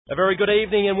A very good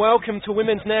evening and welcome to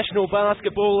Women's National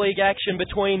Basketball League action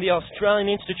between the Australian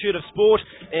Institute of Sport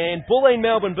and Bulleen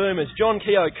Melbourne Boomers. John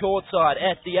Keogh courtside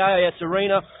at the AIS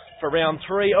Arena for round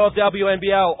 3 of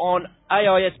WNBL on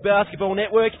AIS Basketball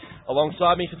Network.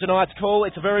 Alongside me for tonight's call,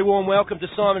 it's a very warm welcome to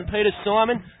Simon Peters.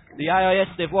 Simon, the AIS,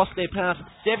 they've lost their past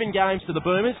 7 games to the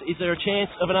Boomers. Is there a chance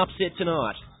of an upset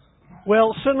tonight?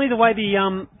 Well, certainly the way the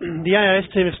AIS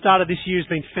team have started this year has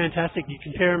been fantastic. You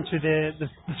compare them to the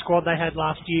squad they had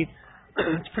last year.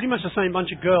 It's pretty much the same bunch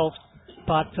of girls,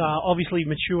 but obviously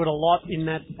matured a lot in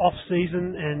that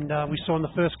off-season, and we saw in the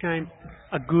first game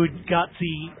a good,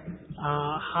 gutsy,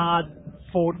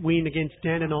 hard-fought win against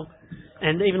Dandenong.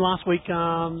 And even last week,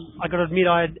 I got to admit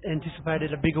I had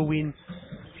anticipated a bigger win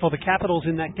for the Capitals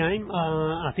in that game.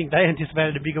 I think they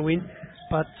anticipated a bigger win.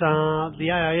 But the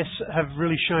AIS have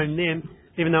really shown them,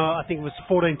 even though I think it was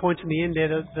 14 points in the end there,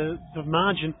 the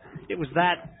margin, it was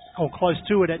that or close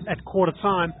to it at quarter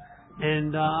time.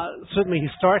 And certainly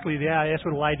historically the AIS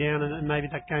would lay down and maybe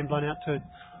that game blown out to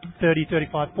 30,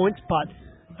 35 points. But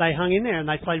they hung in there and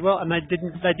they played well. And they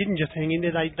didn't just hang in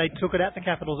there, they took it at the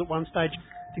Capitals at one stage.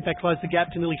 I think they closed the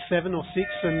gap to nearly 7 or 6.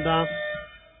 And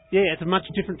yeah, it's a much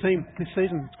different team this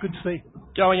season. It's good to see.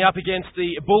 Going up against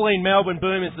the Bulleen Melbourne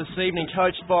Boomers this evening,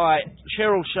 coached by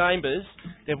Cheryl Chambers.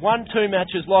 They've won 2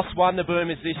 matches, lost 1, the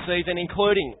Boomers this season,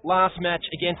 including last match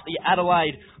against the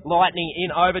Adelaide Lightning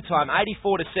in overtime,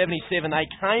 84-77. They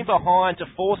came behind to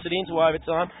force it into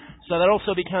overtime, so they'll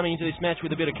also be coming into this match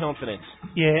with a bit of confidence.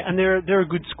 Yeah, and they're a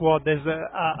good squad. There's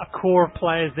a core of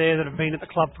players there that have been at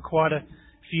the club for quite a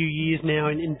few years now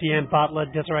in Deanne Butler,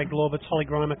 Desiree Glorbitz, Holly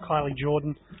Grimer, Kylie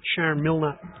Jordan, Sharon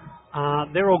Milner.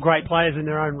 They're all great players in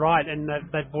their own right, and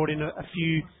they've brought in a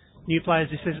few new players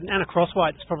this season. Anna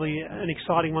Crosswhite's probably an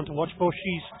exciting one to watch for.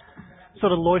 She's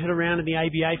sort of loitered around in the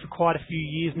ABA for quite a few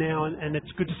years now, and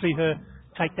it's good to see her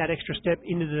take that extra step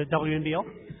into the WNBL.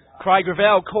 Craig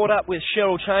Ravel caught up with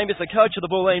Cheryl Chambers, the coach of the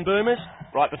Bulleen Boomers,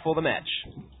 right before the match.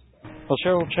 Well,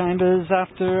 Cheryl Chambers,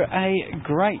 after a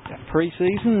great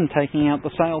pre-season taking out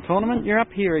the Sale tournament, you're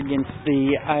up here against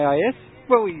the AIS.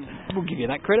 Well, we'll give you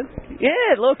that credit.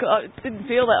 Yeah, look, I didn't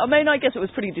feel that. I mean, I guess it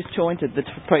was pretty disjointed, the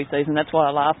pre-season. That's why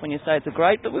I laugh when you say it's a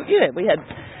great. But we had,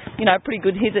 pretty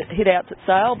good hit-outs at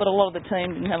Sale, but a lot of the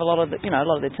team didn't have a lot of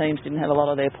their teams didn't have a lot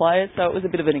of their players, so it was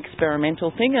a bit of an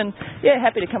experimental thing. And yeah,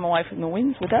 happy to come away from the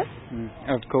wins with that.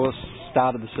 Of course,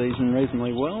 started the season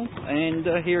reasonably well, and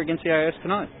here against the AIS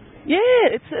tonight. Yeah,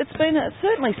 it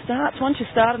certainly starts. Once you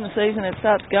start in the season, it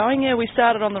starts going. Yeah, we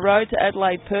started on the road to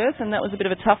Adelaide, Perth, and that was a bit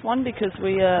of a tough one because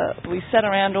we sat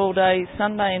around all day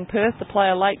Sunday in Perth to play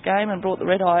a late game and brought the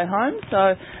Red Eye home.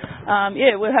 So,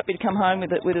 we're happy to come home with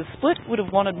a split. Would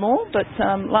have wanted more, but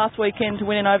last weekend to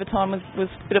win in overtime was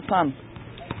a bit of fun.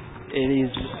 It is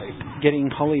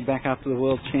getting Holly back after the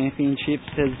World Championships.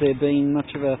 Has there been much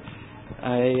of a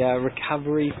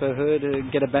recovery for her to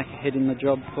get her back ahead in the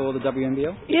job for the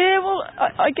WNBL? Yeah, well,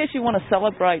 I guess you want to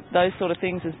celebrate those sort of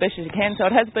things as best as you can. So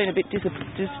it has been a bit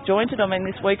disjointed. I mean,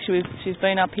 this week she's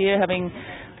been up here having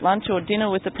lunch or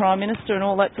dinner with the Prime Minister and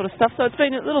all that sort of stuff. So it's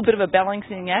been a little bit of a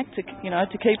balancing act to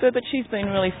keep her, but she's been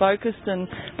really focused. And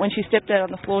when she stepped out on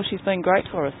the floor, she's been great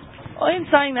for us. In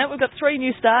saying that, we've got 3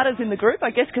 new starters in the group, I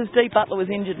guess, because Dee Butler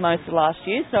was injured most of last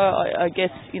year. So I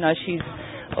guess, she's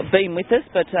been with us,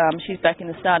 but she's back in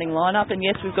the starting lineup. And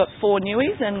yes, we've got 4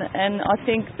 newies, and I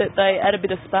think that they add a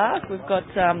bit of spark. We've got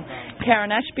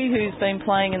Karen Ashby, who's been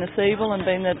playing in the Seville and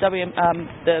been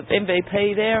the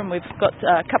MVP there, and we've got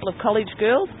a couple of college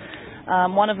girls.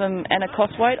 One of them, Anna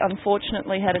Crosswhite,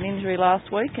 unfortunately had an injury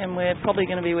last week, and we're probably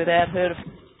going to be without her.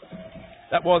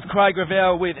 That was Craig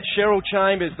Ravel with Cheryl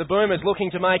Chambers. The Boomers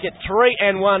looking to make it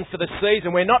 3-1 for the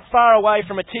season. We're not far away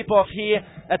from a tip-off here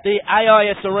at the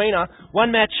AIS Arena.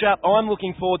 One matchup I'm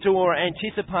looking forward to or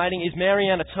anticipating is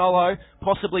Mariana Tolo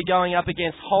possibly going up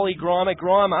against Holly Grimer.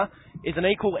 Grimer is an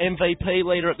equal MVP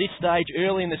leader at this stage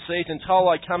early in the season.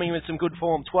 Tolo coming with some good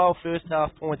form, 12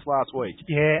 first-half points last week.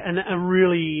 Yeah, and a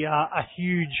really a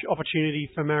huge opportunity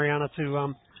for Mariana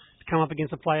to come up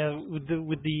against a player with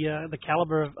the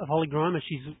calibre of Holly Grimer.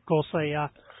 She's, of course,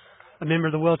 a member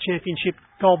of the World Championship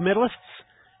gold medalists,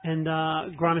 and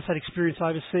Grimer's had experience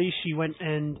overseas. She went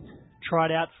and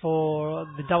tried out for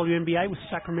the WNBA with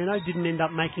Sacramento, didn't end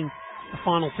up making the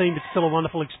final team, but still a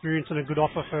wonderful experience and a good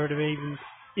offer for her to be even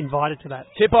invited to that.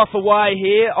 Tip-off away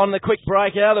here on the quick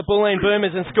break out of the Bulleen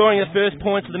Boomers, and scoring the first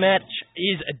points of the match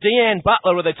is Deanne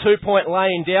Butler with a 2-point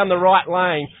lane down the right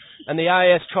lane. And the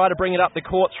AIS try to bring it up the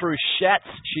court through Schatz.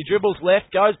 She dribbles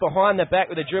left, goes behind the back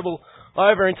with a dribble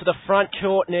over into the front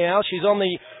court now. She's on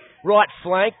the right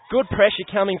flank. Good pressure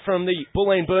coming from the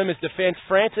Bulleen Boomers defence.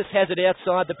 Francis has it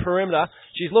outside the perimeter.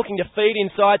 She's looking to feed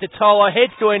inside to Tolo.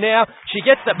 Heads to her now. She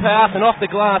gets the pass and off the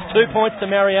glass. 2 points to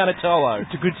Mariana Tolo.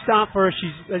 It's a good start for her.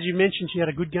 As you mentioned, she had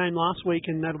a good game last week,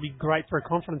 and that'll be great for her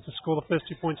confidence to score the first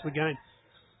 2 points of the game.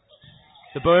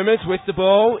 The Boomers with the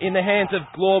ball in the hands of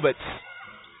Glorbitz.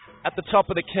 At the top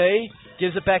of the key,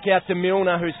 gives it back out to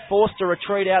Milner, who's forced to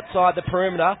retreat outside the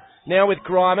perimeter. Now with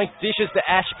Grimer, dishes to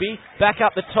Ashby, back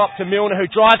up the top to Milner, who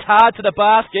drives hard to the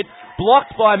basket,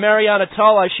 blocked by Mariana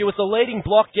Tolo. She was the leading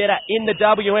block getter in the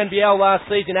WNBL last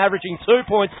season, averaging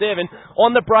 2.7.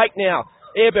 On the break now,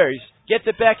 Airberries gets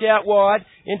it back out wide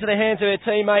into the hands of her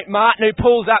teammate Martin, who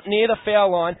pulls up near the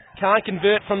foul line, can't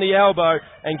convert from the elbow,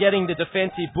 and getting the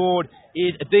defensive board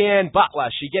is Deanne Butler.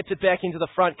 She gets it back into the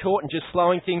front court and just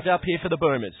slowing things up here for the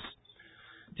Boomers.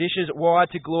 Dishes wide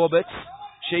to Glorbitz.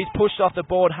 She's pushed off the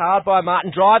board hard by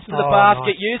Martin. Drives to the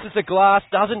basket, nice. uses the glass,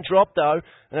 doesn't drop though,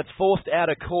 and it's forced out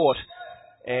of court.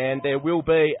 And there will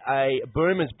be a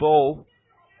Boomers ball.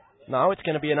 No, it's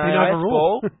going to be an AIS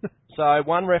ball. So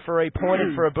one referee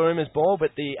pointed for a Boomers ball,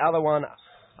 but the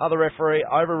other referee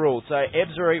overruled. So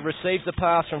Ebsbury receives the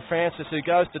pass from Francis, who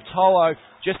goes to Tolo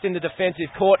just in the defensive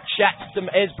court, chats to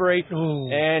Esbury,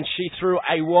 and she threw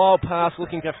a wild pass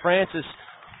looking for Francis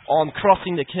on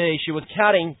crossing the key. She was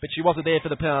cutting, but she wasn't there for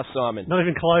the pass, Simon. Not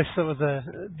even close. It was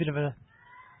a bit of a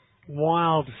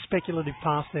wild, speculative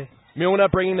pass there. Milner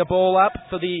bringing the ball up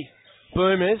for the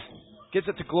Boomers. Gives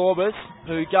it to Glorbitz,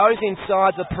 who goes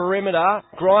inside the perimeter.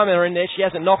 Grimer in there. She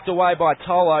hasn't knocked away by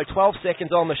Tolo. 12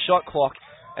 seconds on the shot clock,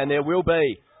 and there will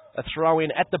be a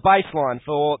throw-in at the baseline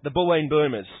for the Bulleen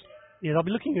Boomers. Yeah, they'll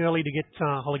be looking early to get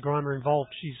Holly Grimer involved.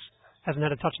 She hasn't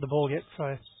had a touch of the ball yet,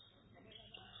 so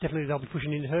definitely they'll be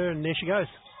pushing into her, and there she goes.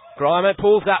 Grimer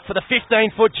pulls up for the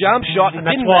 15-foot jump shot. And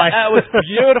that's why. That was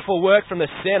beautiful work from the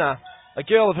centre. A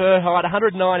girl of her height,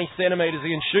 190 centimetres, who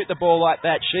can shoot the ball like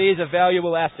that. She is a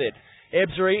valuable asset.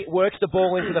 Ebsbury works the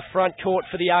ball into the front court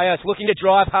for the AIS, looking to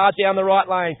drive hard down the right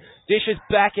lane. Dishes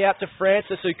back out to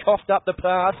Francis, who coughed up the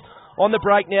pass. On the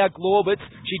break now, Glorbitz.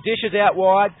 She dishes out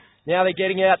wide. Now they're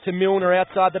getting out to Milner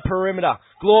outside the perimeter.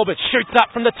 Glorbitz shoots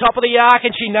up from the top of the arc,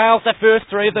 and she nails the first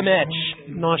three of the match.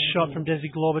 Nice shot from Desi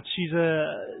Glorbitz. She's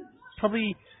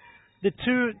probably the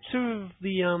two of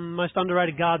the most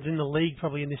underrated guards in the league,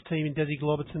 probably in this team, in Desi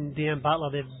Glorbitz and Deanne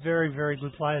Butler. They're very, very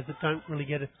good players that don't really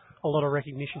get a lot of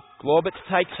recognition. Glorbitz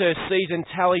takes her season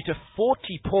tally to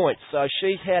 40 points, so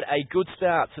she's had a good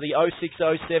start to the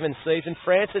 06-07 season.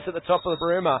 Francis at the top of the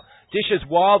perimeter dishes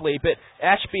wildly, but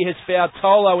Ashby has fouled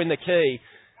Tolo in the key,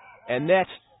 and that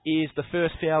is the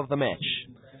first foul of the match.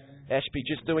 Ashby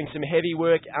just doing some heavy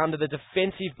work under the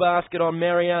defensive basket on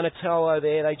Mariana Tolo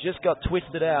there. They just got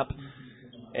twisted up,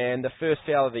 and the first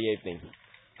foul of the evening.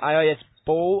 AIS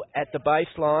ball at the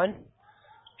baseline.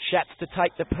 Schatz to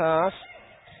take the pass.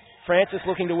 Francis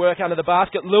looking to work under the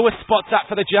basket. Lewis spots up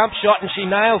for the jump shot, and she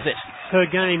nails it. Her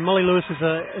game, Molly Lewis is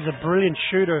a brilliant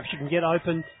shooter if she can get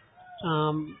open.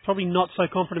 Probably not so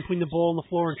confident putting the ball on the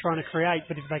floor and trying to create,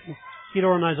 but if they can hit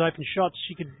her on those open shots,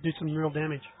 she could do some real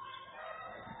damage.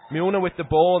 Milner with the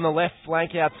ball on the left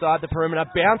flank outside the perimeter.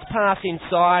 Bounce pass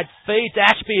inside. Feeds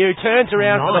Ashby, who turns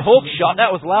around for the hook shot. That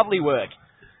was lovely work.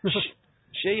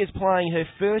 She is playing her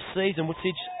first season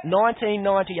since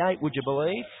 1998, would you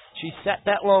believe? She sat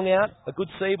that long out, a good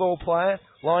C-ball player,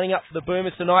 lining up for the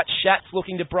Boomers tonight. Schatz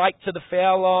looking to break to the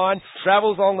foul line,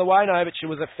 travels along the way, no, but she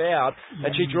was a foul,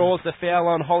 and she draws the foul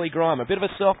on Holly Grimer. A bit of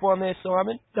a soft one there,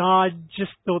 Simon? I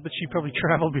just thought that she probably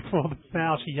travelled before the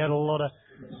foul. She had a lot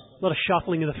of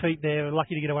shuffling of the feet there.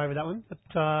 Lucky to get away with that one, but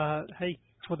hey,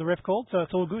 it's what the ref called, so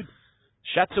it's all good.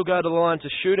 Schatz will go to the line to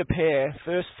shoot a pair.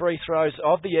 First free throws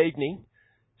of the evening.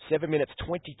 7 minutes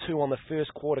 22 on the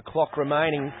first quarter clock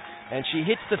remaining, and she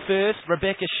hits the first.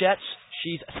 Rebecca Schatz,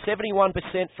 she's 71%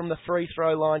 from the free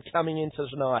throw line coming into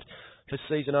tonight for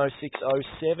season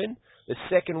 06-07. The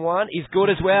second one is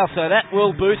good as well, so that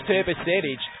will boost her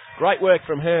percentage. Great work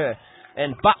from her.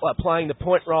 And Butler playing the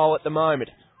point role at the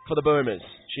moment for the Boomers.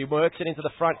 She works it into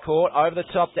the front court, over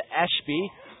the top to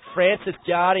Ashby. Francis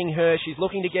guarding her. She's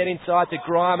looking to get inside to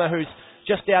Grimer, who's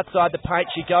just outside the paint.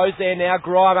 She goes there now.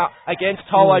 Grimer against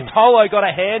Tolo. Tolo got a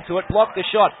hand to it, blocked the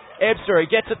shot. Ebsbury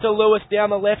gets it to Lewis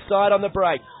down the left side on the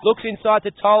break. Looks inside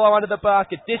to Tolo under the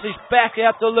basket. Dishes back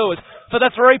out to Lewis for the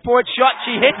three-point shot.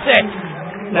 She hits it.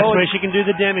 That's where she can do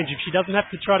the damage. If she doesn't have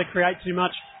to try to create too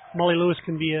much, Molly Lewis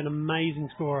can be an amazing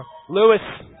scorer. Lewis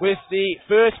with the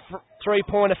first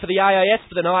three-pointer for the AIS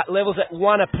for the night. Levels at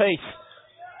one apiece.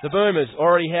 The Boomers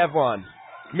already have one.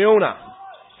 Milner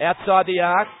outside the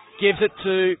arc. Gives it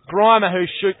to Grimer, who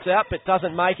shoots out but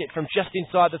doesn't make it from just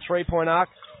inside the three-point arc.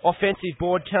 offensive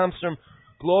board comes from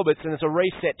Glorbitz, and there's a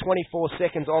reset, 24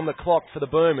 seconds on the clock for the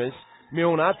Boomers.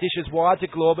 Milner dishes wide to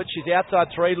Glorbitz. She's outside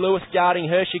 3. Lewis guarding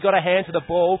her. She got a hand to the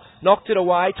ball. Knocked it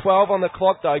away. 12 on the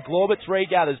clock, though. Glorbitz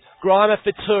regathers. Grimer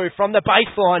for 2 from the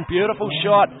baseline. Beautiful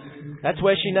shot. That's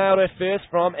where she nailed her first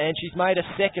from, and she's made a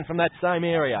second from that same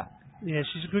area. Yeah,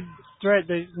 she's a good threat.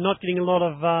 They're not getting a lot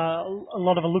of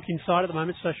a look inside at the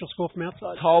moment, so she'll score from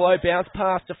outside. Tolo bounced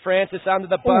past to Francis under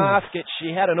the basket. She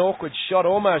had an awkward shot,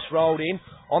 almost rolled in.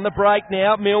 On the break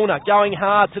now, Milner going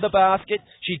hard to the basket.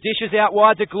 She dishes out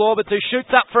wide to Glorbitz, who shoots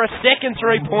up for a second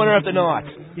three-pointer of the night.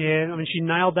 Yeah, I mean, she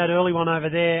nailed that early one over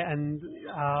there and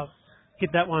hit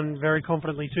that one very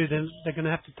confidently too. They're going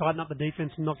to have to tighten up the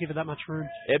defence and not give it that much room.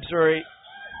 Ebzery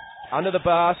under the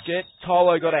basket.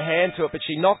 Tolo got a hand to it, but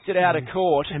she knocked it out of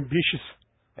court. Ambitious.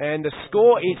 And the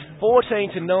score is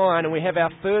 14-9, and we have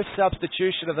our first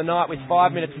substitution of the night with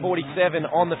 5 minutes 47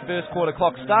 on the first quarter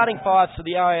clock. Starting fives for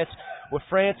the AIS were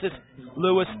Francis,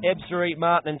 Lewis, Ebzery,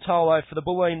 Martin and Tolo. For the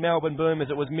Bulleen Melbourne Boomers,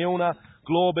 it was Milner,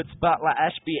 Glorbitz, Butler,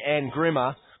 Ashby and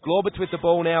Grimmer. Glorbitz with the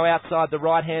ball now outside the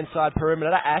right-hand side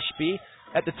perimeter. Ashby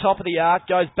at the top of the arc,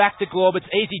 goes back to Glorbitz.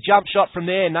 Easy jump shot from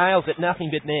there, nails it,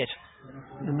 nothing but net.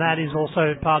 And that is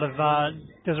also part of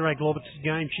Desiree Glorbitz's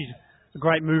game. She's a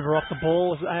great mover off the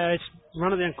ball.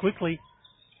 Run it down quickly.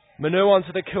 Manu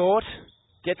onto the court.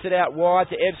 Gets it out wide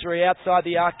to Ebzery outside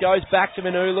the arc. Goes back to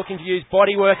Manu, looking to use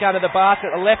body work under the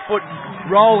basket. A left foot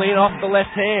roll in off the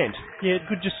left hand. Yeah,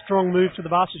 good, just strong move to the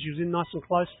basket. She was in nice and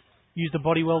close. Used the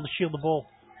body well to shield the ball.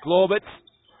 Glorbitz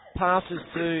passes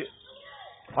to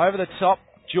over the top.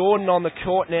 Jordan on the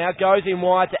court now. Goes in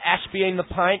wide to Ashby in the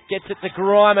paint. Gets it to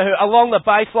Grimer, who along the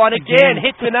baseline again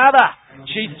hits another.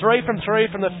 She's 3 from 3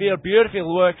 from the field.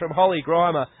 Beautiful work from Holly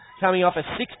Grimer, coming off a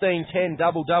 16-10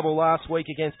 double-double last week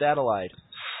against Adelaide.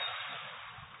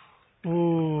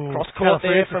 Ooh, cross court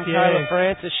there from Taylor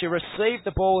Francis. She received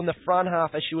the ball in the front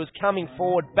half as she was coming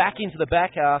forward back into the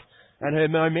back half, and her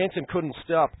momentum couldn't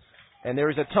stop. And there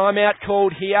is a timeout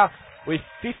called here with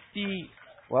 50...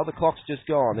 Well, the clock's just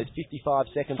gone. There's 55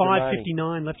 seconds remaining.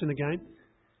 5:59 left in the game.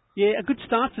 Yeah, a good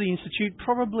start for the Institute.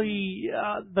 Probably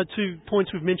the 2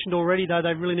 points we've mentioned already, though.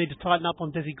 They really need to tighten up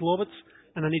on Desi Glorbitz,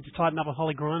 and they need to tighten up on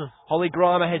Holly Grimer. Holly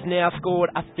Grimer has now scored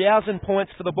 1,000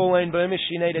 points for the Bulleen Boomers.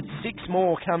 She needed 6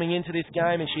 more coming into this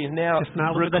game, and she has now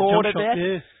recorded that.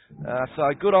 Yeah. So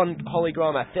good on Holly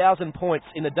Grimer. 1,000 points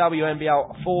in the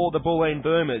WNBL for the Bulleen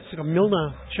Boomers.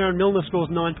 Milner. Sharon Milner scores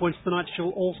 9 points tonight. She'll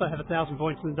also have 1,000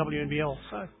 points in the WNBL.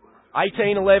 So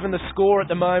 18-11 the score at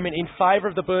the moment in favour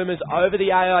of the Boomers over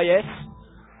the AIS.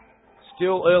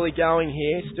 Still early going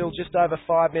here. Still just over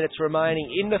 5 minutes remaining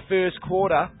in the first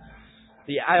quarter.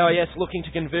 The AIS looking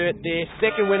to convert their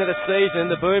second win of the season.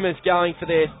 The Boomers going for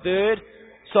their third.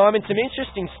 Simon, some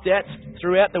interesting stats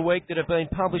throughout the week that have been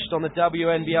published on the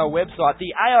WNBL website.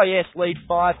 The AIS lead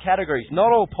 5 categories,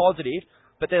 not all positive,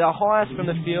 but they're the highest from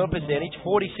the field percentage,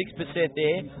 46%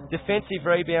 there. Defensive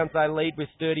rebounds they lead with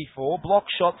 34. Block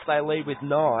shots they lead with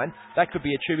 9. That could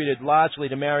be attributed largely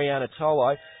to Mariana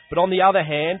Tolo. But on the other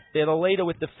hand, they're the leader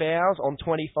with the fouls on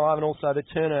 25 and also the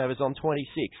turnovers on 26.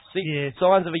 See,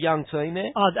 signs of a young team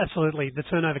there? Oh, absolutely. The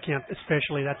turnover count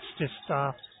especially, that's just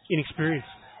inexperience.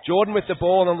 Jordan with the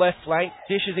ball on the left flank,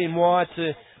 dishes in wide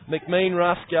to McMean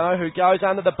Rusco, who goes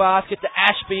under the basket to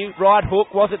Ashby. Right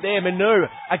hook, was it there? Manu,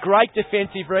 a great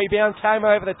defensive rebound, came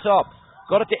over the top.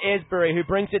 Got it to Ebzery, who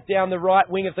brings it down the right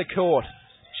wing of the court.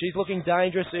 She's looking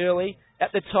dangerous early at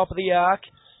the top of the arc.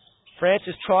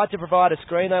 Francis tried to provide a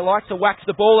screen. They like to wax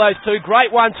the ball, those two. Great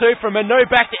 1-2 from Manu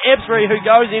back to Ebzery, who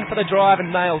goes in for the drive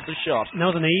and nails the shot. And that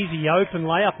was an easy open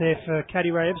layup there for Caddy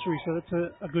Ray Ebzery, so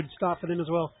that's a good start for them as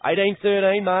well.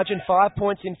 18-13, margin 5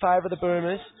 points in favour of the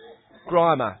Boomers.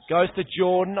 Grimer goes to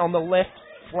Jordan on the left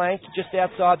flank, just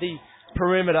outside the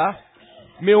perimeter.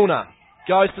 Milner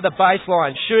goes to the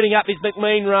baseline. Shooting up is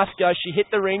McMean Rusco. She hit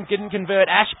the ring, didn't convert.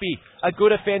 Ashby, a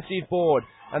good offensive board.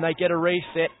 And they get a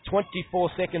reset,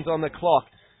 24 seconds on the clock.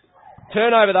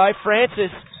 Turnover though,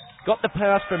 Francis got the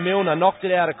pass from Milner, knocked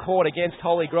it out of court against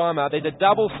Holly Grimer. There's a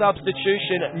double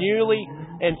substitution, Newley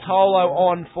and Tolo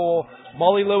on for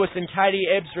Molly Lewis and Katie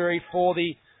Ebzery for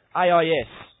the AIS.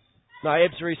 No,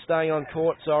 Ebzery staying on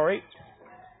court, sorry.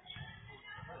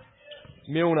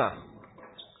 Milner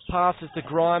passes to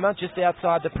Grimer, just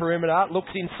outside the perimeter,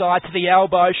 looks inside to the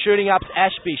elbow, shooting up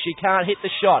Ashby. She can't hit the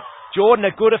shot. Jordan,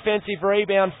 a good offensive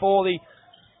rebound for the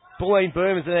Bulleen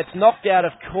Boomers, and it's knocked out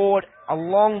of court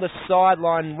along the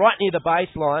sideline, right near the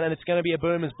baseline, and it's going to be a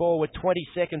Boomers ball with 20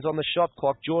 seconds on the shot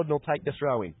clock. Jordan will take the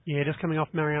throw in. Yeah, just coming off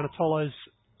Mariana Tolo's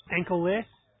ankle there.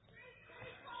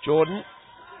 Jordan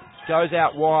goes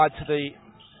out wide to the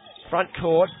front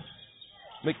court.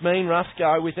 McMean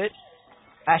Rusco with it.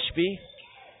 Ashby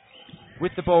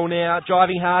with the ball now.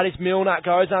 Driving hard is Milner.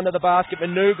 Goes under the basket.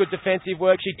 Manu, good defensive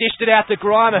work. She dished it out to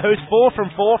Grimer, who's 4 from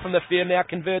 4 from the field. Now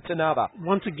converts another.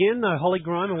 Once again, though, Holly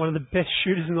Grimer, one of the best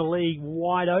shooters in the league,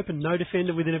 wide open. No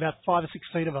defender within about 5 or 6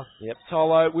 feet of her. Yep,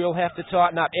 Tolo will have to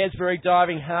tighten up. Esbury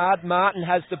diving hard. Martin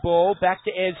has the ball. Back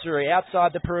to Esbury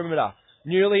outside the perimeter.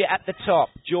 Newly at the top.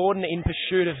 Jordan in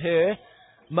pursuit of her.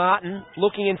 Martin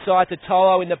looking inside to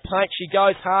Tolo in the paint. She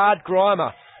goes hard.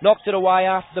 Grimer knocked it away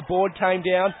after the board came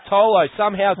down. Tolo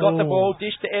somehow got the ball.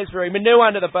 Dished to Esbury. Manu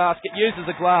under the basket. Uses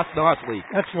the glass nicely.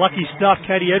 That's lucky stuff.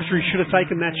 Katie Esbury should have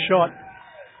taken that shot.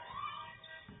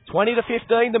 20 to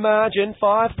 15 the margin.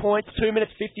 5 points. 2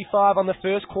 minutes 55 on the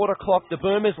first quarter clock. The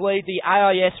Boomers lead the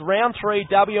AIS round 3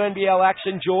 WNBL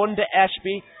action. Jordan to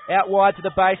Ashby. Out wide to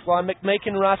the baseline.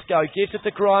 McMeekin Rusco gives it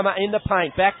to Grimer in the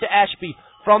paint. Back to Ashby.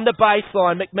 From the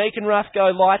baseline, McMeekin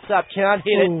Rusco lights up, can't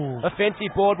hit it.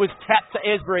 Offensive board was tapped to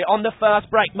Esbury on the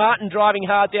fast break. Martin driving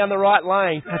hard down the right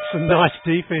lane. That's some nice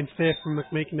defense there from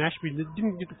McMeekin Ashby.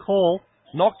 Didn't get the call.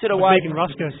 Knocked it away. McMeekin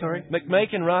Rusco, sorry.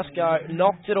 McMeekin Rusco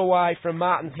knocked it away from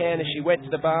Martin's hand as she went to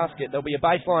the basket. There'll be a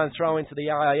baseline throw into the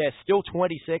AIS. Still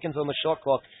 20 seconds on the shot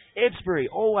clock. Esbury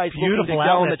always looking to go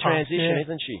on the transition,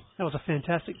 isn't she? That was a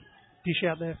fantastic dish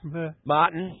out there from her.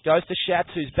 Martin goes to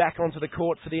Schatz, who's back onto the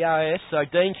court for the AIS. So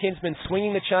Dean Kinsman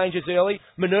swinging the changes early.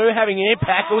 Manu having an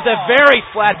impact. It was a very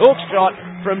flat hook shot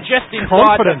from just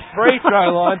inside the free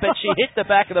throw line, but she hit the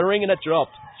back of the ring and it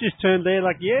dropped. Just turned there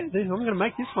like, I'm going to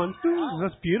make this one.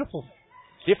 That's beautiful.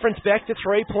 Difference back to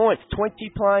 3 points. 20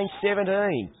 playing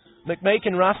 17.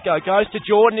 McMeekin Rusco goes to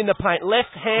Jordan in the paint.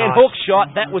 Left hand hook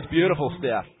shot. That was beautiful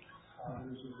stuff.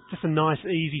 Just a nice,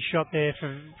 easy shot there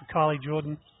for Kylie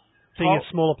Jordan. Being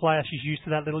a smaller player, she's used to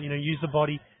that little, use the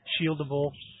body, shield the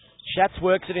ball. Schatz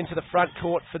works it into the front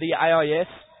court for the AIS.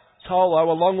 Tolo,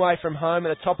 a long way from home at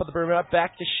the top of the perimeter,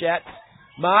 back to Schatz.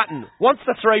 Martin wants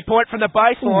the 3-point from the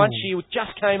baseline. She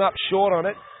just came up short on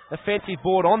it. Offensive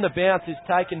board on the bounce is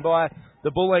taken by the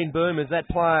Bulleen Boomers. That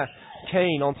player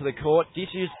Keane onto the court.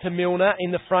 Dishes to Milner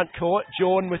in the front court.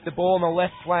 Jordan with the ball on the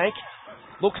left flank.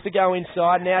 Looks to go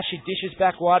inside. Now she dishes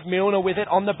back wide. Milner with it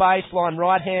on the baseline,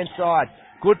 right-hand side.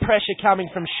 Good pressure coming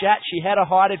from Schatz. She had a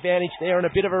height advantage there and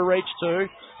a bit of a reach too.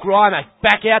 Grimer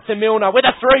back out to Milner with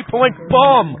a 3-point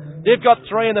bomb. They've got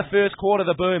 3 in the first quarter,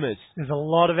 the Boomers. There's a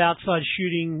lot of outside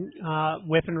shooting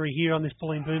weaponry here on this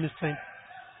Bulleen Boomers team.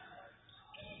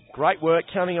 Great work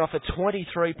coming off a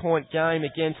 23-point game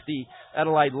against the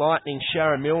Adelaide Lightning,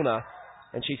 Sharon Milner.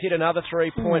 And she's hit another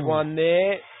 3-point one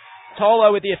there.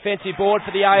 Tolo with the offensive board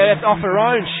for the AIS off her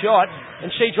own shot,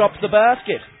 and she drops the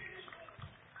basket.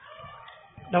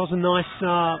 That was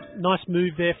a nice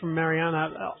move there from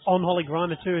Mariana on Holly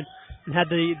Grimer too, and had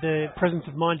the presence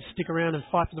of mind to stick around and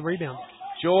fight for the rebound.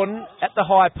 Jordan at the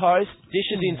high post,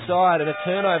 dishes inside, and a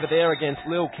turnover there against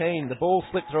Lil Keane. The ball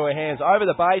slipped through her hands over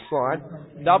the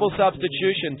baseline. Double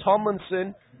substitution.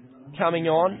 Tomlinson coming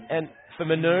on, and for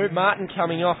Manu, Martin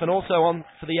coming off, and also on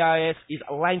for the AIS is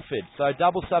Langford. So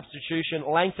double substitution.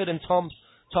 Langford and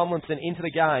Tomlinson into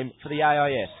the game for the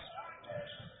AIS.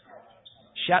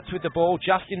 Schatz with the ball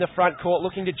just in the front court,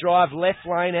 looking to drive left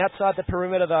lane outside the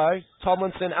perimeter though.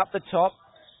 Tomlinson up the top,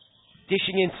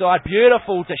 dishing inside.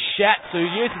 Beautiful to Schatz, who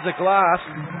uses a glass.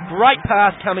 Great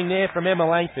pass coming there from Emma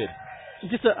Langford.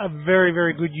 Just a very,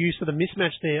 very good use of the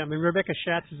mismatch there. I mean, Rebecca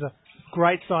Schatz is a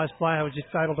great sized player who was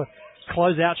just able to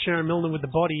close out Sharon Milner with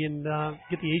the body and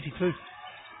get the easy 2.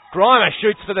 Grimer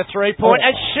shoots for the 3-point,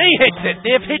 and she hits it.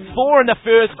 They've hit 4 in the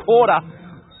first quarter.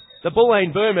 The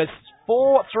Bulleen Boomers,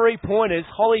 4 3-pointers.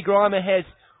 Holly Grimer has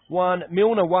 1,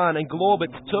 Milner 1, and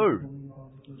Glorbitz 2.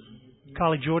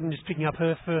 Kylie Jordan just picking up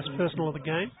her first personal of the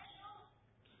game.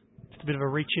 Just a bit of a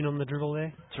reach in on the dribble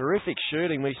there. Terrific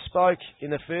shooting. We spoke in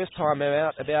the first time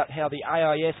out about how the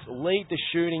AIS lead the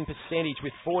shooting percentage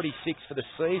with 46 for the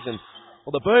season.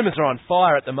 Well, the Boomers are on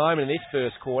fire at the moment in this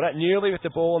first quarter. Newly with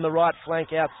the ball on the right flank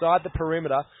outside the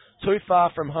perimeter. Too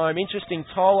far from home. Interesting,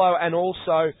 Tolo and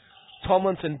also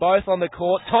Tomlinson both on the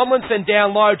court. Tomlinson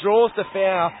down low, draws the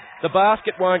foul. The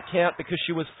basket won't count because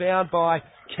she was fouled by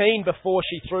Keane before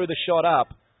she threw the shot up.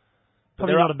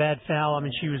 Probably not a bad foul. I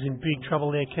mean, she was in big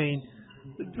trouble there, Keane.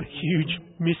 Huge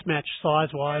mismatch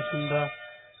size-wise,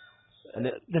 and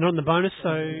they're not in the bonus, so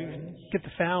get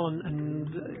the foul and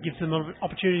gives them an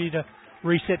opportunity to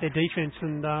reset their defence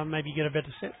and maybe get a better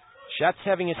set. Schatz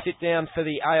having a sit-down for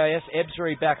the AIS.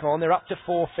 Ebsbury back on. They're up to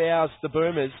 4 fouls, the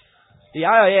Boomers. The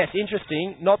AIS,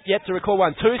 interesting, not yet to recall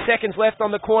one. 2 seconds left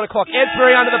on the quarter clock.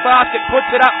 Ebsbury under the basket,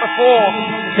 puts it up before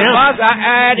the buzzer,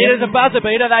 and it is a buzzer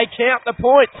beater. They count the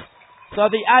points. So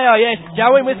the AIS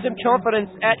going with some confidence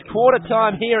at quarter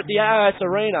time here at the AIS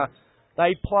Arena.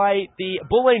 They play the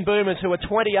Bulleen Boomers, who are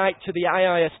 28 to the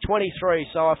AIS 23,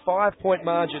 so a 5-point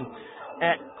margin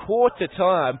at quarter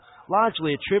time,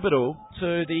 largely attributable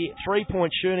to the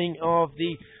 3-point shooting of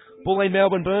the Bulleen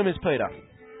Melbourne Boomers, Peter.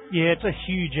 Yeah, it's a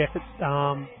huge effort.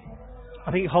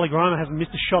 I think Holly Grimer hasn't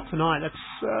missed a shot tonight.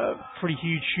 That's pretty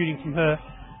huge shooting from her.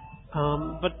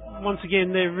 But once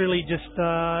again, they're really just,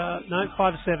 5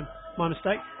 of 7, my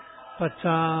mistake. But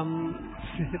 5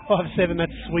 of 7,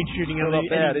 that's sweet shooting any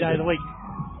day of the week.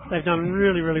 They've done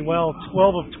really, really well.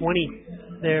 12 of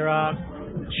 20, their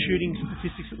shooting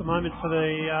statistics at the moment for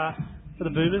the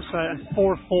Boomers. So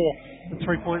 4 of 4, the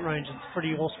 3-point range. It's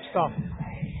pretty awesome stuff.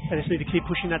 They just need to keep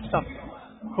pushing that stuff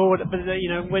forward. But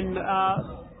when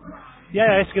the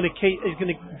AIS is going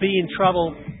to be in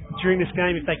trouble during this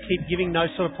game if they keep giving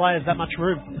those sort of players that much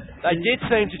room. They did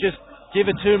seem to just give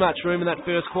it too much room in that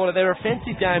first quarter. Their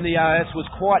offensive game, the AIS, was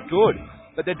quite good,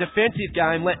 but their defensive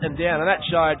game let them down, and that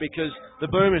showed because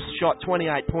the Boomers shot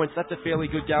 28 points. That's a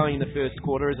fairly good going in the first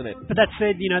quarter, isn't it? But that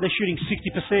said, they're shooting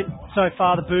 60% so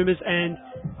far, the Boomers, and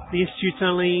the Institute's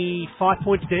only 5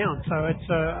 points down, so it's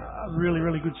a really,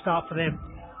 really good start for them.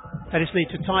 They just need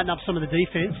to tighten up some of the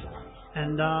defence,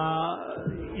 and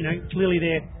clearly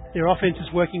their offence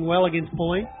is working well against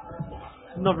Bulleen.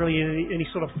 Not really any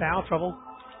sort of foul trouble.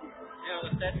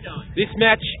 This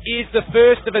match is the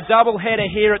first of a double-header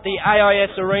here at the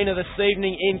AIS Arena this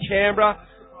evening in Canberra.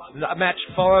 The match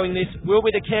following this will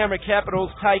be the Canberra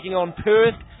Capitals taking on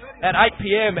Perth at 8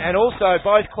 p.m. and also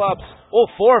both clubs, all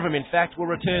 4 of them in fact, will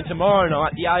return tomorrow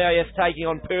night. The AIS taking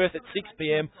on Perth at 6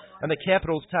 p.m. and the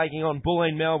Capitals taking on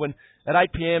Bulleen Melbourne at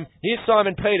 8 p.m. Here's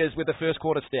Simon Peters with the first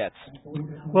quarter stats.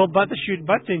 Well, both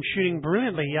teams shooting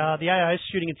brilliantly. The AIS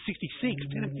shooting at 66,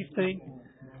 10 and 15,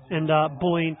 and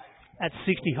Bulleen at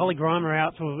 60. Holly Grimer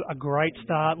out to a great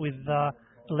start with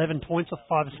 11 points off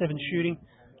 5 of 7 shooting.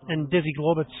 And Desi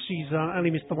Glorbert, she's only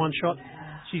missed the 1 shot.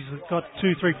 She's got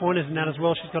 2 3-pointers in that as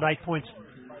well. She's got 8 points.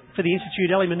 For the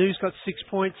Institute, Ellie Manu's got 6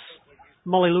 points.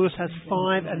 Molly Lewis has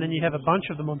 5, and then you have a bunch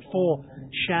of them on 4.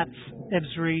 Schatz,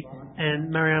 Ebsri, and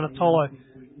Mariana Tolo.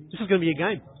 This is going to be a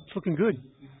game. It's looking good.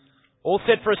 All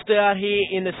set for a start here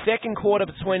in the second quarter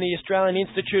between the Australian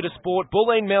Institute of Sport,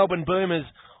 Bulleen Melbourne Boomers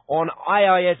on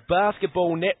AIS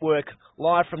Basketball Network,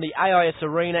 live from the AIS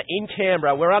Arena in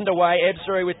Canberra. We're underway.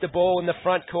 Ebsri with the ball in the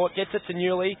front court, gets it to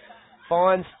Newley,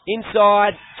 finds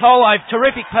inside. Tolo,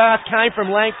 terrific pass came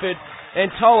from Langford,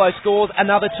 and Tolo scores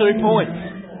another 2 points.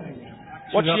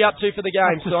 What's she up to for the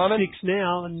game, Simon? 6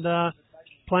 now, and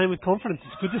playing with confidence.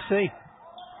 It's good to see.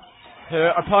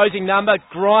 Her opposing number,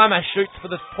 Grimer, shoots for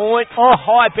the point. Oh,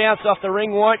 high bounce off the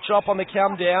ring, won't drop on the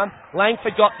come down.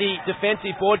 Langford got the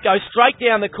defensive board, goes straight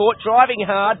down the court, driving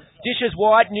hard, dishes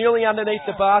wide, Newley underneath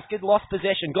the basket, lost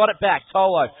possession, got it back.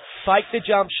 Tolo, fake the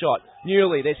jump shot.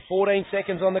 Newley, there's 14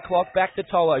 seconds on the clock, back to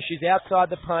Tolo. She's outside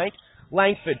the paint.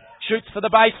 Langford shoots for the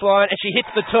baseline, and she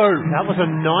hits the 2. That was a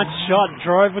nice shot,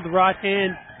 drove with the right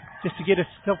hand, just to get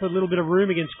herself a little bit of room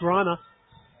against Grimer.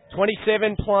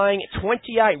 27 playing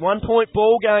 28. 1-point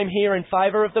ball game here in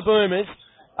favour of the Boomers.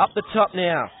 Up the top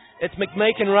now. It's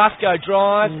McMeekin Rusco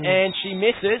drives and she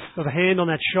misses. Got a hand on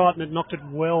that shot and it knocked it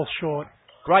well short.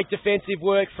 Great defensive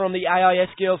work from the AIS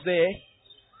girls there.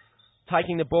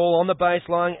 Taking the ball on the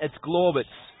baseline, it's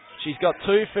Glorbitz. She's got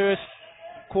 2 first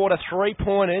quarter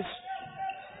 3-pointers.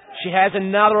 She has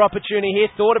another opportunity here.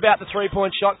 Thought about the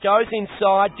 3-point shot. Goes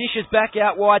inside. Dishes back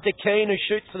out wide to Keane, who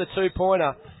shoots for the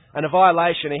 2-pointer. And a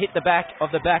violation. It hit the back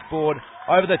of the backboard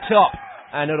over the top.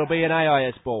 And it'll be an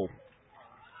AIS ball.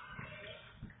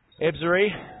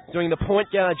 Ebsri doing the point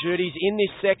guard duties in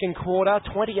this second quarter.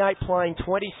 28 playing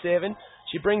 27.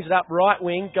 She brings it up right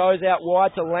wing. Goes out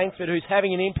wide to Langford, who's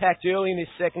having an impact early in this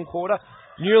second quarter.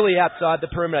 Newley outside the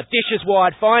perimeter. Dishes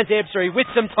wide. Finds Ebsri with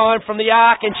some time from the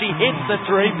arc. And she hits the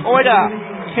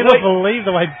 3-pointer. Cannot believe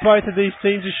the way both of these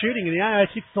teams are shooting. And the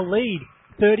AIS hits the lead.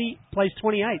 30 plays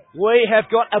 28. We have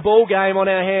got a ball game on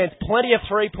our hands. Plenty of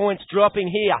 3 points dropping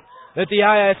here at the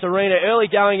AIS Arena. Early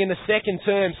going in the second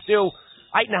term. Still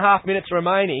 8.5 minutes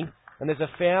remaining. And there's a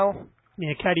foul.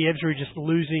 Yeah, Katie Ebsri just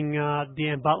losing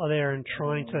Deanne Butler there and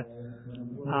trying to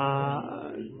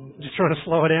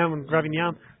slow her down and grabbing the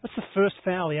arm. That's the first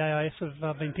foul the AIS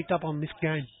have been picked up on this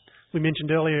game. We mentioned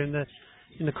earlier in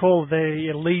the call they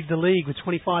lead the league with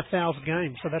 25 fouls a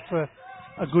game. So that's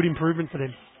a good improvement for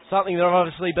them. Something they've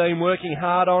obviously been working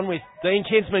hard on with Dean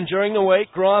Kinsman during the week.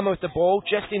 Grimer with the ball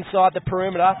just inside the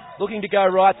perimeter. Looking to go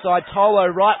right side.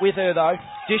 Tolo right with her though.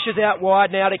 Dishes out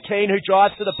wide now to Keane, who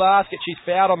drives to the basket. She's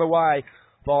fouled on the way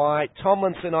by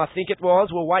Tomlinson, I think it was.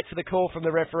 We'll wait for the call from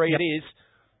the referee. It is.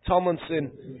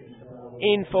 Tomlinson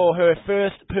in for her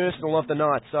first personal of the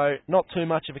night, so not too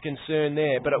much of a concern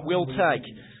there, but it will take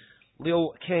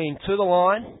Lil Keane to the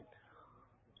line,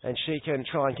 and she can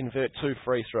try and convert 2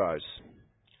 free throws.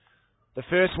 The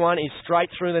first one is straight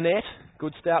through the net.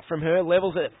 Good start from her.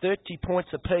 Levels at 30 points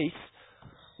apiece.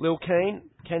 Lil Keane,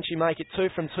 can she make it 2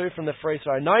 from 2 from the free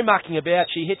throw? No mucking about.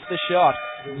 She hits the shot.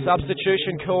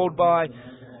 Substitution called by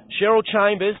Cheryl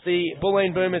Chambers, the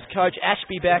Bulleen Boomers coach.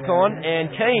 Ashby back on, and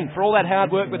Keane, for all that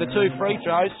hard work with the 2 free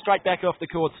throws, straight back off the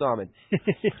court, Simon.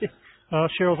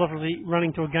 Cheryl's obviously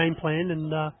running to a game plan,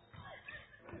 and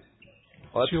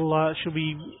she'll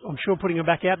be, I'm sure, putting her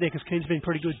back out there because Keane's been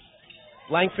pretty good.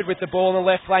 Langford with the ball on the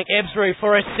left flank. Ebsbury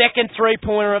for a second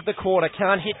three-pointer of the quarter.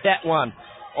 Can't hit that one.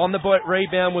 On the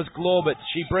rebound was Glorbitz.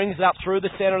 She brings it up through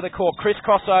the centre of the court. Criss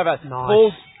crossover. Nice.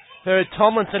 Pulls her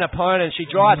Tomlinson opponent. She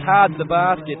drives hard to the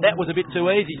basket. That was a bit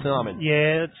too easy, Simon.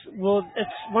 Yeah, it's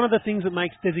one of the things that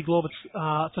makes Desi Glorbitz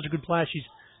such a good player. She's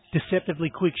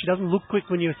deceptively quick. She doesn't look quick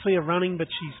when you see her running, but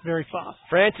she's very fast.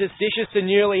 Francis dishes to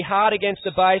Newley hard against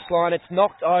the baseline. It's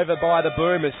knocked over by the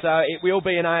Boomers, so it will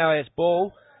be an AIS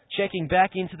ball. Checking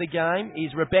back into the game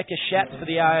is Rebecca Schatz for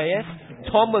the AIS.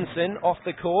 Tomlinson off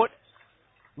the court.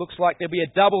 Looks like there'll be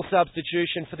a double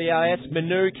substitution for the AIS.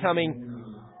 Manu coming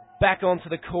back onto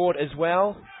the court as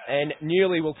well. And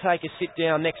Newley will take a sit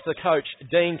down next to the coach,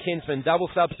 Dean Kinsman. Double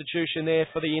substitution there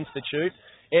for the Institute.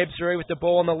 Ebsbury with the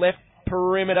ball on the left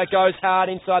perimeter. Goes hard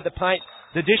inside the paint.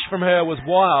 The dish from her was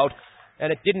wild,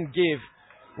 and it didn't give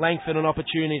Langford an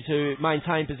opportunity to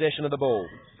maintain possession of the ball.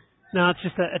 No, it's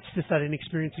just that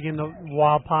inexperience again, the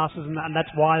wild passes, and that's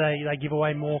why they give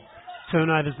away more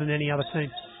turnovers than any other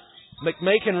team.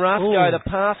 McMeek and Rusco, the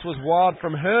pass was wild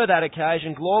from her that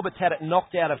occasion. Glorbitz had it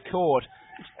knocked out of court.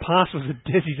 This pass was at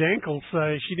Desi's ankle,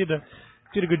 so she did a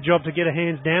good job to get her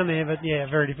hands down there, but yeah,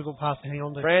 very difficult pass to hang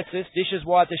on to. Francis dishes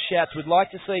wide to Schatz. Would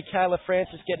like to see Kayla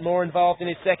Francis get more involved in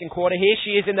his second quarter. Here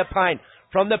she is in the paint.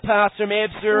 From the pass from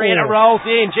Ebsbury, and it rolls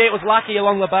in. Gee, it was lucky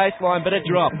along the baseline, but it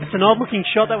dropped. It's an odd-looking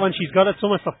shot, that one she's got. It's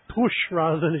almost a push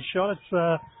rather than a shot. It's,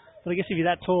 but I guess if you're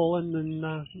that tall, and then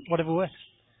whatever works.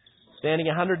 Standing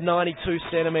 192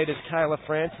 centimetres, Kayla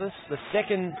Francis, the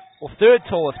third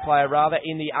tallest player rather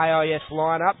in the AIS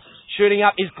lineup. Shooting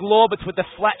up is Glorbitz with the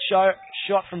flat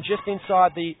shot from just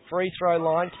inside the free throw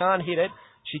line. Can't hit it.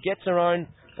 She gets her own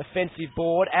offensive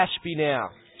board. Ashby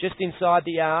now, just inside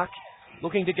the arc.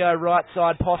 Looking to go right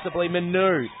side, possibly.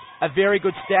 Manu, a very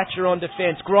good stature on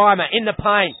defence. Grimer in the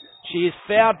paint. She is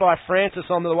fouled by Francis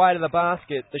on the way to the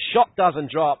basket. The shot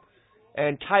doesn't drop,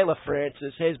 and Kayla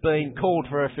Francis has been called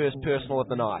for her first personal of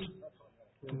the night.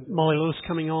 Molly Lewis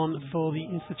coming on for the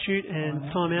Institute, and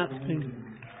timeout's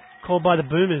been called by the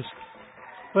Boomers.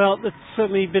 Well, it's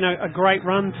certainly been a great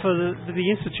run for the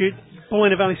Institute. Bulleen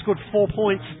have only scored 4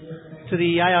 points to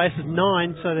the AIS's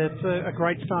 9, so that's a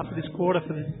great start for this quarter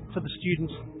for the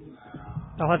students.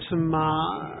 They'll have some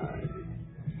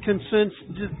concerns.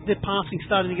 Their passing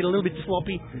starting to get a little bit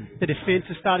sloppy. The defence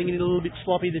is starting to get a little bit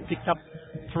sloppy. They picked up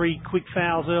 3 quick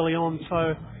fouls early on,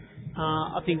 so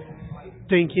I think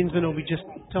Dean Kinsman will be just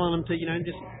telling them to,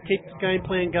 just keep the game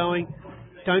plan going.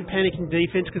 Don't panic in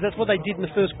defence, because that's what they did in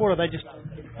the first quarter. They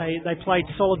played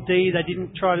solid D. They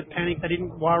didn't try to panic. They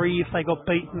didn't worry if they got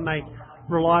beaten. They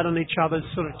relied on each other's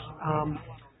sort of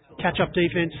catch-up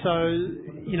defence. So,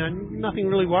 nothing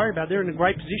really to worry about. They're in a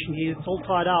great position here. It's all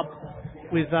tied up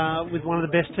with one of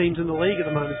the best teams in the league at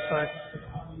the moment. So,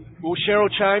 well,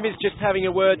 Cheryl Chambers, just having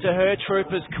a word to her,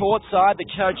 Troopers courtside, the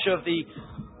coach of the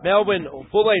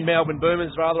Bulleen Melbourne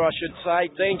Boomers, rather, I should say.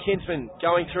 Dean Kinsman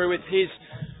going through with his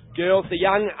girls, the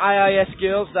young AIS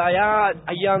girls. They are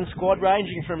a young squad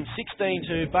ranging from 16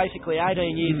 to basically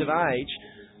 18 years of age.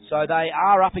 So they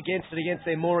are up against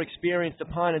their more experienced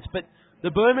opponents. But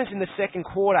the Boomers in the second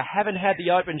quarter haven't had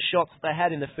the open shots that they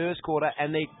had in the first quarter,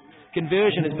 and the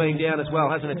conversion has been down as well,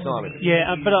 hasn't it, Simon?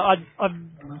 Yeah, but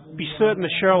I'd be certain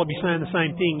that Cheryl would be saying the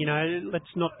same thing.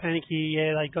 Let's not panic here.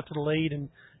 Yeah, they got to the lead, and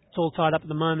it's all tied up at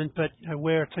the moment. But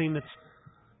we're a team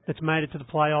that's made it to the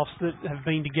playoffs, that have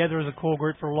been together as a core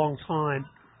group for a long time.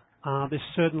 There's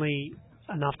certainly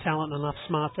enough talent and enough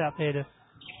smarts out there to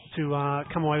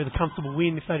come away with a comfortable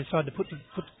win if they decide to put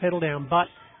the pedal down. But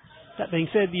that being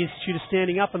said, the Institute is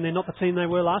standing up, and they're not the team they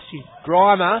were last year.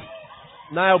 Grimer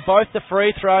nailed both the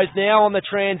free throws. Now on the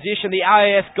transition, the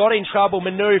AIS got in trouble.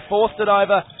 Manu forced it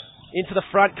over into the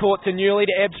front court to Newley,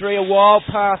 to Ebsbury. A wild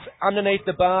pass underneath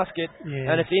the basket,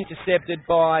 and it's intercepted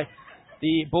by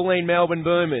the Bulleen Melbourne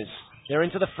Boomers. They're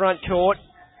into the front court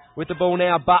with the ball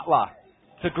now. Butler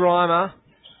to Grimer.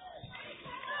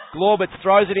 Glaubitz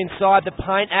throws it inside the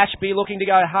paint. Ashby looking to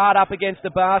go hard up against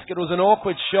the basket. It was an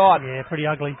awkward shot. Yeah, pretty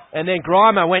ugly. And then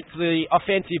Grimer went to the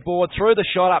offensive board, threw the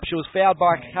shot up. She was fouled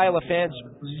by Kayla Fantz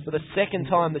for the second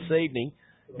time this evening.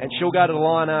 And she'll go to the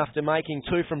line after making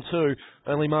 2 from 2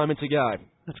 only moments ago.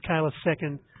 That's Kayla's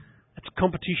second. It's a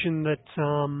competition that,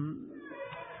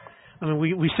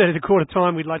 we said at the quarter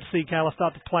time we'd like to see Kayla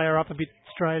start to play her up a bit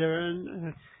straighter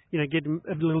and, get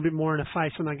a little bit more in her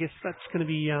face. And I guess that's going to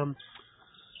be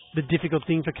the difficult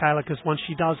thing for Kayla, because once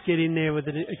she does get in there with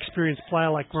an experienced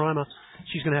player like Grimer,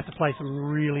 she's going to have to play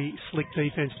some really slick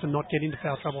defence to not get into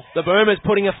foul trouble. The Boomers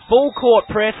putting a full court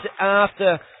press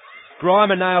after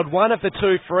Grimer nailed one of the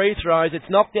 2 free throws. It's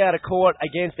knocked out of court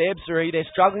against Ebsbury. They're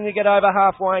struggling to get over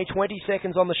halfway. 20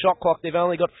 seconds on the shot clock. They've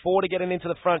only got 4 to get into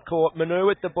the front court. Manu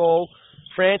with the ball.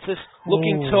 Francis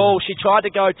looking tall. She tried to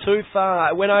go too far.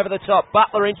 It went over the top.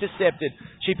 Butler intercepted.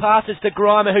 She passes to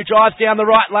Grimer, who drives down the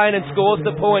right lane and scores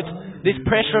the points. This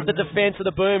pressure of the defence of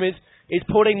the Boomers is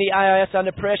putting the AIS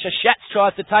under pressure. Schatz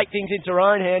tries to take things into her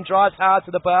own hand. Drives hard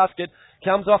to the basket.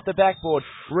 Comes off the backboard.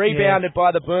 Rebounded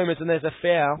by the Boomers, and there's a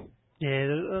foul.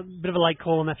 Yeah, a bit of a late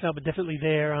call on that foul, but definitely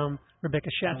there. Rebecca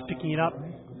Schatz picking it up.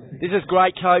 This is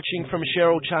great coaching from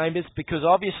Cheryl Chambers, because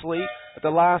obviously at the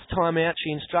last time out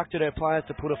she instructed her players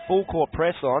to put a full court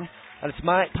press on, and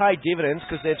it's paid dividends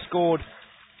because they've scored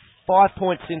 5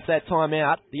 points since that time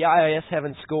out. The AIS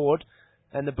haven't scored,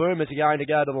 and the Boomers are going to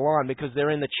go to the line because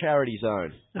they're in the charity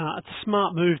zone. It's a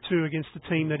smart move too against a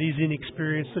team that is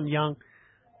inexperienced and young.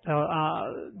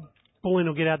 Bulleen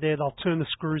will get out there, they'll turn the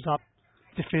screws up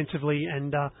defensively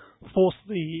and force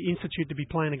the Institute to be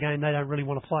playing a game they don't really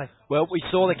want to play. Well, we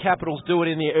saw the Capitals do it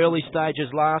in the early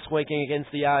stages last weekend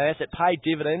against the AIS. It paid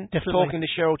dividend. Definitely. Talking to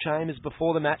Cheryl Chambers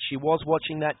before the match, she was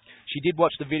watching that. She did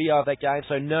watch the video of that game,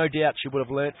 so no doubt she would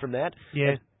have learnt from that.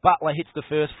 Yeah. As Butler hits the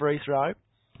first free throw.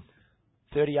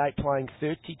 38 playing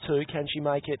 32. Can she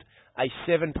make it a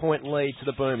 7-point lead to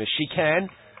the Boomers? She can.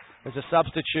 There's a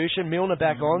substitution. Milner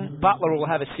back on. Butler will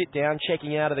have a sit down,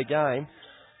 checking out of the game.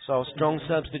 So a strong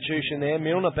substitution there.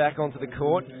 Milner back onto the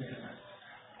court.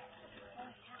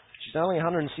 She's only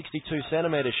 162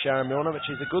 centimetres, Sharon Milner, but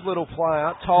she's a good little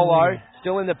player. Tolo,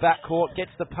 still in the backcourt,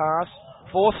 gets the pass,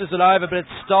 forces it over, but it's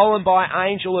stolen by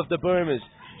Angel of the Boomers.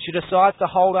 She decides to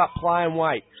hold up play and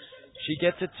wait. She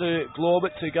gets it to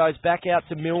Glaubitz, who goes back out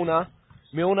to Milner.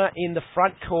 Milner in the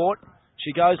front court.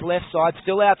 She goes left side,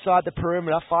 still outside the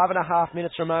perimeter. 5.5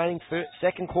 minutes remaining,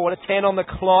 second quarter. 10 on the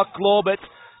clock. Glaubitz.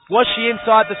 Was she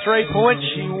inside the 3 points?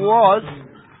 She was.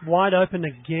 Wide open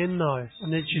again, though.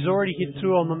 And then she's already hit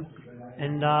 2 on them.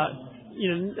 And,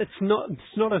 it's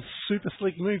not a super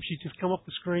slick move. She's just come off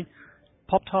the screen,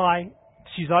 popped high.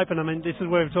 She's open. I mean, this is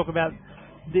where we talk about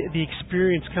the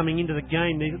experience coming into the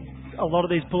game. A lot of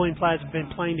these Bulleen players have been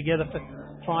playing together for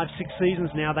 5-6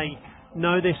 seasons now. They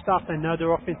know their stuff. They know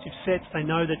their offensive sets. They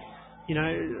know that,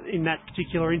 in that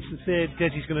particular instance there,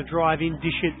 Desi's going to drive in,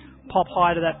 dish it, pop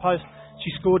high to that post. She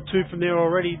scored 2 from there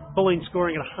already. Bulleen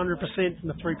scoring at 100% from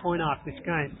the 3-point arc this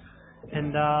game.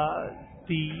 And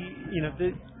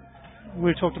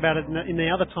we talked about it in the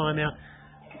other timeout.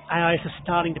 AIS are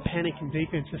starting to panic in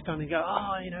defence. They're starting to go,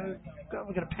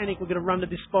 we've got to panic. We've got to run to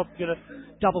this spot. We've got to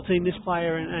double team this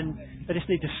player, and they just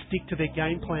need to stick to their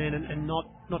game plan and not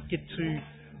get too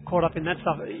caught up in that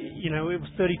stuff. It was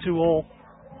 32 all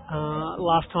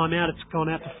last time out. It's gone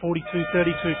out to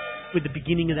 42-32. With the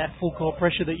beginning of that full court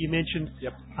pressure that you mentioned.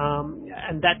 Yep.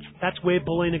 And that's where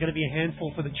Bulleen are going to be a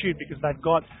handful for the Tube, because they've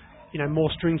got, more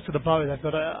strings to the bow. They've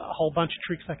got a whole bunch of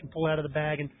tricks they can pull out of the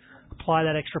bag and apply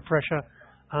that extra pressure.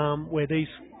 Where these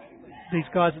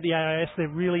guys at the AIS, they're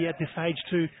really at this age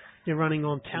too, they're running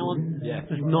on talent. Yeah.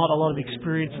 There's not a lot of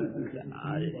experience.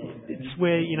 It's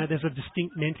where, there's a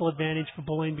distinct mental advantage for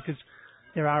Bulleen, because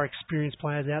there are experienced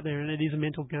players out there, and it is a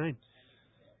mental game.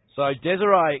 So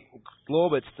Desiree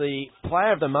Glaubitz, the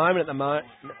player of the moment at the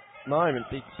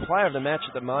the player of the match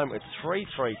at the moment with 3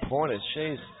 3-pointers.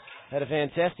 She's had a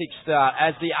fantastic start.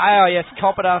 As the AIS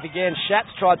cop it up again,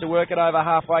 Schatz tried to work it over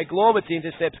halfway. Glaubitz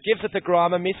intercepts, gives it to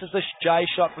Grimer, misses the J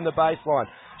shot from the baseline.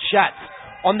 Schatz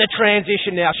on the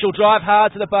transition now. She'll drive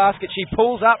hard to the basket. She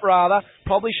pulls up rather.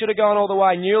 Probably should have gone all the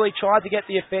way. Newley tried to get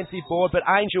the offensive board, but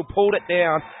Angel pulled it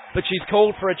down. But she's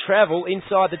called for a travel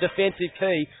inside the defensive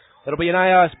key. It'll be an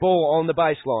AIS ball on the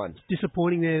baseline.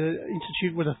 Disappointing there. The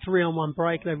Institute with a 3-on-1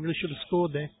 break. They really should have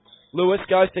scored there. Lewis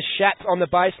goes to Schatz on the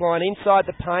baseline inside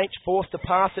the paint, forced to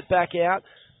pass it back out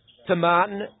to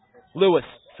Martin. Lewis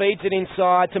feeds it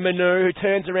inside to Manu, who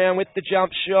turns around with the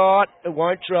jump shot. It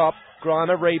won't drop.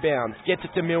 Grimer rebounds. Gets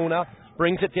it to Milner.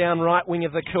 Brings it down right wing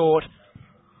of the court.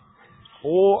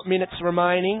 4 minutes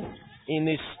remaining in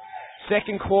this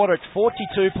Second quarter, it's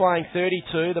 42 playing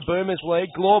 32. The Boomers lead.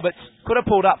 Glaubitz could have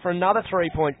pulled up for another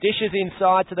 3-point. Dishes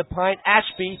inside to the paint.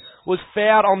 Ashby was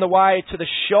fouled on the way to the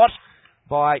shot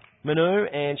by Manu,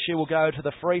 and she will go to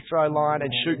the free throw line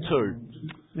and shoot 2.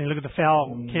 Now look at the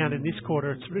foul count in this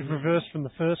quarter. It's reversed from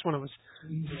the first one. It was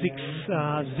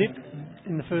 6-zip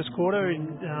in the first quarter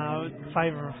in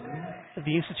favour of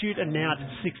the Institute, and now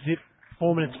it's 6-zip.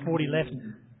 4 minutes 40 left.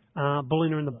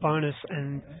 Bullina in the bonus,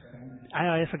 and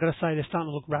AIS, I've got to say, they're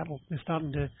starting to look rattled. They're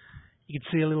starting to, you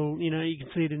can see a little, you can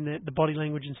see it in the body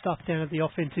language and stuff down at the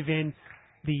offensive end.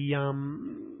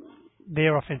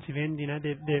 Their offensive end,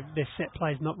 their set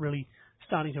plays not really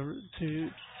starting to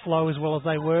flow as well as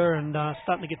they were, and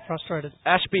starting to get frustrated.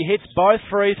 Ashby hits both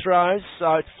free throws,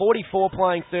 so it's 44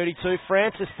 playing 32.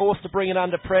 Francis forced to bring it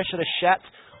under pressure to Schatz,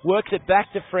 works it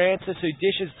back to Francis, who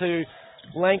dishes to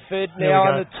Langford. Now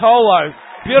on the Tolo.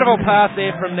 Beautiful pass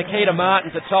there from Nikita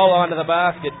Martin to Tolo under the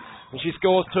basket, and she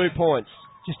scores 2 points.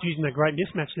 Just using a great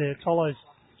mismatch there. Tolo's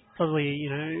probably,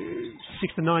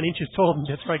 6 to 9 inches taller than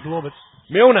Desiree Glaubitz.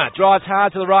 Milner drives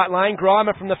hard to the right lane.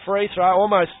 Grimer from the free throw,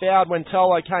 almost fouled when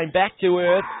Tolo came back to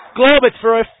earth. Glaubitz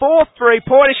for her 4th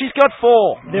 3-pointer. She's got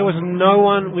 4. There was no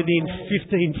one within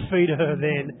 15 feet of her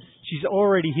then. She's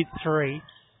already hit 3.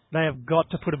 They have got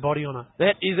to put a body on her.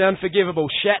 That is unforgivable.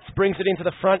 Schatz brings it into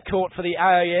the front court for the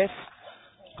AIS.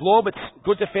 Glaubitz,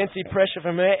 good defensive pressure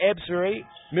from her. Ebsbury,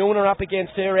 Milner up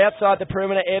against her. Outside the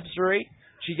perimeter, Ebsbury.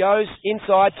 She goes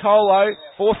inside. Tolo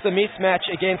forced the mismatch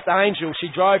against Angel. She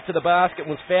drove to the basket and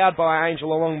was fouled by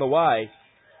Angel along the way.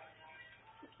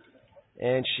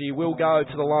 And she will go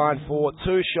to the line for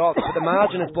 2 shots. But the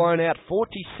margin is blown out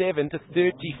 47 to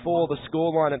 34, the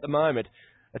scoreline at the moment.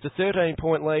 It's a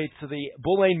 13-point lead to the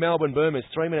Bulleen Melbourne Boomers.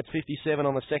 3 minutes 57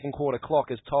 on the second quarter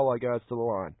clock as Tolo goes to the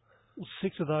line.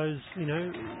 6 of those,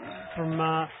 from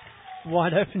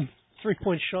wide open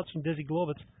 3-point shots from Desi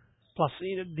Glaubitz. Plus,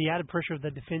 the added pressure of the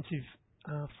defensive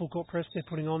full court press they're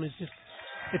putting on is just,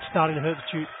 it's starting to hurt the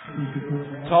shoot.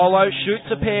 Tolo shoots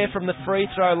a pair from the free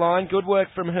throw line. Good work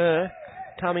from her,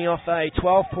 coming off a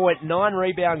 12-point,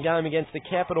 9-rebound game against the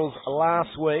Capitals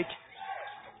last week.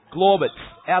 Glaubitz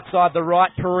outside the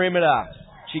right perimeter.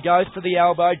 She goes to the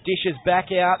elbow, dishes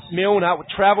back out. Milner will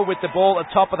travel with the ball at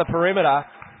the top of the perimeter.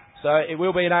 So it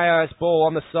will be an AIS ball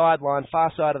on the sideline,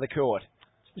 far side of the court.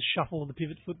 The shuffle of the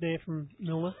pivot foot there from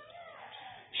Milner.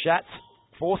 Schatz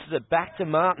forces it back to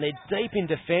Martin. They're deep in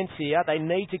defence here. They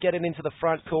need to get it into the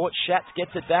front court. Schatz gets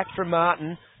it back from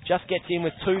Martin. Just gets in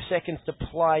with 2 seconds to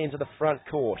play into the front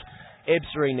court.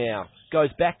 Ebsbury now goes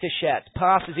back to Schatz.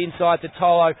 Passes inside to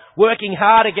Tolo. Working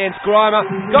hard against Grimer.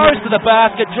 Goes to the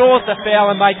basket, draws the foul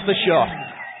and makes the shot.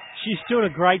 She's doing a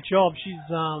great job. She's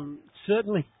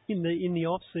certainly in the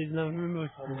off season. I remember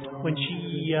when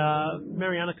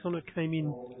Mariana Connor came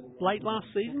in late last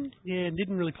season. Yeah,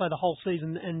 didn't really play the whole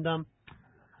season and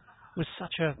was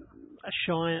such a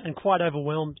shy and quite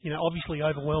overwhelmed. Obviously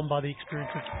overwhelmed by the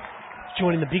experience of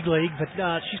joining the big league, but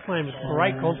she's playing with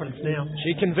great confidence now.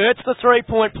 She converts the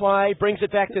 3-point play, brings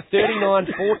it back to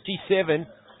 39-47.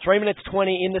 3 minutes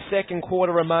 20 in the second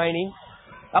quarter remaining.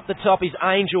 Up the top is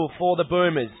Angel for the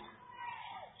Boomers.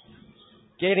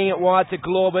 Getting it wide to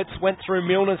Glaubitz. Went through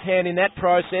Milner's hand in that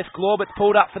process. Glaubitz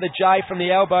pulled up for the J from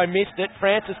the elbow, missed it.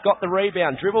 Francis got the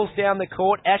rebound. Dribbles down the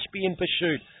court. Ashby in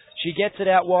pursuit. She gets it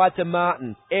out wide to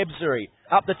Martin. Ebsbury.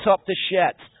 Up the top to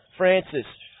Schatz. Francis.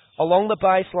 Along the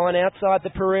baseline, outside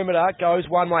the perimeter. Goes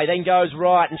one way, then goes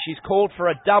right. And she's called for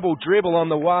a double dribble on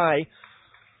the way.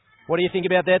 What do you think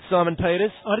about that, Simon Peters?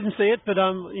 I didn't see it, but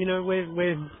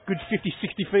we're good 50,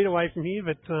 60 feet away from here.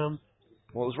 But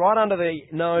well, it was right under the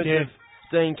nose of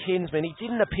Dean Kinsman. He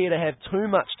didn't appear to have too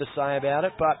much to say about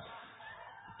it, but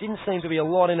didn't seem to be a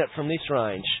lot in it from this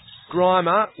range.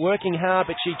 Grimer working hard,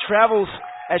 but she travels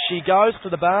as she goes to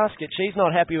the basket. She's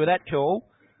not happy with that call,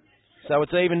 so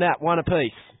it's even that, 1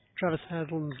 apiece. Travis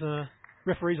Haslam's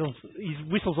referee's his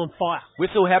whistle's on fire.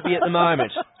 Whistle happy at the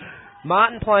moment.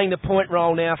 Martin playing the point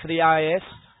role now for the AS.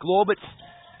 Glaubitz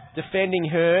defending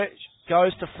her.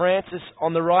 Goes to Francis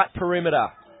on the right perimeter.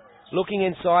 Looking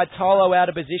inside. Tolo out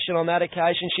of position on that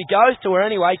occasion. She goes to her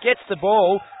anyway. Gets the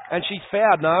ball. And she's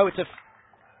fouled. No,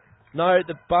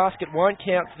 the basket won't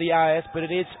count for the AS. But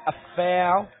it is a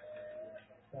foul.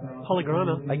 Holly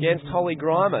Grimer. Against Holly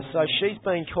Grimer. So she's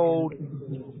been called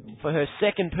for her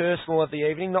second personal of the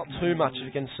evening. Not too much of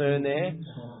a concern there.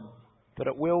 But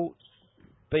it will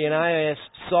be an AIS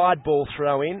side ball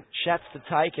throw in. Schatz to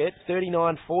take it.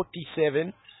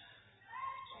 39-47.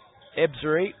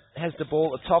 Ebsbury has the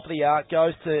ball at the top of the arc.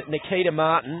 Goes to Nikita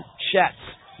Martin. Schatz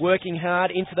working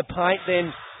hard into the paint.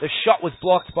 Then The shot was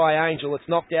blocked by Angel. It's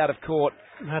knocked out of court.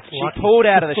 That's She lucky. pulled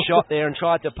out of the shot there and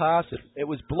tried to pass it. It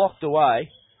was blocked away.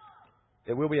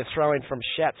 There will be a throw-in from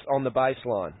Schatz on the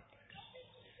baseline.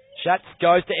 Schatz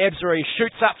goes to Ebzery,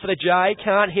 shoots up for the J,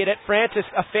 can't hit it. Francis,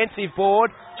 offensive board,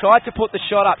 tried to put the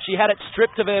shot up. She had it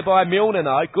stripped of her by Milner,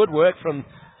 though. Good work from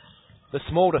the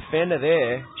small defender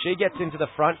there. She gets into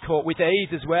the front court with ease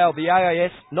as well. The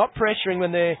AIS not pressuring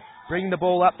when they're bringing the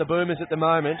ball up, the Boomers at the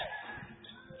moment.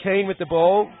 Keane with the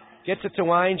ball, gets it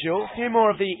to Angel. A few more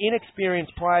of the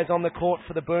inexperienced players on the court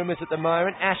for the Boomers at the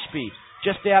moment. Ashby,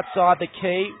 just outside the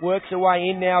key, works her way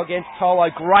in now against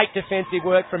Tolo. Great defensive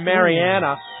work from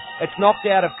Mariana. It's knocked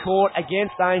out of court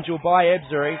against Angel by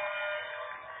Ebzery.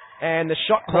 And the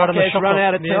shot clock has run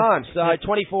out of time. So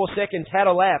 24 seconds had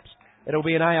elapsed. It'll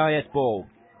be an AIS ball.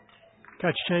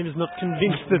 Coach Chambers not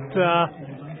convinced that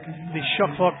the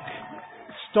shot clock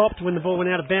stopped when the ball went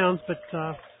out of bounds, but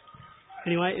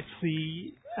anyway, it's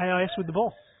the AIS with the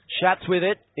ball. Schatz with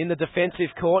it in the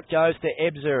defensive court, goes to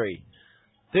Ebzery.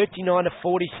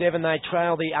 39-47, they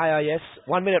trail the AIS.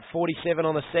 1 minute 47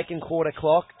 on the second quarter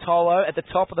clock. Tolo at the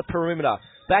top of the perimeter.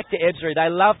 Back to Ebzery. They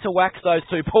love to wax those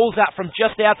two. Pulls up from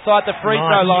just outside the free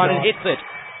throw line and hits it.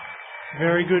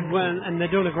 Very good one, and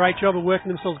they're doing a great job of working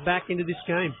themselves back into this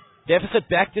game. Deficit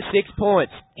back to 6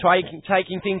 points.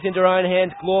 Taking things into her own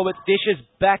hands. Glorbitz dishes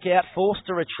back out, forced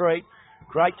to retreat.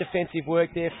 Great defensive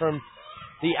work there from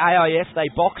the AIS. They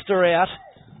boxed her out.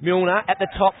 Milner at the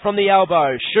top from the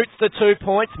elbow. Shoots the 2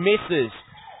 points, misses.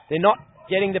 They're not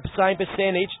getting the same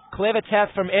percentage. Clever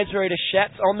tap from Ebzery to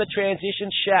Schatz on the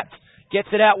transition. Schatz gets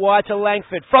it out wide to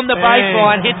Langford. From the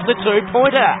baseline, hits the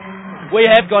 2-pointer. We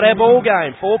have got our ball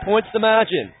game. 4 points the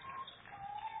margin.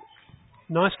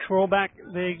 Nice crawl back.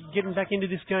 They're getting back into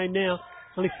this game now.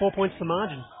 Only 4 points the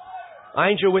margin.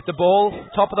 Angel with the ball.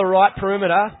 Top of the right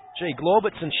perimeter. Gee,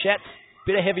 Glorbitz and Schatz.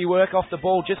 Bit of heavy work off the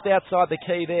ball just outside the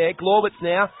key there. Glorbitz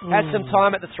now has some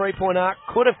time at the three-point arc.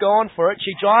 Could have gone for it.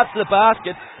 She drives to the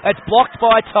basket. It's blocked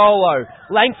by Tolo.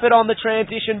 Langford on the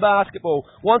transition basketball.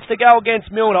 Wants to go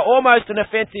against Milner. Almost an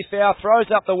offensive foul. Throws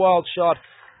up the wild shot.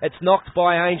 It's knocked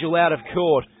by Angel out of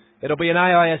court. It'll be an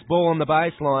AIS ball on the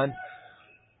baseline.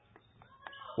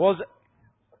 Was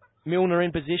Milner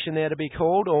in position there to be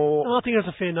called? Or I think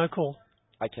that's a fair no call.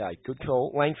 Okay, good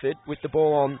call. Langford with the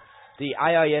ball on the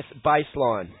AIS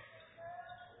baseline.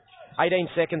 18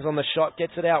 seconds on the shot.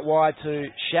 Gets it out wide to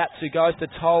Schatz, who goes to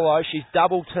Tolo. She's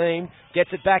double-teamed. Gets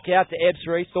it back out to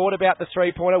Ebzery. Thought about the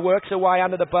three-pointer. Works her way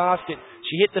under the basket.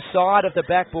 She hit the side of the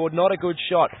backboard. Not a good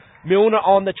shot. Milner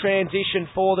on the transition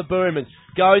for the Boomers.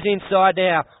 Goes inside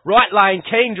now. Right lane.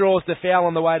 Keane draws the foul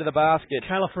on the way to the basket.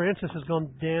 Kayla Francis has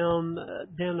gone down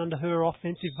under her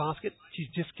offensive basket. She's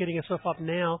just getting herself up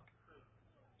now.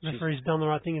 Referee's done the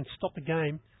right thing and stopped the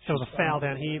game. There was a foul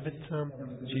down here, but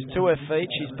she's to her feet.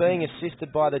 She's being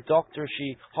assisted by the doctor as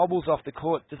she hobbles off the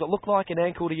court. Does it look like an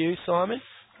ankle to you, Simon?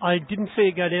 I didn't see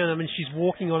it go down. I mean, she's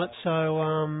walking on it,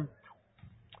 so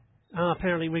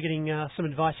apparently we're getting some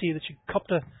advice here that she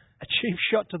copped a cheap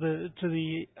shot to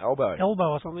the elbow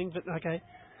or something. But okay.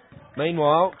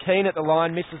 Meanwhile, Keane at the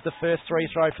line misses the first free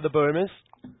throw for the Boomers.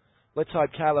 Let's hope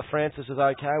Kayla Francis is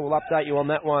okay. We'll update you on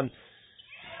that one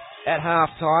at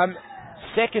halftime.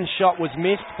 Second shot was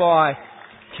missed by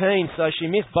Keane, so she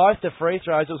missed both the free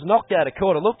throws. It was knocked out of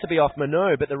court. It looked to be off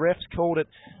Manu, but the refs called it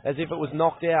as if it was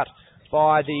knocked out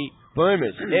by the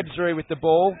Boomers. Ebzery with the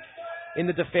ball in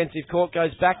the defensive court,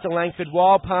 goes back to Langford,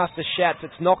 wild pass to Schatz.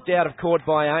 It's knocked out of court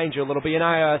by Angel. It'll be an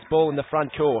AIS ball in the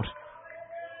front court.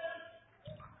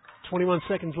 21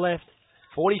 seconds left.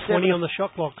 47 20 on the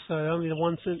shot clock, so only the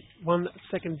 1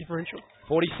 second differential.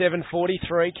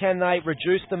 47-43. Can they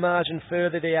reduce the margin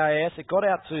further, the AIS? It got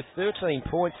out to 13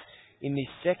 points in the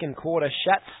second quarter.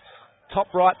 Schatz,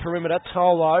 top right perimeter.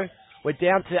 Tolo. We're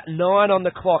down to 9 on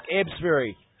the clock.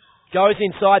 Ebzery goes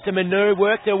inside to Manu.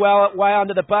 Worked her way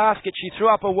under the basket. She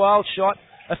threw up a wild shot.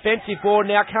 Offensive board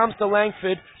now comes to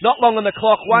Langford. Not long on the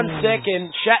clock. 1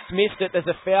 second. Schatz missed it. There's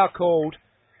a foul called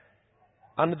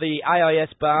under the AIS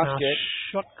basket.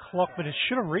 Shot clock, but it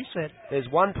should have reset. There's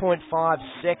 1.5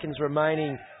 seconds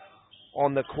remaining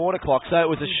on the quarter clock, so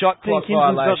it was a shot clock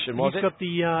violation, was it?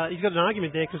 He's got an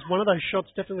argument there, because one of those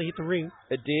shots definitely hit the ring.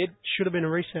 It did. Should have been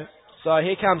a reset. So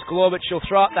here comes Glorbitz. She'll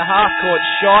throw up the half-court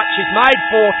shot. She's made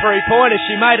 4 3-pointers.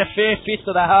 She made a fair fist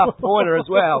of the half-pointer as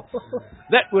well.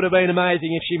 That would have been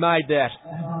amazing if she made that.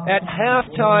 At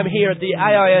halftime here at the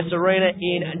AIS Arena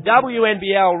in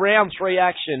WNBL Round 3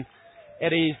 action,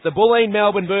 it is the Bulleen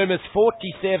Melbourne Boomers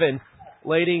 47,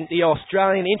 leading the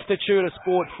Australian Institute of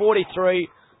Sport 43.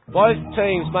 Both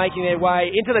teams making their way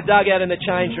into the dugout and the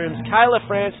change rooms. Kayla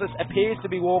Francis appears to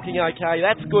be walking okay.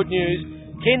 That's good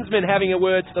news. Kinsman having a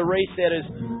word to the resetters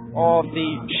of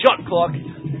the shot clock,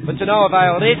 but to no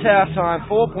avail. It is half-time,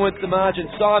 4 points the margin.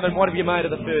 Simon, what have you made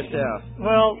of the first half?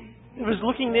 Well, it was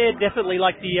looking there definitely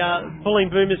like the Bulleen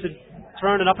Boomers had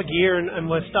thrown it up a gear and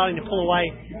were starting to pull away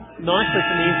nicely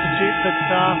from the Institute, but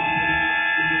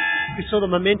we saw the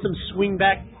momentum swing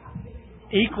back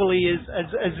equally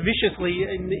as viciously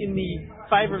in the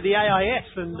favour of the AIS,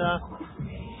 and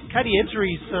Katie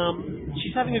Ebzery's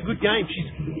she's having a good game. She's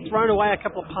thrown away a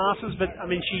couple of passes, but I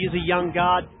mean she is a young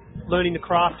guard learning the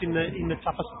craft in the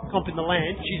toughest comp in the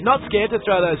land. She's not scared to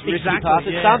throw those risky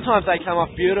passes. Yeah. Sometimes they come off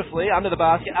beautifully under the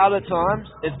basket. Other times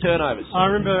it's turnovers. I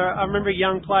remember a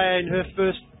young player in her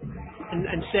first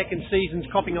and second seasons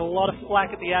copping a lot of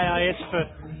flack at the AIS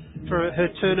for her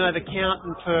turnover count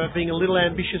and for being a little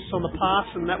ambitious on the pass,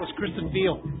 and that was Kristen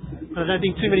Veal. I don't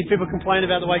think too many people complain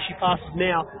about the way she passes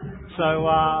now. So,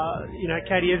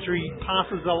 Katie Ebzery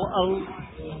passes,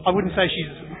 I wouldn't say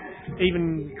she's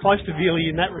even close to Vealy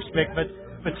in that respect, but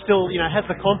still, has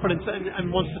the confidence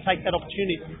and wants to take that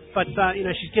opportunity. But,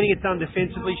 she's getting it done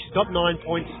defensively. She's got 9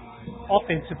 points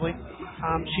offensively.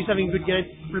 She's having a good game.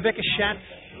 Rebecca Schatz,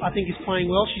 I think, is playing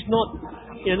well. She's not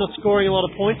scoring a lot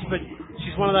of points, but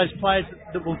she's one of those players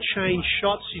that will change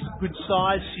shots. She's a good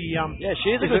size. She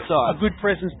is a good size. A good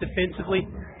presence defensively,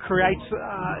 creates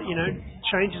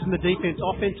changes in the defense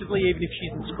offensively, even if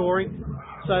she isn't scoring.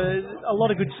 So a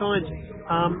lot of good signs.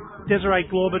 Desiree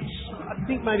Glorbert, I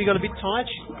think maybe got a bit tired.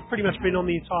 She's pretty much been on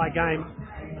the entire game.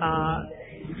 A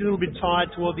little bit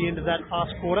tired toward the end of that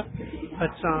past quarter, but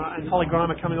and Holly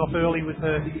Grimer coming off early with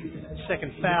her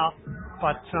second foul.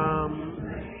 But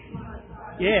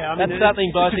that's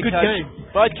something both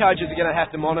coaches are going to have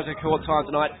to monitor court time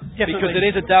tonight. Definitely. Because it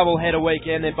is a double-header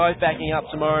weekend. They're both backing up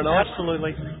tomorrow night.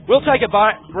 Absolutely. We'll take a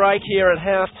break here at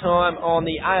halftime on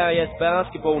the AIS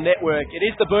Basketball Network. It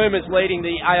is the Boomers leading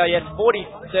the AIS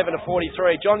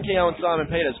 47-43. John Keogh and Simon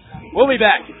Peters. We'll be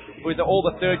back with all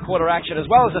the third quarter action as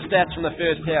well as the stats from the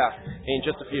first half in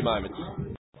just a few moments.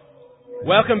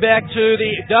 Welcome back to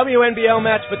the WNBL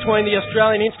match between the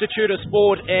Australian Institute of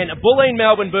Sport and Bulleen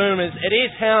Melbourne Boomers. It is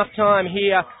half-time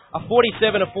here, a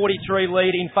 47-43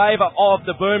 lead in favour of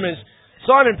the Boomers.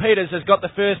 Simon Peters has got the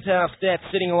first half stats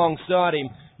sitting alongside him.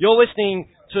 You're listening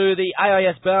to the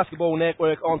AIS Basketball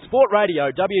Network on Sport Radio,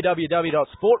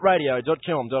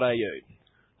 www.sportradio.com.au.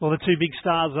 Well, the two big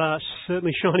stars are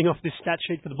certainly shining off this stat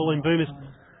sheet for the Bulleen Boomers.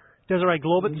 Desiree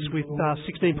Glorbert with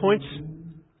 16 points.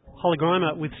 Holly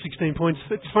Grimer with 16 points.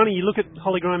 It's funny, you look at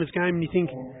Holly Grimer's game and you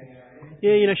think,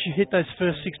 she hit those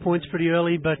first 6 points pretty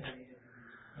early, but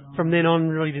from then on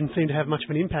really didn't seem to have much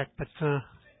of an impact. But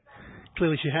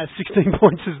clearly she has 16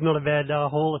 points is not a bad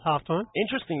haul at halftime.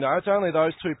 Interesting though, it's only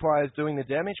those two players doing the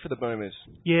damage for the Boomers.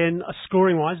 Yeah, and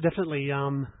scoring-wise, definitely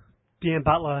Deanne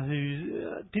Butler,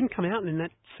 who didn't come out in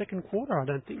that second quarter, I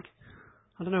don't think.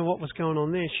 I don't know what was going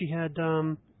on there. She had...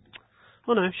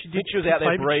 she did. She was out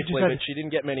there briefly, but she didn't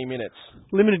get many minutes.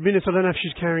 Limited minutes. I don't know if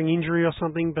she's carrying injury or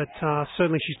something, but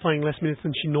certainly she's playing less minutes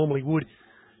than she normally would.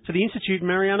 For the Institute,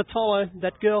 Mariana Tolo,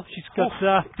 that girl, she's got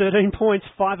 13 points,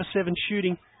 5 of 7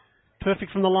 shooting.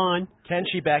 Perfect from the line. Can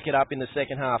she back it up in the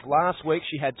second half? Last week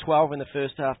she had 12 in the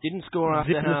first half, didn't score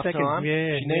after half time.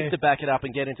 She needs to back it up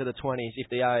and get into the 20s if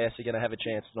the AIS are going to have a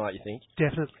chance tonight, you think?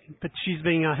 Definitely. But she's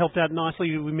being helped out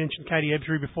nicely. We mentioned Katie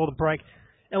Ebzery before the break.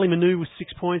 Ellie Manu with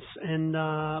 6 points and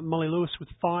Molly Lewis with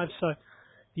 5. So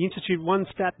the Institute, one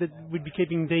stat that would be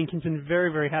keeping Dean Kinsman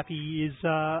very, very happy is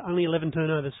only 11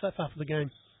 turnovers so far for the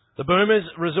game. The Boomers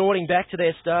resorting back to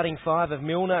their starting five of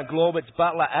Milner, Glorbert,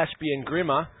 Butler, Ashby and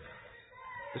Grimmer.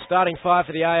 The starting five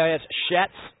for the AIS,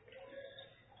 Schatz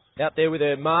out there with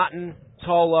her Martin,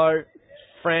 Tolo,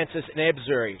 Francis and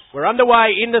Ebzery. We're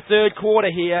underway in the third quarter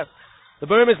here. The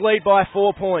Boomers lead by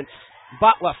 4 points.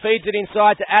 Butler feeds it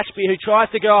inside to Ashby, who tries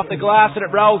to go off the glass, and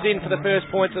it rolls in for the first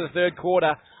points of the third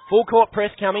quarter. Full court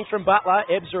press coming from Butler.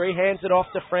 Ebzery hands it off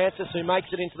to Francis, who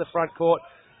makes it into the front court.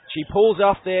 She pulls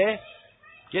off there,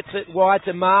 gets it wide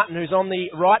to Martin, who's on the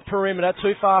right perimeter,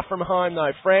 too far from home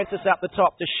though. Francis up the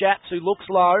top to Schatz, who looks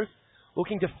low,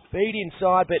 looking to feed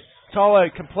inside, but Tolo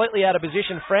completely out of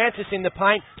position. Francis in the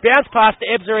paint, bounce pass to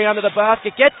Ebzery under the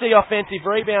basket, gets the offensive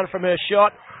rebound from her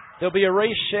shot. There'll be a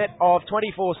reset of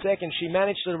 24 seconds. She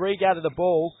managed to regather the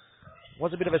ball.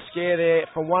 Was a bit of a scare there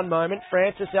for one moment.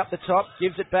 Francis up the top,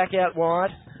 gives it back out wide.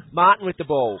 Martin with the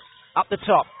ball. Up the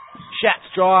top. Schatz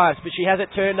drives, but she has it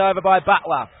turned over by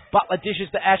Butler. Butler dishes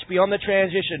to Ashby on the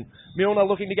transition. Milner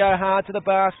looking to go hard to the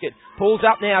basket. Pulls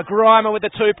up now. Grimer with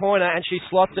the two-pointer, and she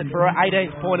slots it for her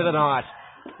 18th point of the night.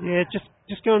 Yeah,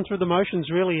 just going through the motions,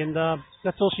 really, and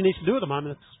that's all she needs to do at the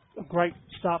moment. It's a great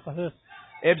start for her.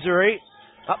 Ebzery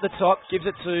Up the top, gives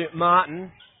it to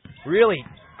Martin. Really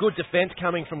good defence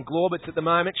coming from Glorbitz at the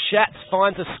moment. Schatz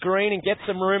finds a screen and gets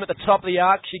some room at the top of the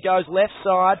arc. She goes left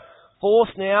side.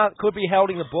 Force now. Could be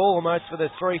holding the ball almost for the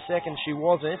 3 seconds. She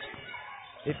wasn't.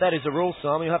 If that is a rule,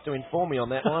 Simon, you'll have to inform me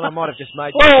on that one. I might have just made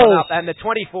that one up. And the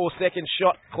 24-second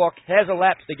shot clock has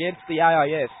elapsed against the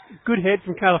AIS. Good head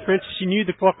from Kayla Francis. She knew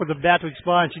the clock was about to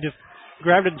expire and she just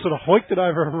grabbed it and sort of hoiked it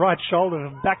over her right shoulder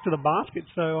and back to the basket.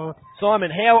 So, Simon,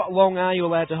 how long are you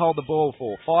allowed to hold the ball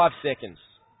for? 5 seconds.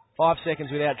 5 seconds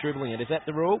without dribbling it. Is that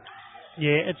the rule?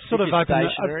 Yeah, it's sort of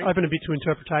open a bit to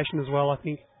interpretation as well, I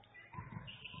think.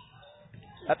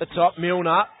 At the top,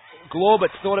 Milner.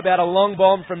 Glorbitz thought about a long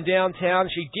bomb from downtown.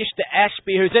 She dished to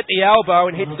Ashby, who's at the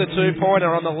elbow and hits the two-pointer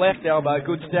on the left elbow.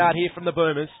 Good start here from the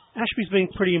Boomers. Ashby's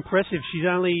been pretty impressive. She's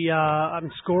only,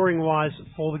 scoring-wise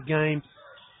for the game,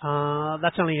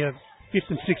 that's only a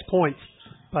 5th and 6 points.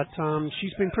 But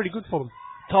she's been pretty good for them.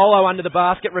 Tolo under the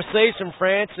basket, receives from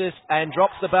Francis and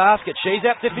drops the basket. She's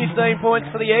up to 15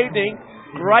 points for the evening.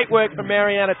 Great work from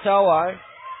Mariana Tolo.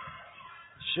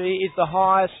 She is the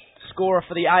highest scorer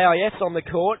for the AIS on the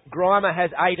court. Grimer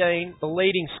has 18, the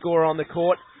leading scorer on the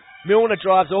court. Milner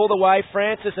drives all the way.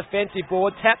 Francis, offensive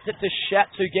board, taps it to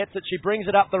Schatz, who gets it. She brings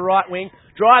it up the right wing,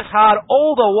 drives hard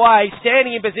all the way.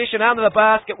 Standing in position under the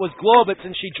basket was Glorbitz,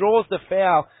 and she draws the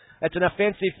foul. It's an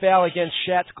offensive foul against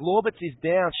Schatz. Glorbitz is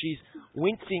down. She's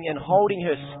wincing and holding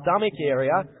her stomach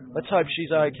area. Let's hope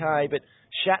she's okay, but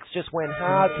Schatz just went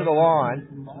hard to the line,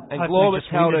 and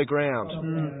Glorbitz held her ground.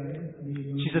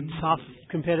 She's a tough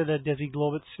competitor, Desi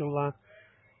Glorbitz.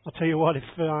 I'll tell you what, if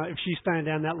she's staying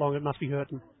down that long, it must be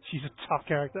hurting. She's a tough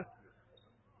character.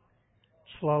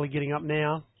 Slowly getting up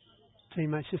now.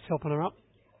 Teammates just helping her up.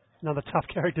 Another tough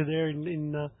character there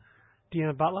in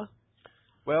Deanna Butler.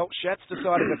 Well, Schatz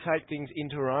decided to take things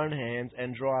into her own hands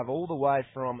and drive all the way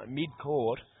from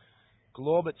mid-court.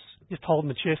 Glorbitz just holding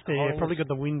the chest there. Probably got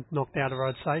the wind knocked out of her,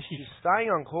 I'd say. She's staying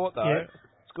on court, though. Yeah.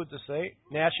 It's good to see.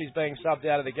 Now she's being subbed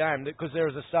out of the game because there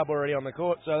is a sub already on the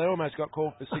court, so they almost got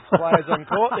called for 6 players on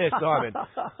court there, Simon.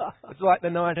 It's like the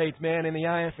 19th man in the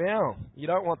AFL. You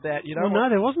don't want that. No,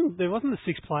 there wasn't the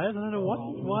 6 players. I don't know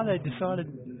why they decided.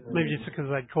 Maybe just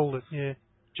because they'd called it, yeah.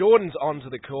 Jordan's onto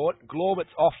the court.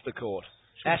 Glorbitz off the court.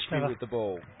 Ashby with the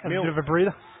ball. A bit of a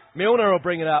breather. Milner will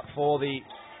bring it up for the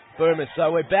Boomers.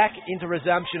 So we're back into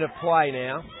resumption of play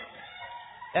now.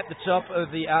 At the top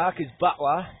of the arc is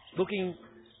Butler, looking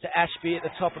to Ashby at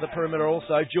the top of the perimeter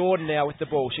also. Jordan now with the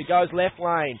ball. She goes left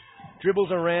lane,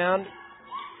 dribbles around,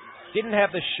 didn't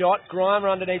have the shot.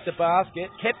 Grimer underneath the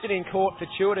basket, kept it in court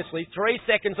fortuitously. 3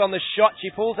 seconds on the shot. She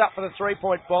pulls up for the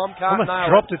 3-point bomb. Can't nail it.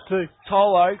 Dropped it too.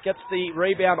 Tolo gets the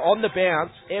rebound on the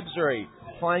bounce. Ebzery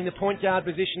playing the point guard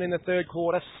position in the third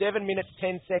quarter. 7 minutes,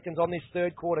 10 seconds on this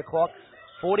third quarter clock.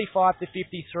 45 to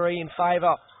 53 in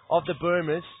favour of the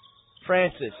Boomers.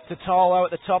 Francis to Tolo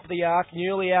at the top of the arc.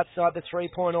 Newly outside the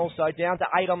 3-point also. Down to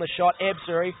 8 on the shot.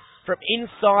 Ebzery from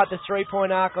inside the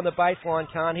 3-point arc on the baseline.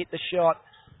 Can't hit the shot.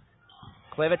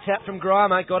 Clever tap from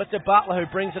Grimer. Got it to Butler,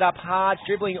 who brings it up hard.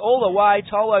 Dribbling all the way.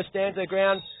 Tolo stands her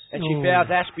ground. And she fouls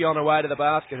Ashby on her way to the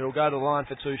basket, who'll go to the line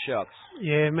for 2 shots.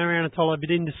 Yeah, Mariana Tolo a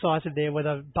bit indecisive there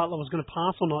whether Butler was going to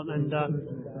pass or not. And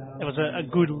it was a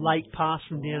good late pass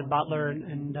from Deanna Butler.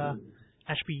 And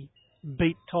Ashby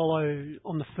beat Tolo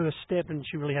on the first step, and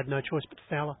she really had no choice but to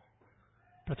foul her.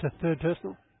 But it's her third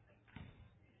personal.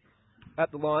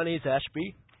 At the line is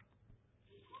Ashby.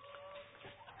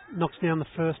 Knocks down the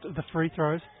first of the free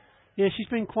throws. Yeah, she's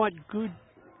been quite good,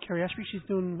 Karen Ashby.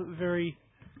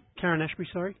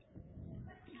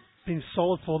 Been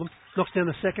solid for them. Knocks down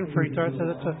the second free throw, so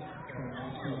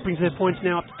that's brings their points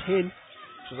now up to 10.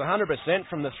 She was 100%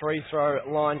 from the free throw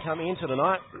line coming into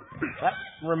tonight. That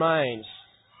remains.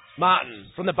 Martin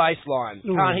from the baseline.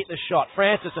 Can't hit the shot.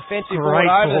 Francis, offensive board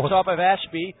over the top of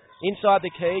Ashby. Inside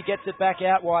the key. Gets it back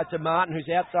out wide to Martin, who's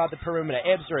outside the perimeter.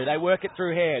 Ebzery, they work it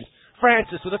through hands.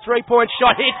 Francis with a 3-point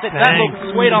shot. Hits it. That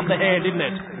looked sweet off the hand, didn't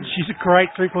it? She's a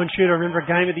great 3-point shooter. I remember a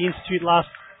game at the Institute last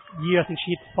year. I think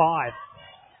she hit 5.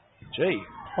 Gee.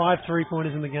 5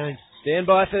 3-pointers in the game. Stand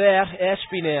by for that.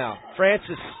 Ashby now.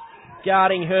 Francis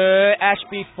guarding her.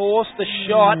 Ashby forced the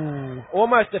shot.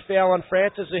 Almost a foul on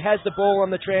Francis, who has the ball on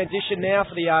the transition now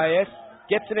for the AS.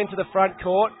 Gets it into the front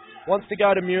court. Wants to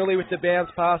go to Muley with the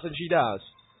bounce pass, and she does.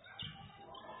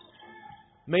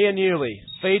 Mia Newley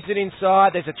feeds it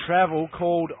inside. There's a travel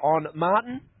called on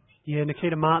Martin. Yeah,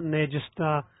 Nikita Martin there just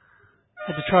had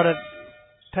to try to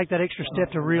take that extra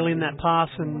step to reel in that pass,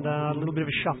 and a little bit of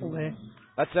a shuffle there.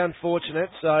 That's unfortunate.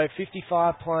 So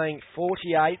 55 playing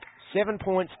 48. 7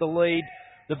 points the lead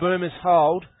the Boomers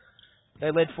hold. They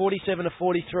led 47 to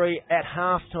 43 at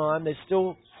halftime. There's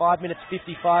still 5 minutes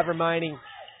 55 remaining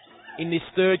in this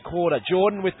third quarter.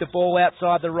 Jordan with the ball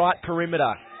outside the right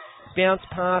perimeter. Bounce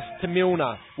pass to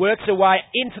Milner. Works her way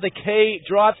into the key.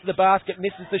 Drives to the basket.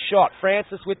 Misses the shot.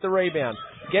 Francis with the rebound.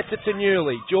 Gets it to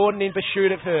Newley. Jordan in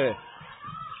pursuit of her.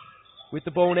 With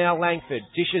the ball now, Langford.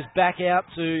 Dishes back out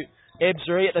to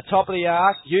Ebzery at the top of the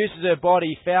arc. Uses her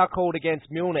body. Foul called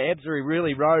against Milner. Ebzery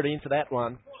really rode into that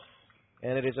one.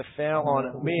 And it is a foul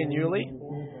on Mia Newley.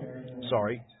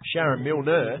 Sorry, Sharon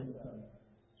Milner.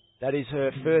 That is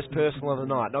her first personal of the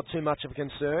night. Not too much of a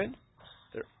concern.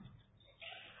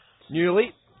 Newley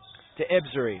to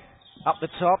Ebzery. Up the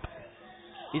top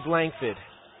is Langford.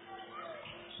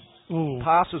 Ooh.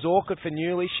 Pass was awkward for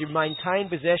Newley. She maintained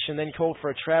possession, then called for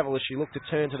a travel as she looked to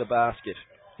turn to the basket.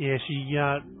 Yeah, she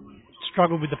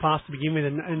struggled with the pass to begin with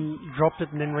and dropped it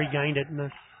and then regained it. And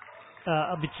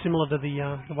a bit similar to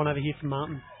the one over here from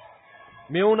Martin.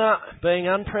 Milner being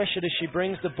unpressured as she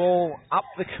brings the ball up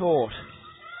the court.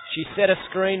 She set a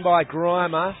screen by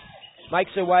Grimer.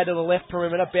 Makes her way to the left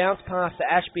perimeter. Bounce pass to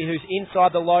Ashby, who's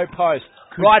inside the low post.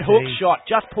 Right hook shot.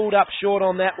 Just pulled up short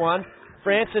on that one.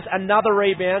 Francis, another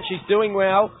rebound. She's doing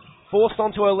well. Forced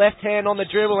onto her left hand on the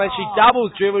dribble, and she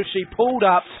doubles dribble. She pulled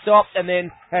up, stopped, and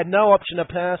then had no option to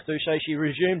pass to, so she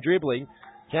resumed dribbling.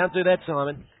 Can't do that,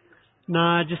 Simon.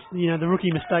 No, just, the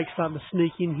rookie mistake starting to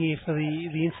sneak in here for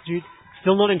the Institute.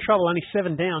 Still not in trouble, only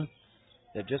 7 down.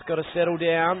 They've just got to settle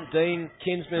down. Dean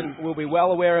Kinsman will be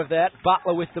well aware of that.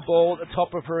 Butler with the ball at the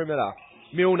top of perimeter.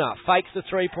 Milner fakes the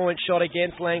three-point shot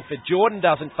against Langford. Jordan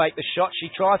doesn't fake the shot.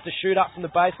 She tries to shoot up from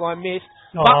the baseline, missed.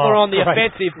 Butler on the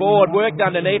offensive board, worked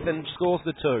underneath and scores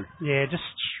the 2. Yeah, just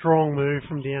strong move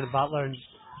from Deanna Butler and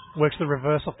works the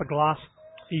reverse off the glass.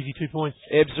 Easy 2 points.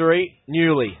 Ebzery,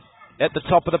 Newley at the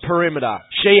top of the perimeter.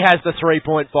 She has the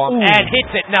three-point bomb and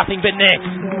hits it, nothing but net.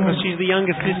 Well, she's the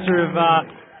younger sister of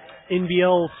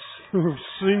NBL,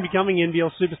 soon becoming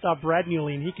NBL superstar Brad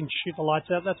Newley, and he can shoot the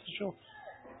lights out, that's for sure.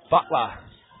 Butler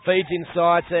feeds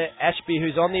inside to Ashby,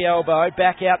 who's on the elbow.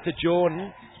 Back out to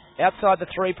Jordan. Outside the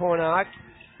three-point arc.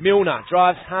 Milner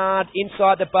drives hard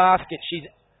inside the basket. She's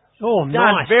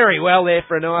done very well there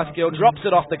for a nice girl. Drops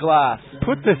it off the glass.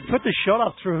 Put the shot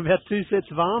up through about 2 sets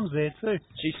of arms there too.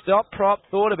 She stopped, prop,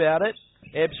 thought about it.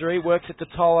 Ebzery works it to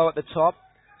Tolo at the top.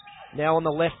 Now on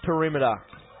the left perimeter.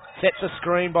 Sets a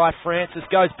screen by Francis.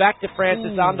 Goes back to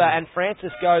Francis under, and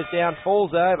Francis goes down,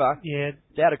 falls over. Yeah.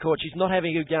 It's out of court. She's not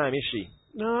having a good game, is she?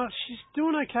 No, she's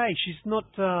doing okay. She's not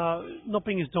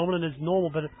being as dominant as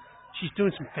normal, but she's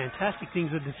doing some fantastic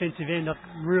things at the defensive end.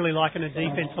 I'm really liking her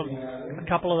defense on a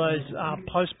couple of those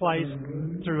post plays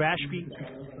through Ashby,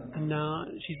 and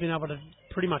she's been able to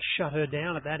pretty much shut her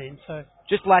down at that end. So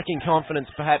just lacking confidence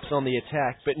perhaps on the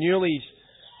attack, but Newley's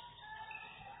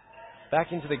back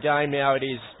into the game now. It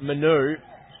is Manu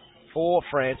for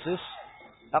Francis.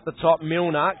 Up the top,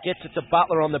 Milner gets it to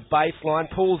Butler on the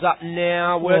baseline, pulls up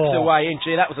now, works her way in.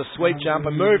 Gee, that was a sweep jumper.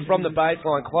 Moved from the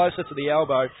baseline closer to the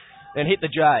elbow and hit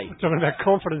the J. Talking about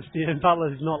confidence, Dan.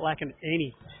 Butler is not lacking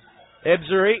any.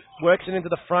 Ebzery works it into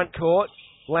the front court.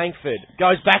 Langford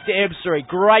goes back to Ebzery.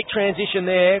 Great transition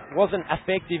there. Wasn't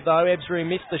effective though. Ebzery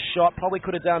missed the shot. Probably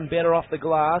could have done better off the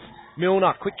glass.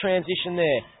 Milner, quick transition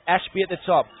there. Ashby at the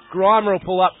top. Grimer will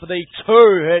pull up for the 2.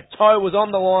 Her toe was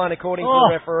on the line according to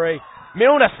the referee.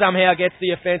 Milner somehow gets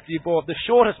the offensive board. The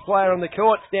shortest player on the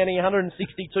court, standing 162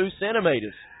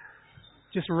 centimetres.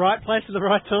 Just right place at the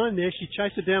right time there. She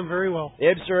chased it down very well.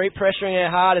 Ebzery pressuring her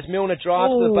hard as Milner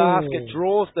drives to the basket,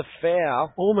 draws the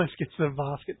foul. Almost gets to the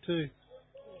basket too.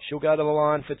 She'll go to the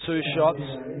line for 2 shots.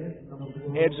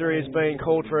 Ebzery is being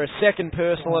called for a second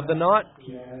personal of the night.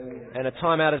 And a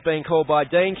timeout is being called by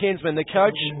Dean Kinsman, the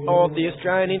coach of the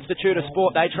Australian Institute of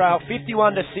Sport. They trail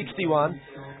 51-61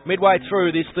 midway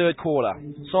through this third quarter.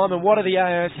 Simon, what do the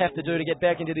AIS have to do to get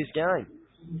back into this game?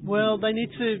 Well, they need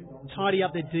to tidy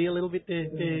up their D a little bit.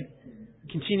 They're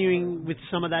continuing with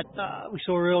some of that. We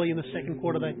saw early in the second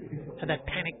quarter they had that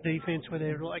panic defense where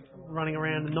they're like running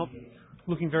around and not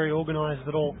looking very organised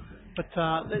at all. But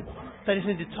they just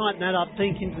need to tighten that up.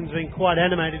 Dean Kinsman's been quite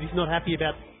animated. He's not happy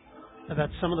about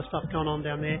some of the stuff going on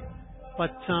down there.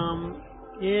 But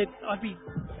yeah,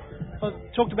 I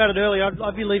talked about it earlier.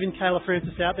 I'd be leaving Kayla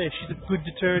Francis out there. She's a good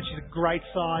deterrent. She's a great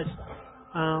size.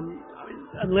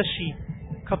 Unless she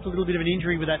copped a little bit of an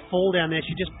injury with that fall down there,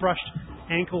 she just brushed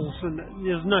ankles and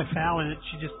there was no foul in it.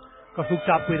 She just got hooked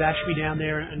up with Ashby down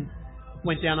there and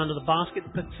went down under the basket.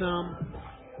 But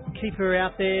keep her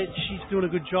out there. She's doing a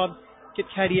good job. Get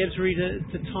Katie Ebzery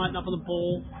to tighten up on the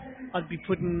ball. I'd be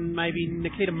putting maybe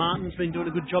Nikita Martin's been doing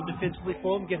a good job defensively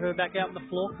for them. Get her back out on the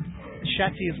floor.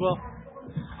 Shatsy as well.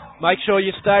 Make sure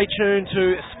you stay tuned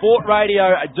to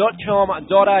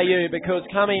sportradio.com.au because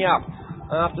coming up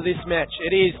after this match,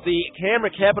 it is the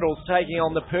Canberra Capitals taking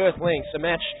on the Perth Lynx, a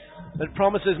match that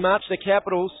promises much. The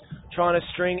Capitals trying to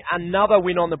string another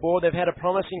win on the board. They've had a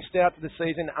promising start to the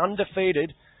season,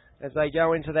 undefeated as they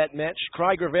go into that match.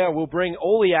 Craig Revell will bring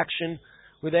all the action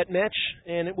with that match.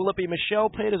 And will it be Michelle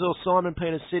Peters or Simon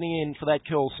Peters sitting in for that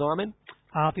call, Simon?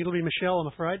 I think it'll be Michelle, I'm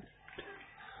afraid.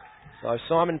 So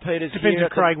Simon Peters Depends here.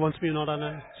 if Craig wants me or not, I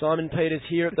know. Simon Peters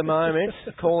here at the moment,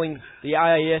 calling the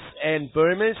AIS and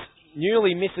Boomers.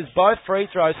 Newley misses both free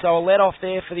throws, so a let off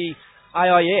there for the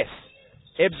AIS.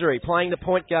 Ebzery playing the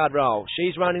point guard role.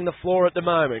 She's running the floor at the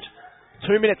moment.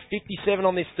 2 minutes 57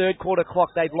 on this third quarter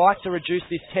clock. They'd like to reduce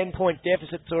this 10-point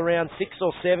deficit to around 6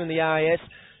 or 7, the AIS,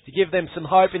 to give them some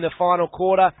hope in the final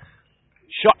quarter.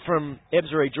 Shot from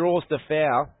Ebzery draws the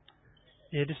foul.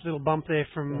 Yeah, just a little bump there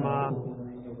from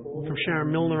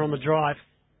Sharon Milner on the drive.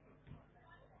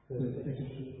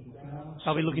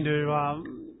 I'll be looking to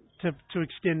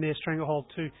extend their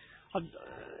stranglehold too. I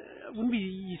wouldn't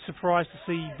be surprised to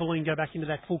see Bulleen go back into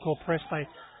that full court press they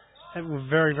were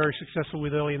very, very successful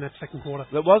with early in that second quarter.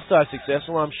 It was so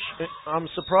successful. I'm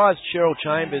surprised Cheryl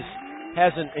Chambers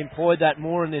hasn't employed that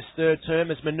more in this third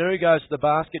term as Manu goes to the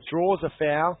basket, draws a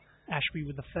foul. Ashby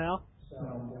with the foul.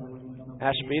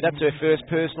 Ashby, that's her first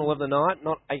personal of the night,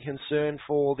 not a concern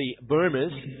for the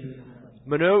Boomers.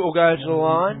 Manu will go to the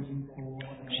line.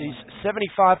 She's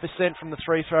 75% from the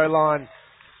free-throw line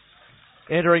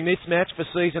entering this match for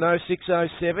season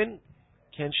 06-07.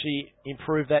 Can she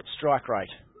improve that strike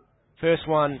rate? First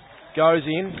one goes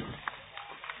in.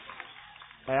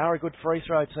 They are a good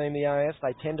free-throw team, the AIS.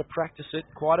 They tend to practice it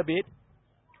quite a bit.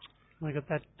 They got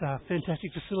that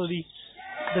fantastic facility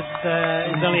that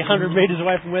is only 100 metres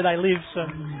away from where they live. So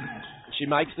she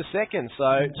makes the second,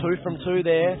 so 2 from 2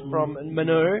 there from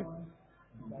Manu.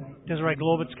 Desiree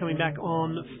Glaubert's coming back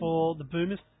on for the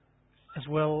Boomers, as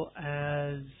well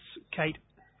as Kate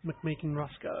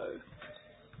McMeekin-Rusco.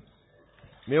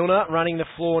 Milner running the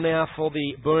floor now for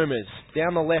the Boomers.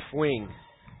 Down the left wing.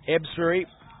 Ebzery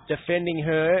defending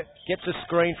her. Gets a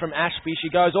screen from Ashby. She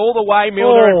goes all the way,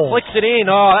 Milner, and flicks it in.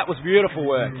 Oh, that was beautiful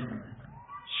work.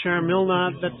 Sharon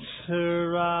Milner, that's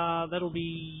her, that'll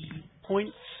be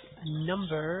points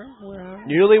number.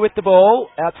 Newley with the ball,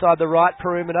 outside the right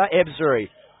perimeter, Ebzery.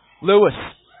 Lewis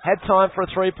had time for a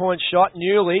three-point shot.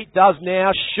 Newley does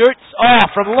now, shoots. Oh,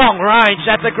 from long range.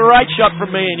 That's a great shot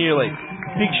from Mia Newley.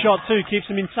 Big shot too, keeps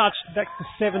them in touch. Back to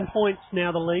 7 points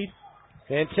now, the lead.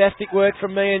 Fantastic work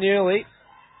from Mia Newley.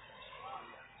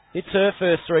 It's her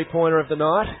first three-pointer of the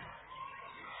night.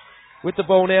 With the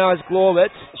ball now is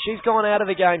Glaubert. She's gone out of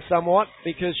the game somewhat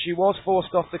because she was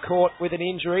forced off the court with an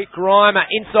injury. Grimer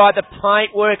inside the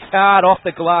paint, works hard off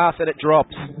the glass and it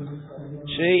drops.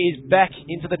 She is back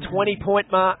into the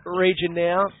 20-point mark region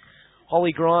now.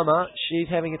 Holly Grimer, she's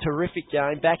having a terrific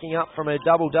game, backing up from her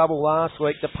double-double last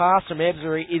week. The pass from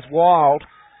Ebzery is wild,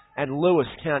 and Lewis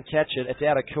can't catch it. It's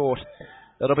out of court.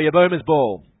 That'll be a Boomers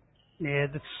ball. Yeah,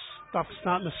 that stuff's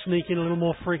starting to sneak in a little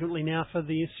more frequently now for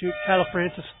the Institute. Kayla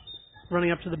Francis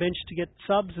running up to the bench to get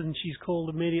subs, and she's called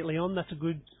immediately on. That's a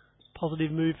good, positive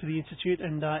move for the Institute,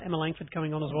 and Emma Langford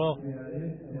coming on as well.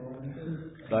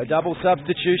 So double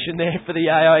substitution there for the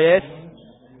AIS.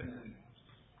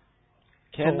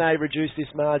 Can they reduce this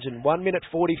margin? 1 minute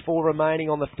 44 remaining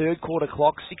on the third quarter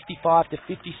clock.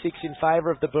 65-56 in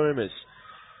favour of the Boomers.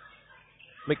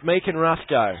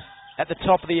 McMeekin-Rusco at the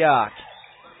top of the arc.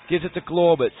 Gives it to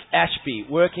Glaubert. Ashby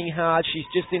working hard. She's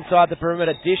just inside the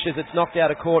perimeter. Dishes. It's knocked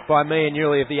out of court by Mia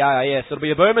Newley of the AIS. It'll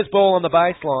be a Boomers ball on the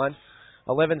baseline.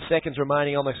 11 seconds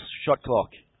remaining on the shot clock.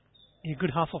 Yeah,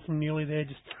 good hustle from Newley there.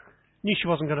 Just knew she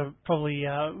wasn't going to probably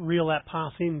reel that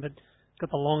pass in, but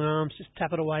got the long arms, just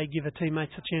tap it away, give her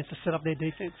teammates a chance to set up their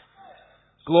defence.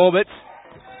 Glaubert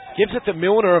gives it to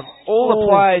Milner. Of all the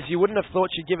players, you wouldn't have thought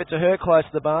she'd give it to her close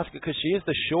to the basket because she is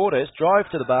the shortest. Drove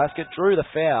to the basket, drew the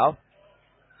foul.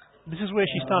 This is where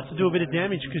she starts to do a bit of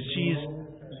damage because she's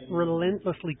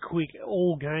relentlessly quick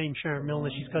all game, Sharon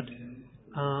Milner. She's got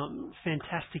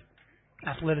fantastic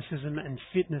athleticism and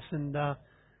fitness, and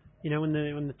you know, when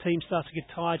the team starts to get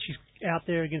tired, she's out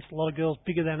there against a lot of girls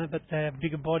bigger than her, but they have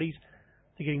bigger bodies.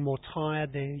 They're getting more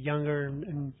tired. They're younger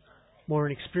and more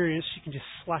inexperienced. She can just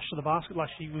slash to the basket like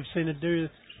we've seen her do.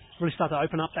 Really start to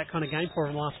open up that kind of game for her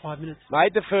in the last 5 minutes.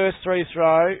 Made the first free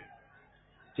throw.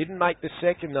 Didn't make the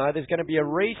second, though. There's going to be a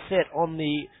reset on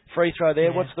the free throw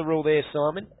there. Yeah. What's the rule there,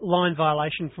 Simon? Line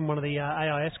violation from one of the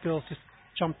AIS girls. Just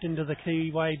jumped into the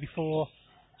keyway before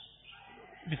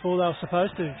they were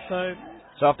supposed to.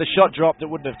 So if the shot dropped, it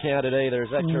wouldn't have counted either.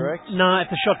 Is that correct? No, if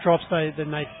the shot drops, they'd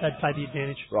play the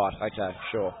advantage. Right, okay,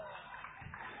 sure.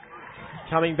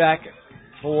 Coming back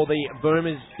for the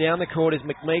Boomers down the court is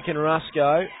McMeek and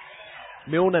Rusco.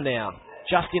 Milner now,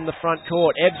 just in the front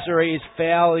court. Ebzery is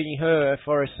fouling her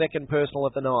for a second personal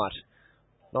of the night.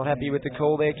 Not happy with the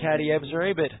call there, Katie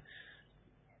Ebzery, but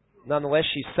nonetheless,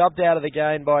 she's subbed out of the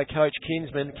game by Coach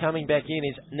Kinsman. Coming back in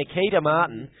is Nikita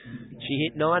Martin. She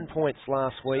hit 9 points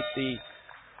last week. The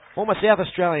former South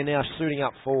Australian now suiting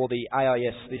up for the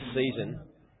AIS this season.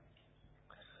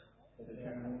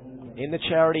 In the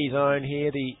charity zone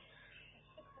here, the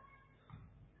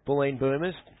Bulleen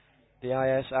Boomers. The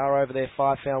AIS are over their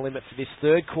 5-foul limit for this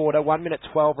third quarter. 1 minute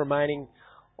 12 remaining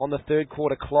on the third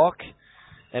quarter clock.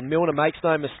 And Milner makes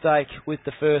no mistake with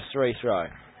the first free throw.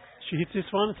 She hits this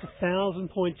one. It's 1,000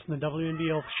 points in the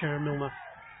WNBL for Sharon Milner.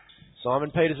 Simon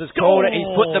Peters has called it.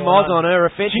 He's put the moz on her.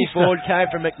 Offensive board came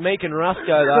from McMeek and Rusco,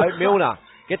 though. Milner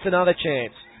gets another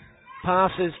chance.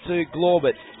 Passes to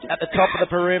Glorbert at the top of the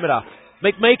perimeter.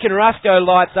 McMeek and Rusco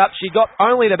lights up. She got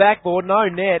only the backboard, no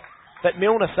net. But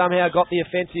Milner somehow got the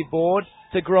offensive board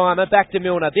to Grimer. Back to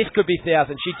Milner. This could be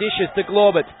 1,000. She dishes to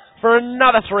Glorbert for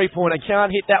another three-pointer.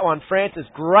 Can't hit that one. Francis,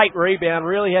 great rebound.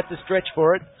 Really had to stretch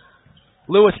for it.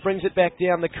 Lewis brings it back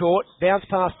down the court. Bounce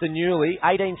pass to Newley.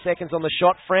 18 seconds on the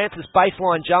shot. Francis,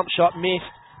 baseline jump shot,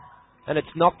 missed. And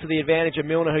it's knocked to the advantage of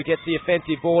Milner, who gets the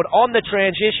offensive board. On the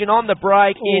transition, on the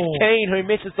break, is Keane, who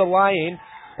misses the lay-in.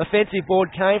 Offensive board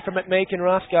came from McMeek and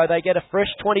Rusco. They get a fresh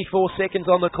 24 seconds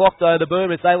on the clock, though, the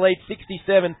Boomers. They lead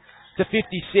 67 to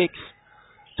 56.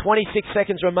 26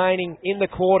 seconds remaining in the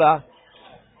quarter.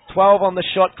 12 on the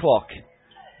shot clock.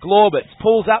 Glorbert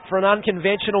pulls up for an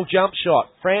unconventional jump shot.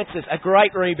 Francis, a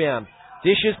great rebound.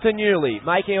 Dishes to Newley,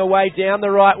 making her way down the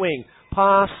right wing.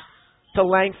 Pass to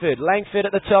Langford. Langford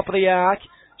at the top of the arc.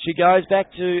 She goes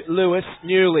back to Lewis.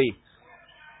 Newley.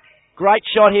 Great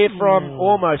shot here from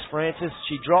almost Francis.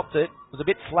 She dropped it. It was a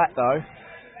bit flat, though.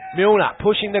 Milner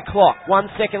pushing the clock. 1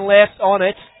 second left on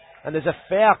it. And there's a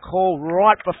foul call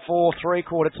right before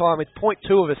three-quarter time with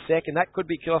 0.2 of a second. That could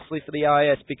be costly for the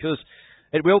AIS because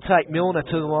it will take Milner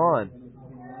to the line.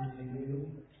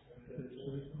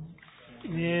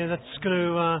 Yeah, that's going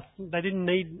to... they didn't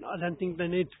need... I don't think they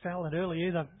need to foul it early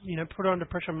either. You know, put her under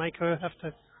pressure and make her have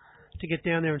to get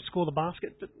down there and score the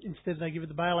basket. But instead they give it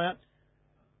the bailout.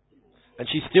 And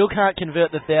she still can't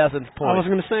convert the 1,000th point. I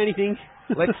wasn't going to say anything.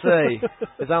 Let's see.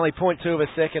 There's only 0.2 of a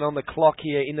second on the clock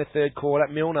here in the third quarter.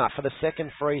 Milner for the second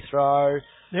free throw.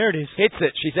 There it is. Hits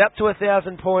it. She's up to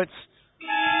 1,000 points.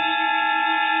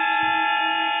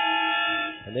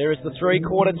 And there is the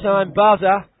three-quarter time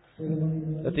buzzer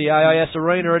at the AIS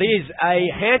Arena. It is a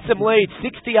handsome lead,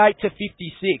 68 to 56,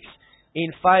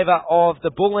 in favour of the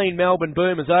Bulleen Melbourne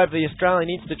Boomers over the Australian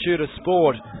Institute of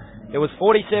Sport. It was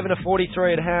 47 to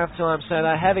 43 at halftime, so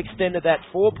they have extended that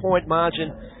 4-point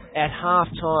margin at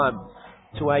halftime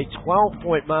to a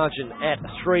 12-point margin at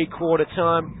three-quarter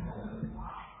time.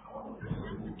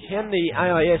 Can the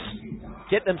AIS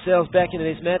get themselves back into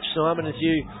this match, Simon, as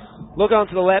you look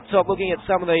onto the laptop, looking at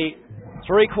some of the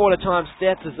three-quarter time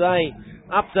stats as they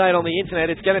update on the internet?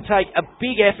 It's going to take a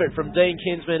big effort from Dean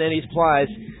Kinsman and his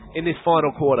players in this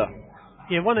final quarter.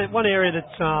 Yeah, one area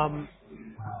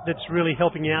that's really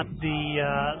helping out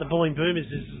the Bulleen Boomers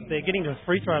is they're getting to the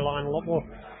free throw line a lot more.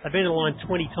 They've been to the line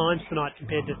 20 times tonight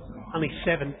compared to only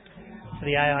 7 for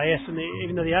the AIS. And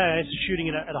even though the AIS is shooting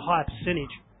at a higher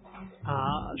percentage,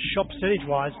 shot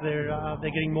percentage-wise,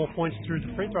 they're getting more points through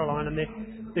the free throw line, and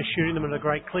they're shooting them at a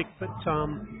great click. But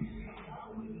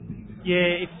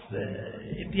yeah, if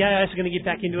the AIS are going to get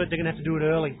back into it, they're going to have to do it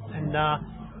early. And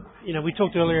you know, we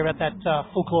talked earlier about that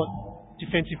full court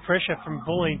defensive pressure from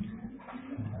Bulleen.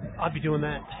 I'd be doing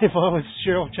that if I was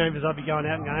Cheryl Chambers. I'd be going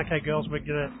out and going, okay, girls, we're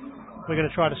gonna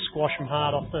try to squash them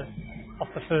hard off the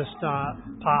first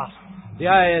pass. The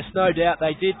AIS, no doubt,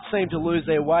 they did seem to lose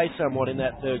their way somewhat in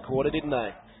that third quarter, didn't they?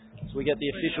 So we get the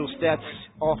official stats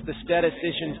off the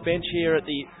statistician's bench here at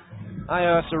the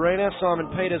AIS Arena. Simon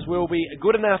Peters will be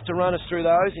good enough to run us through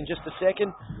those in just a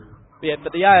second. Yeah,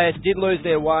 but the AIS did lose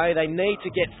their way. They need to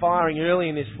get firing early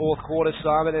in this fourth quarter,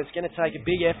 Simon. It's going to take a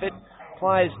big effort.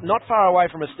 Players not far away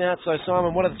from a start. So,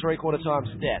 Simon, what are the three-quarter time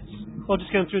stats? Well,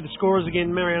 just going through the scorers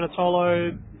again. Mariana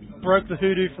Tolo broke the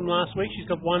hoodoo from last week. She's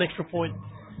got 1 extra point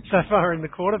so far in the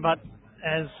quarter, but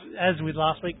as with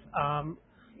last week,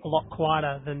 a lot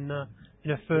quieter than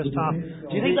first half.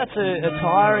 Do you think that's a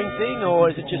tiring thing, or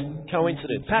is it just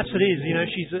coincidence? Perhaps it is. You know,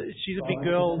 she's a big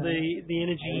girl. The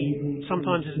energy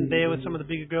sometimes isn't there with some of the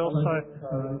bigger girls,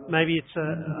 so maybe it's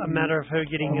a matter of her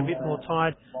getting a bit more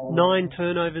tired. 9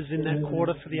 turnovers in that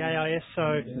quarter for the AIS,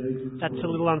 so that's a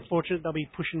little unfortunate. They'll be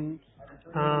pushing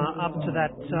up to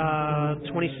that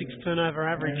 26 turnover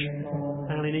average.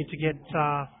 They only need to get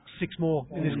 6 more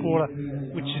in this quarter,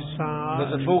 which is...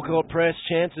 There's a full court press,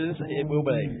 chances it will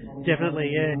be.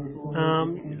 Definitely, yeah.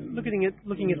 Looking at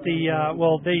the...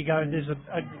 well, there you go. There's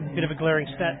a bit of a glaring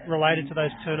stat related to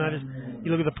those turnovers.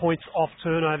 You look at the points off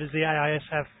turnovers. The AIS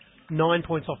have 9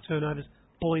 points off turnovers.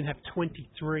 Bulleen have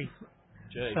 23.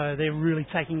 Gee. So they're really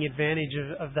taking advantage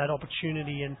of that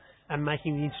opportunity and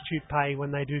making the Institute pay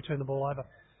when they do turn the ball over.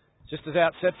 Just as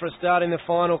out set for a start in the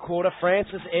final quarter,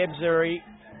 Francis, Ebzery,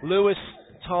 Lewis,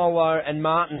 Tolo and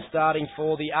Martin starting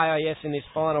for the AIS in this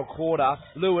final quarter.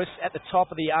 Lewis at the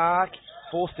top of the arc,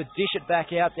 forced to dish it back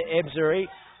out to Ebzery.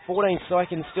 14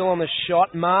 seconds still on the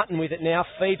shot. Martin with it now,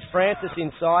 feeds Francis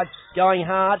inside, going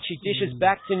hard. She dishes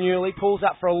back to Newley, pulls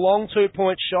up for a long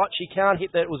 2-point shot. She can't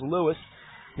hit that, it was Lewis.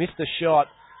 Missed the shot.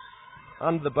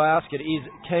 Under the basket is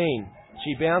Keane.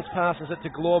 She bounce passes it to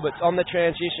Glorbitz on the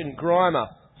transition. Grimer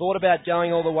thought about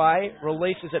going all the way,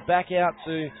 releases it back out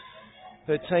to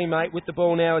her teammate. With the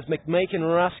ball now is McMeekin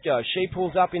Rusco. She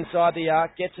pulls up inside the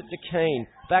arc, gets it to Keane.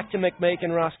 Back to McMeekin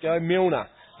Rusco. Milner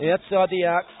outside the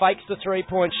arc, fakes the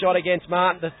 3-point shot against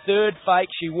Martin. The third fake,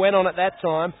 she went on at that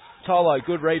time. Tolo,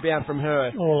 good rebound from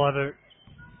her. All over.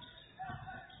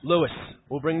 Lewis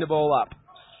will bring the ball up.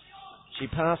 She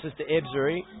passes to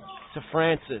Ebzery, to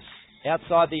Francis.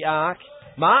 Outside the arc,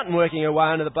 Martin working her way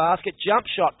under the basket. Jump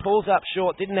shot, pulls up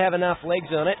short, didn't have enough legs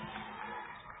on it.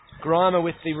 Grimer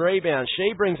with the rebound.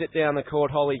 She brings it down the court,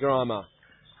 Holly Grimer.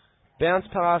 Bounce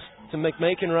pass to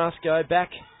McMeekin Rusco, back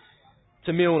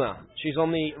to Milner. She's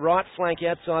on the right flank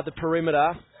outside the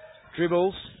perimeter.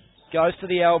 Dribbles, goes to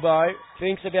the elbow,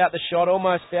 thinks about the shot,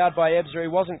 almost fouled by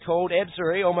Ebzery, wasn't called.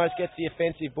 Ebzery almost gets the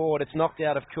offensive board. It's knocked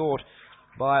out of court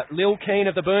by Lil Keane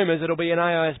of the Boomers. It'll be an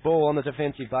AIS ball on the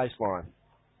defensive baseline.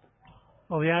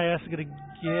 Well, the AIS are going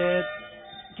to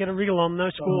get a wriggle on, no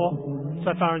score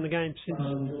so far in the game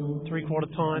since three-quarter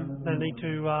time. They need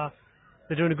to...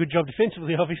 they're doing a good job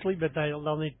defensively, obviously, but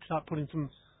they'll need to start putting some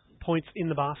points in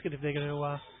the basket if they're going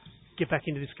to get back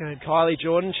into this game. Kylie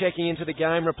Jordan checking into the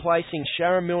game, replacing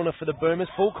Sharon Milner for the Boomers.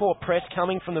 Full court press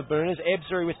coming from the Boomers.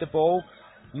 Ebzery with the ball,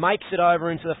 makes it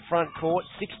over into the front court.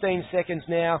 16 seconds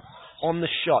now on the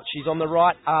shot. She's on the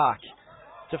right arc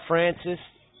to Francis.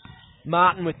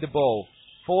 Martin with the ball.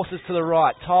 Forces to the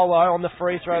right. Tolo on the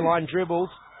free throw line, dribbles.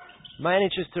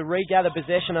 Manages to regather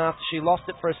possession after she lost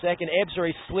it for a second.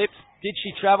 Ebzery slips. Did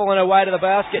she travel on her way to the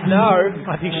basket? No.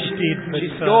 I think she did. She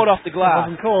scored off the glass.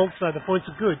 It wasn't called, so the points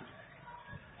are good.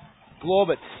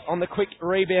 Glorbitz on the quick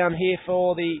rebound here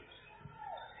for the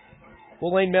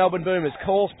Bulleen Melbourne Boomers.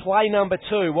 Calls play number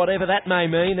 2, whatever that may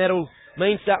mean. That'll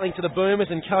mean something to the Boomers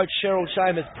and coach Cheryl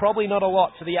Chambers. Probably not a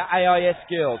lot to the AIS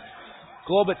girls.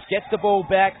 Glorbitz gets the ball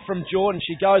back from Jordan.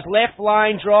 She goes left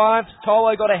lane, drives.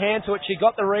 Tolo got a hand to it. She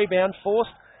got the rebound, forced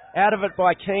out of it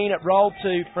by Keane. It rolled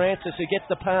to Francis, who gets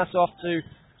the pass off to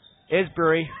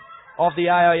Ebzery of the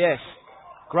AIS.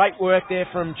 Great work there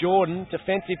from Jordan.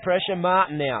 Defensive pressure.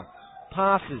 Martin now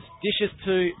passes, dishes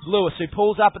to Lewis, who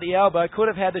pulls up at the elbow. Could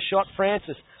have had the shot.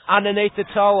 Francis underneath to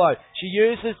Tolo. She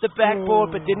uses the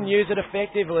backboard but didn't use it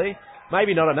effectively.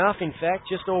 Maybe not enough, in fact,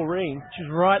 just all ring. She's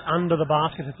right under the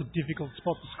basket. It's a difficult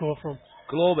spot to score from.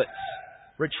 Glorbitz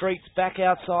retreats back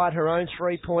outside her own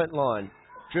 3-point line.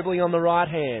 Dribbling on the right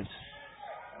hand.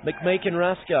 McMeekin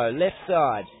Rusco, left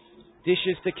side.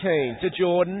 Dishes to Keane, to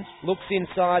Jordan. Looks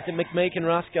inside to McMeekin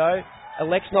Rusco.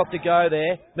 Elects not to go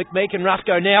there. McMeekin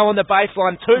Rusco now on the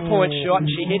baseline. 2-point shot.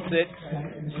 She hits it.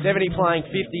 70 playing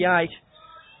 58.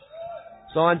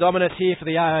 Sign dominance here for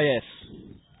the AIS.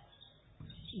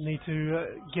 Need to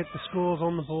get the scores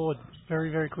on the board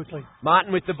very, very quickly.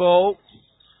 Martin with the ball.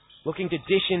 Looking to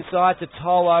dish inside to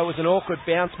Tolo. It was an awkward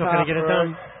bounce pass. Not going to get it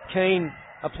done. Keane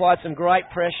applied some great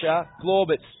pressure.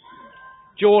 Glorbitz.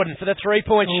 Jordan for the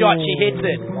 3-point shot. She hits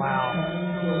it. Wow.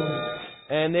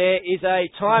 And there is a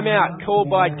timeout called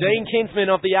by Dean Kinsman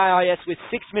of the AIS with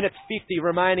 6 minutes 50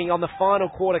 remaining on the final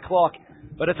quarter clock.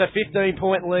 But it's a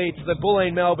 15-point lead to the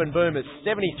Bulleen Melbourne Boomers,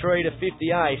 73 to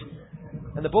 58.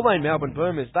 And the Bulleen Melbourne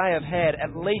Boomers, they have had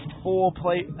at least 4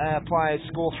 players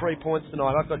score 3 points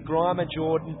tonight. I've got Grimer,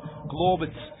 Jordan,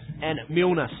 Glorbitz and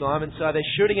Milner, Simon. So they're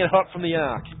shooting it hot from the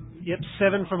arc. Yep,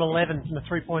 7 from 11 from the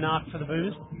 3-point arc for the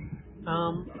Boomers.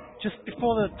 Just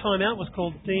before the timeout was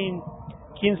called, Dean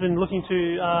Kinsman looking to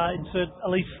insert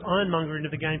Elise Ironmonger into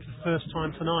the game for the first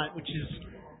time tonight, which is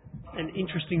an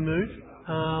interesting move.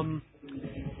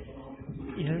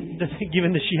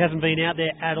 Given that she hasn't been out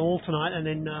there at all tonight, and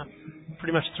then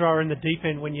pretty much throw her in the deep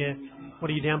end when what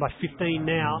are you down by 15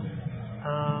 now?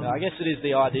 I guess it is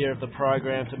the idea of the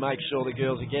program to make sure the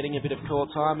girls are getting a bit of court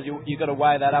time. You've got to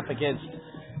weigh that up against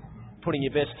putting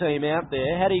your best team out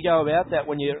there. How do you go about that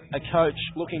when you're a coach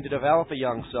looking to develop a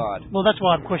young side? Well, that's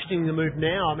why I'm questioning the move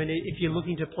now. I mean, if you're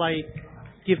looking to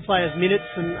give players minutes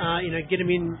and get them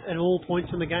in at all points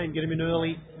in the game, get them in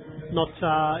early, not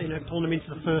pulling them into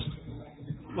the first.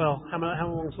 Well, how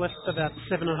long's left? About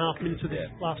 7.5 minutes of this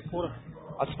last quarter.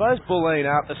 I suppose Bulleen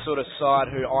aren't the sort of side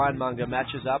who Ironmonger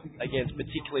matches up against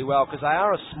particularly well, because they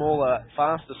are a smaller,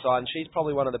 faster side, and she's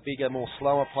probably one of the bigger, more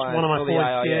slower players One of my for the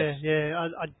points,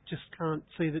 AIS. I just can't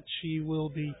see that she will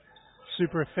be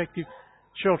super effective.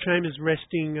 Cheryl Chambers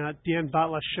resting Deanne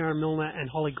Butler, Sharon Milner, and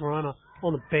Holly Grimer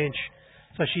on the bench.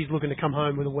 So she's looking to come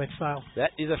home with a wet sail.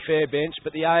 That is a fair bench,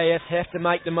 but the AIS have to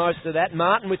make the most of that.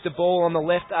 Martin with the ball on the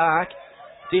left arc.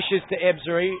 Dishes to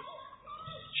Ebzery.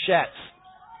 Schatz.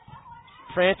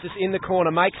 Francis in the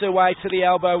corner, makes her way to the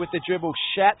elbow with the dribble.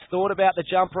 Schatz thought about the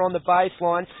jumper on the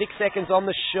baseline. 6 seconds on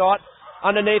the shot.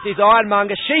 Underneath is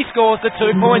Ironmonger. She scores the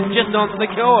 2 points just onto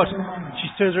the court. She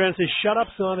turns around and says, "Shut up,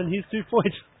 Simon. Here's 2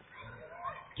 points."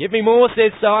 Give me more,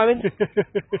 says Simon.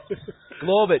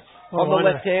 Glorbert on the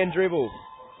wonder. left-hand dribble.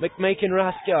 McMeekin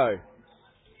Rusco.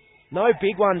 No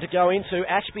big one to go into.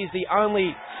 Ashby's the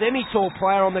only semi-tall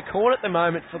player on the court at the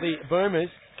moment for the Boomers.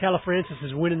 Kayla Francis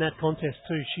is winning that contest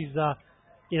too. She's,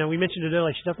 we mentioned it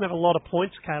earlier, she doesn't have a lot of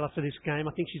points, Kayla, for this game.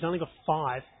 I think she's only got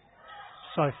 5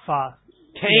 so far.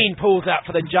 Keane pulls up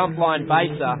for the jump line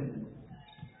baser.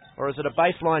 Or is it a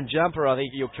baseline jumper, I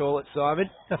think you'll call it, Simon?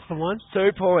 That's the one.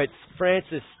 2 points.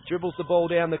 Francis dribbles the ball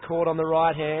down the court on the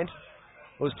right hand.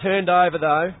 Was turned over,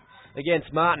 though,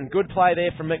 against Martin. Good play there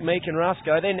from McMeekin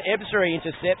Rusco. Then Ebzery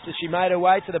intercepts as she made her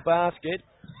way to the basket.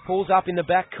 Pulls up in the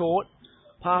back court.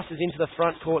 Passes into the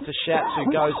front court to Schatz,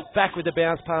 who goes back with the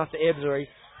bounce pass to Ebzery.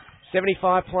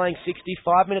 75 playing 60.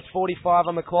 5 minutes 45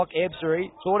 on the clock. Ebzery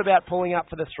thought about pulling up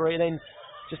for the 3, then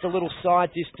just a little side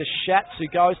dish to Schatz, who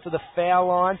goes to the foul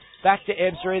line. Back to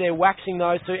Ebzery. They're waxing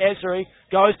those two. Ebzery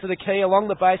goes to the key along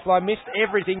the baseline. Missed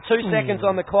everything. 2 seconds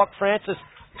on the clock. Francis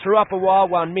threw up a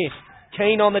wild one. Missed.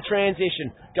 Keane on the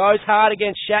transition. Goes hard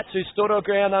against Schatz, who stood her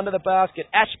ground under the basket.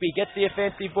 Ashby gets the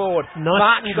offensive board. Nice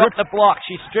Martin trip. got the block.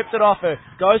 She stripped it off her.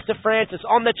 Goes to Francis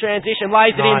on the transition.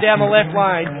 Lays it in down the left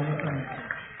lane.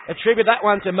 Attribute that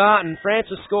one to Martin.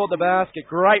 Francis scored the basket.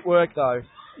 Great work, though.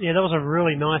 Yeah, that was a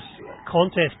really nice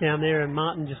contest down there, and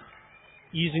Martin just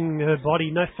using her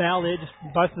body. No foul there, just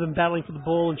both of them battling for the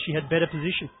ball, and she had better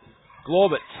position.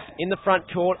 Glorbert in the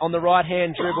front court on the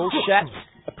right-hand dribble. Schatz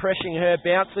pressing her,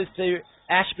 bounces to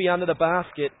Ashby under the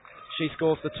basket. She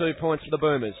scores the 2 points for the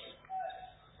Boomers.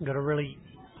 Got to really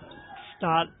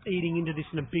start eating into this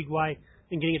in a big way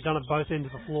and getting it done at both ends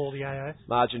of the floor, the AO.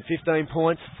 Margin 15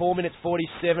 points, 4 minutes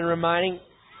 47 remaining.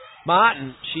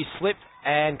 Martin, she slipped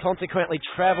and consequently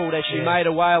travelled as she made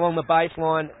her way along the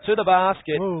baseline to the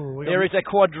basket. Ooh, there is a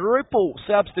quadruple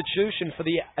substitution for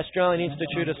the Australian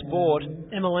Institute of Sport.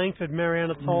 Emma Langford,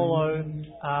 Mariana Tolo,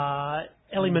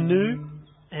 Ellie Manu,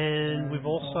 and we've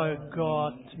also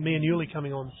got Mia Newley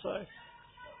coming on. So,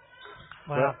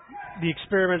 wow. The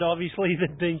experiment, obviously,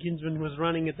 that Dean Kinsman was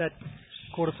running at that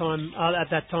quarter time, at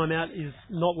that time out, is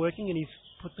not working, and he's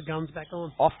put the guns back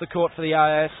on. Off the court for the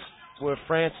AIS were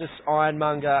Francis,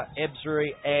 Ironmonger, Ebzery,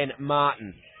 and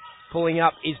Martin. Pulling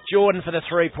up is Jordan for the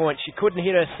 3 points. She couldn't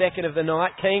hit her second of the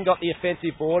night. Keane got the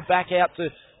offensive board. Back out to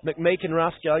McMeekin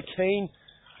Rusco. Keane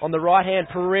on the right-hand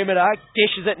perimeter.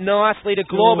 Dishes it nicely to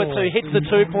Glorbert, who hits the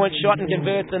 2-point shot and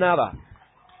converts another.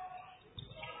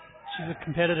 She's a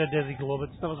competitor, Desi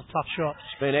Glorbert. That was a tough shot.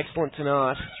 She's been excellent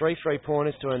tonight. 3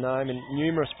 3-pointers to her name and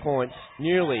numerous points.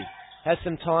 Newley has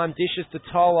some time. Dishes to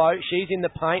Tolo. She's in the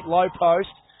paint. Low post.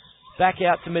 Back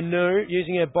out to Manu,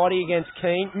 using her body against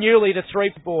Keane. Newley the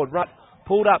 3-board.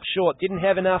 Pulled up short. Didn't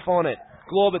have enough on it.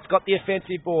 Glorbert's got the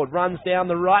offensive board. Runs down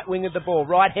the right wing of the ball.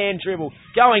 Right-hand dribble.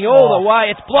 Going all the way.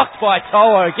 It's blocked by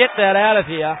Tolo. Get that out of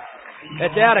here.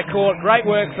 It's out of court. Great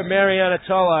work for Mariana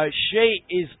Tolo. She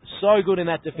is so good in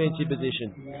that defensive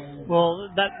position. Well,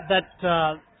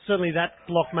 that certainly that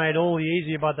block made all the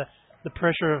easier by the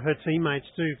pressure of her teammates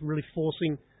too, really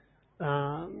forcing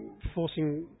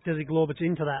Desi Glorbert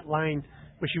into that lane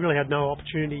where she really had no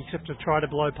opportunity except to try to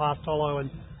blow past Tolo and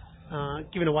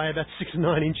giving away about 6 or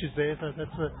 9 inches there. So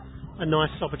that's a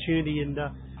nice opportunity, and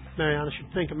Mariana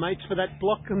should thank her mates for that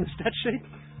block on the stat sheet.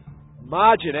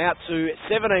 Margin out to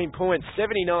 17 points,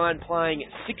 79 playing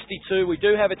 62. We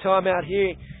do have a timeout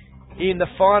here in the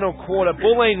final quarter.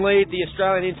 Bulleen lead the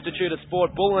Australian Institute of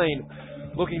Sport. Bulleen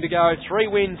looking to go 3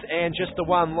 wins and just the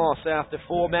 1 loss after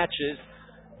 4 matches.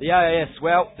 The AIS,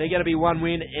 well, they're going to be 1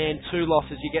 win and 2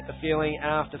 losses, you get the feeling,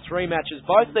 after 3 matches.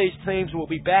 Both these teams will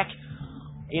be back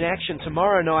in action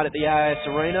tomorrow night at the AIS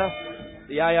Arena.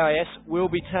 The AIS will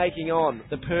be taking on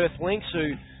the Perth Lynx,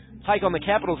 who take on the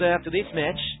Capitals after this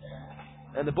match.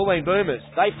 And the Bulleen Boomers,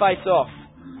 they face off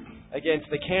against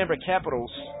the Canberra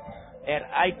Capitals at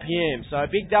 8 p.m. So a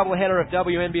big doubleheader of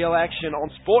WNBL action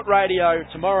on Sport Radio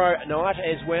tomorrow night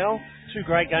as well. Two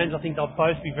great games. I think they'll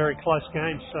both be very close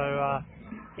games. So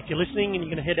if you're listening and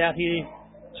you're going to head out here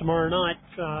tomorrow night,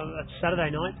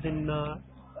 Saturday night, then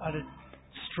I'd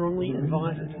strongly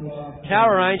advise it.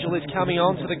 Cara Angel is coming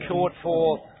onto the court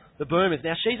for the Boomers.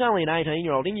 Now, she's only an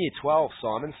 18-year-old in year 12,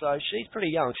 Simon, so she's pretty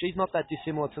young. She's not that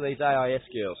dissimilar to these AIS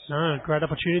girls. No, great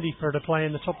opportunity for her to play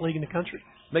in the top league in the country.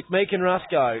 McMeekin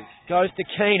Rusco goes to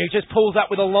Keane, who just pulls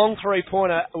up with a long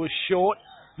three-pointer. It was short.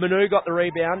 Manu got the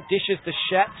rebound, dishes to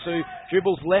Schatz, who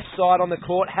dribbles left side on the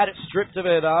court, had it stripped of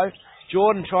her, though.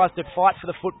 Jordan tries to fight for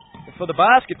the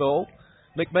basketball.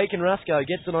 McMeekin Rusco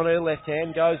gets it on her left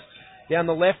hand, goes down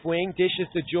the left wing, dishes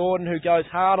to Jordan, who goes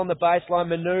hard on the baseline.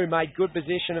 Manu made good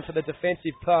position for the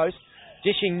defensive post.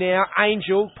 Dishing now,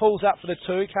 Angel pulls up for the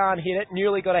two, can't hit it.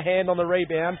 Newly got a hand on the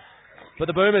rebound. But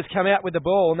the Boomers come out with the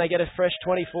ball and they get a fresh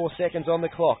 24 seconds on the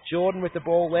clock. Jordan with the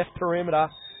ball, left perimeter.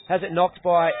 Has it knocked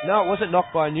by... No, it wasn't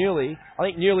knocked by Newley. I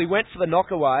think Newley went for the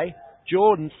knockaway.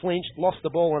 Jordan flinched, lost the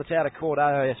ball, and it's out of court,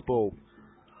 AIS ball.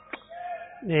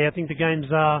 Yeah, I think the game's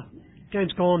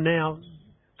gone now.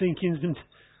 Dean Kinsman's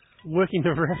working the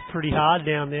ref pretty hard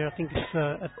down there. I think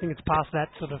it's past that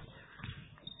sort of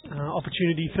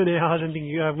opportunity for now. I don't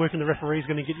think working the referee is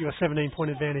going to get you a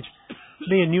 17-point advantage.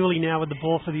 Mia Newley now with the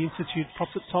ball for the Institute,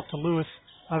 pops it top to Lewis,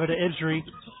 over to Ebzery.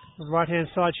 On the right-hand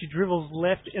side, she dribbles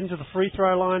left into the free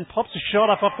throw line, pops a shot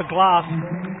up off the glass.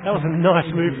 That was a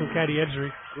nice move from Katie Ebzery.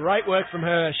 Great work from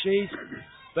her. She's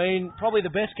been probably the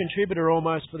best contributor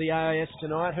almost for the AIS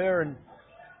tonight. Her and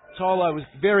Tolo was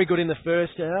very good in the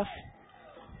first half.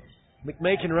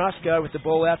 McMeekin Rusco with the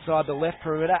ball outside the left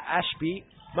perimeter. Ashby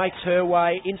makes her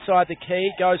way inside the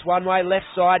key, goes one way, left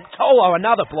side. Tolo,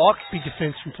 another block. Big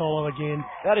defence from Tolo again.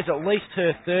 That is at least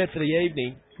her third for the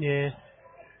evening. Yeah.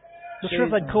 Not sure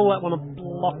if they'd call that one a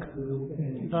block,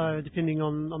 though, depending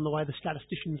on the way the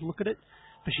statisticians look at it.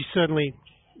 But she's certainly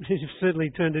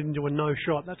turned it into a no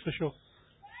shot, that's for sure.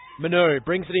 Manu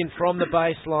brings it in from the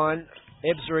baseline.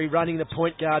 Ebzery running the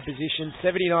point guard position,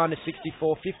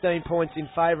 79-64, 15 points in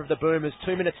favour of the Boomers,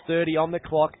 2 minutes 30 on the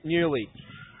clock. Newley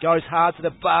goes hard to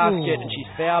the basket and she's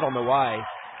fouled on the way.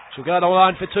 She'll go to the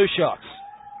line for two shots.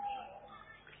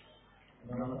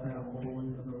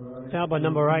 Fouled by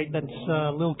number 8, that's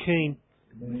Lil Keane.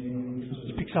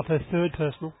 She picks up her third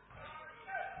personal.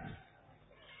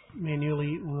 Mia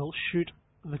Newley will shoot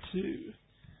the two.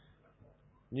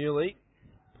 Newley.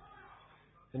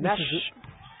 This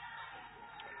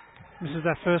is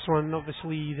that first one.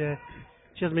 Obviously,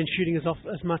 she hasn't been shooting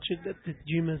as much at the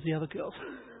gym as the other girls.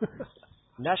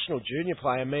 National junior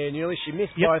player, Mia Newley. She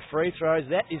missed both free throws.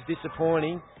 That is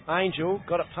disappointing. Angel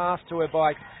got it passed to her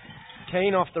by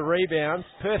Keane off the rebound.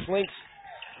 Perth Lynx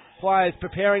players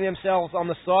preparing themselves on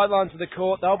the sidelines of the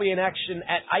court. They'll be in action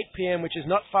at 8 p.m, which is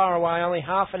not far away, only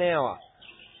half an hour.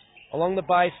 Along the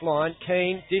baseline,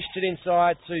 Keane dished it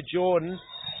inside to Jordan.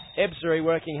 Ebzery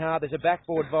working hard. There's a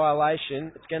backboard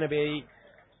violation. It's going to be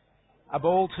a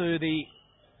ball to the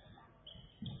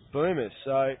Boomers.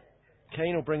 So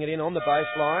Keane will bring it in on the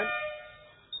baseline.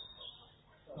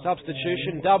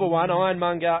 Substitution, double one,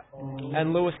 Ironmonger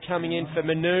and Lewis coming in for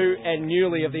Manu and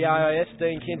Newley of the AIS.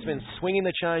 Dean Kinsman swinging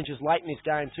the changes late in this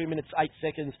game, 2 minutes 8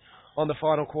 seconds on the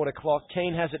final quarter clock.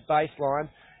 Keane has it baseline,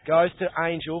 goes to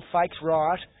Angel, fakes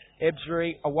right,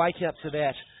 Ebzery awake up to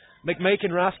that.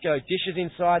 McMeekin Rusco dishes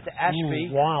inside to Ashby.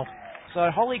 Wow. So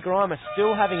Holly Grimer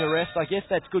still having a rest. I guess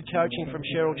that's good coaching from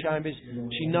Cheryl Chambers.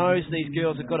 She knows these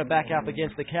girls have got to back up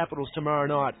against the Capitals tomorrow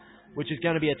night, which is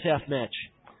going to be a tough match.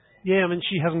 Yeah, I mean,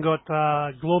 she hasn't got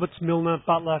Glorbitz, Milner,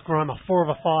 Butler, Grimer, 4 of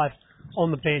a 5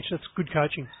 on the bench. That's good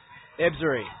coaching.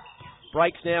 Ebzery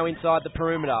breaks now inside the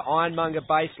perimeter. Ironmonger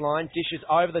baseline, dishes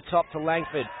over the top to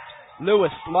Langford.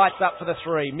 Lewis lights up for the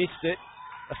three, missed it.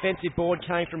 Offensive board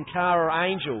came from Cara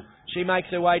Angel. She makes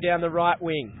her way down the right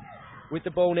wing. With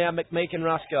the ball now, McMeekin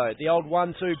Rusco. The old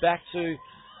 1-2 back to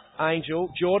Angel.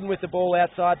 Jordan with the ball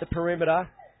outside the perimeter.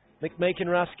 McMeekin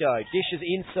Rusco dishes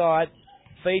inside,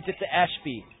 feeds it to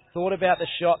Ashby. Thought about the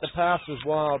shot. The pass was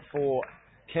wild for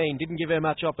Keane. Didn't give her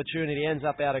much opportunity. Ends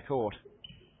up out of court.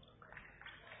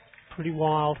 Pretty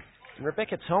wild.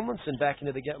 Rebecca Tomlinson back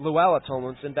into the game. Luella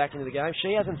Tomlinson back into the game.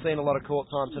 She hasn't seen a lot of court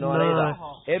time tonight either.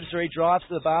 Ebzery drives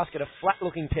to the basket. A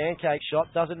flat-looking pancake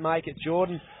shot. Doesn't make it.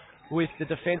 Jordan with the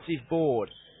defensive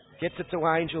board. Gets it to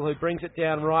Angel, who brings it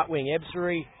down right wing.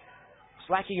 Ebzery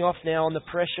slacking off now on the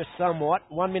pressure somewhat.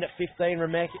 1 minute 15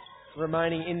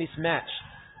 remaining in this match.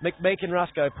 McMeekin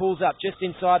Rusco pulls up just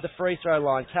inside the free throw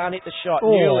line. Can't hit the shot.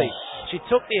 Newley She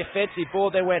took the offensive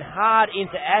ball, then went hard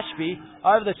into Ashby.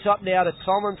 Over the top now to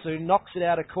Tomlinson, who knocks it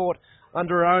out of court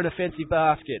under her own offensive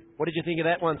basket. What did you think of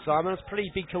that one, Simon? It was a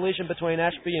pretty big collision between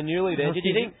Ashby and Newley there. Did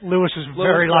you think Lewis was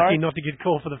very lucky not to get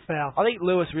called for the foul? I think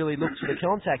Lewis really looked for the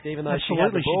contact, even though she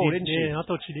had the ball, didn't she? Yeah, I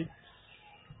thought she did.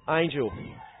 Angel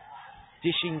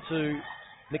dishing to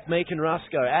McMeekin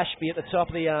Rusco. Ashby at the top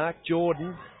of the arc.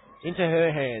 Jordan into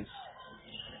her hands.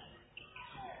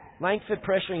 Langford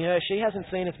pressuring her. She hasn't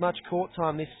seen as much court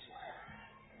time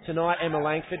tonight, Emma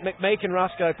Langford. McMeekin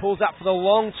Rusco pulls up for the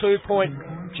long 2-point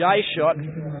J shot,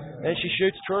 and she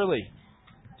shoots truly.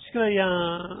 She's got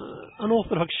a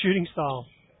unorthodox shooting style,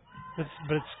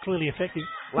 but it's clearly effective.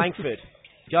 Langford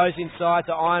goes inside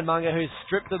to Ironmonger, who's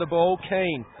stripped of the ball.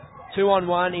 Keane,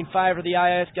 2-on-1 in favour of the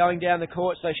AIS going down the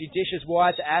court, so she dishes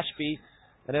wide to Ashby,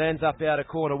 and it ends up out of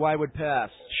court, a wayward pass.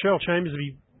 Cheryl Chambers will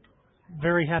be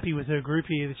very happy with her group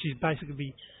here, that she's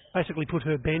basically put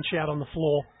her bench out on the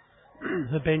floor,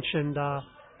 her bench and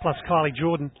plus Kylie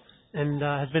Jordan, and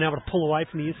has been able to pull away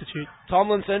from the Institute.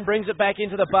 Tomlinson brings it back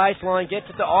into the baseline, gets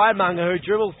it to Ironmonger, who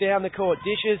dribbles down the court,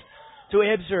 dishes to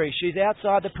Ebsbury. She's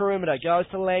outside the perimeter, goes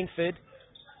to Langford.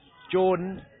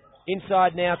 Jordan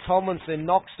inside now. Tomlinson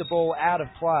knocks the ball out of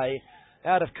play,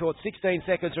 out of court. 16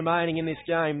 seconds remaining in this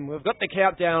game. We've got the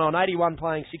countdown on. 81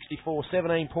 playing 64,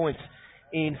 17 points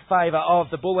in favour of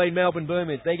the Bulleen Melbourne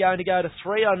Boomers. They're going to go to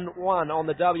 3-1 on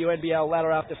the WNBL ladder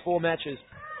after 4 matches,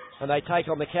 and they take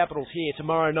on the Capitals here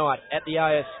tomorrow night at the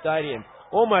AIS Stadium.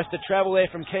 Almost a travel there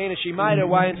from Keane as she made her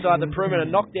way inside the perimeter,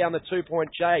 knocked down the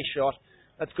 2-point J shot.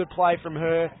 That's good play from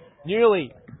her. Newley,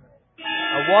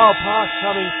 a wild pass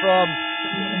coming from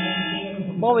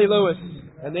Molly Lewis,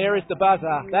 and there is the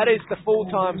buzzer. That is the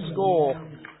full-time score,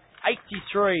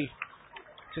 83-64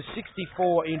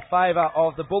 in favour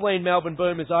of the Bulleen Melbourne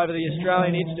Boomers over the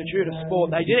Australian Institute of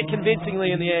Sport. They did it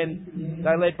convincingly in the end.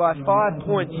 They led by 5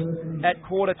 points at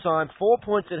quarter time, 4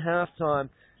 points at half time,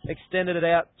 extended it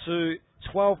out to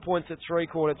 12 points at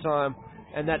three-quarter time,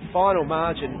 and that final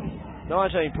margin,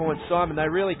 19 points. Simon, they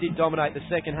really did dominate the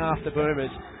second half, the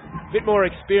Boomers. A bit more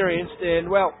experienced, and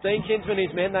well, Dean Kinsman and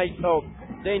his men,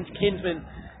 Dean Kinsman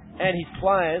and his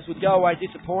players would go away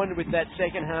disappointed with that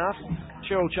second half.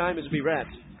 Cheryl Chambers would be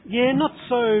wrapped. Yeah, not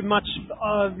so much,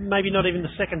 maybe not even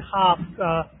the second half.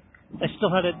 They still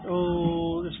had it,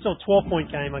 it's still a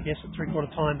 12-point game, I guess, at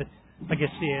three-quarter time, but I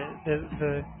guess, yeah,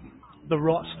 the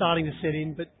rot starting to set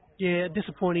in, but yeah,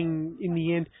 disappointing in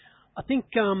the end. I think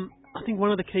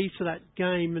one of the keys to that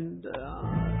game, and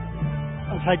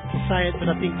I hate to say it, but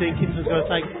I think Dean Kinsman's got to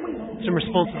take some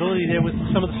responsibility there with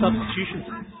some of the substitutions.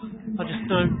 I just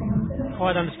don't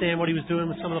quite understand what he was doing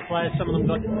with some of the players. Some of them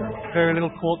got very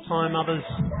little court time. Others,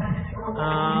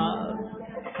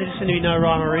 there just seemed to be no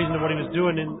rhyme or reason to what he was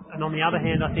doing. And on the other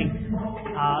hand, I think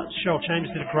Cheryl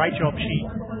Chambers did a great job. She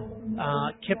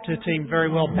kept her team very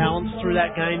well balanced through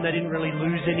that game. They didn't really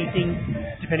lose anything,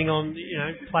 depending on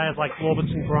players like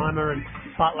Roberts and Grimer and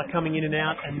Butler coming in and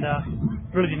out, and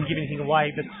really didn't give anything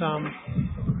away. But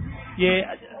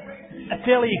yeah, a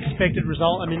fairly expected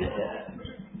result. I mean,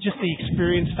 just the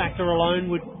experience factor alone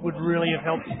would really have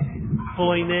helped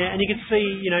Bulleen there. And you could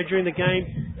see, during the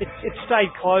game, it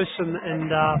stayed close, and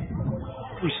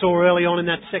we saw early on in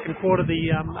that second quarter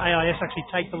the AIS actually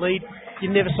take the lead. You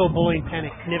never saw Bulleen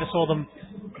panic. You never saw them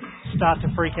start to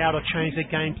freak out or change their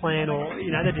game plan, or,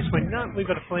 they just went, no, we've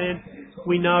got a plan.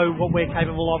 We know what we're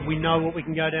capable of. We know what we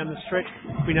can go down the stretch.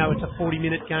 We know it's a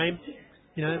 40-minute game.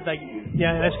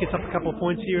 AIS gets up a couple of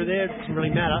points here or there. It doesn't really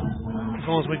matter as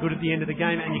long as we're good at the end of the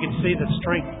game. And you can see the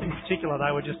strength in particular. They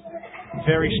were just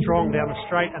very strong down the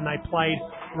straight, and they played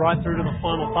right through to the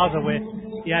final buzzer where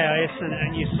the AIS,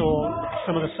 and you saw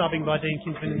some of the subbing by Dean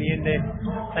Kinsman in the end there.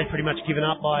 They'd pretty much given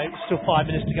up by still 5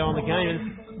 minutes to go on the game. And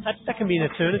that can be an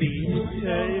eternity.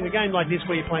 In a game like this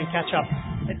where you're playing catch-up,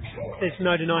 there's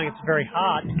no denying it's very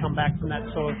hard to come back from that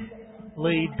sort of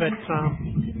lead. But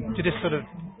to just sort of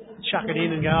chuck it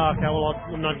in and go, okay, well,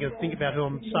 I'm not going to think about who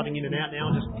I'm subbing in and out now.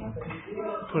 I'll just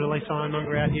put Elise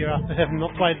Ironmonger out here after having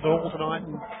not played at all tonight.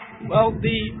 Well,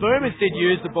 the Boomers did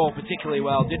use the ball particularly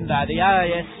well, didn't they? The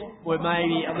AIS were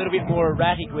maybe a little bit more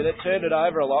erratic with it, turned it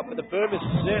over a lot, but the Boomers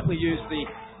certainly used the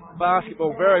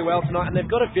basketball very well tonight, and they've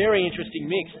got a very interesting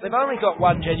mix. They've only got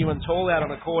one genuine tall out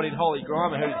on the court in Holly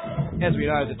Grimer, who, as we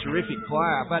know, is a terrific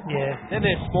player, but then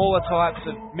there's smaller types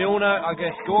of Milner, I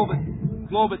guess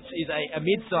Glorbitz is a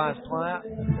mid-sized player.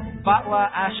 Butler,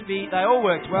 Ashby, they all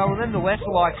worked well. And then the lesser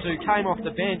likes who came off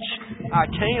the bench.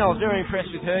 Keane, I was very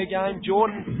impressed with her game.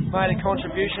 Jordan made a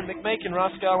contribution. McMeekin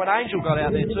Rusco and Angel got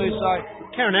out there too. So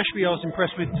Karen Ashby I was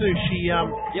impressed with too.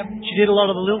 She did a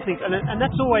lot of the little things. And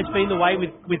that's always been the way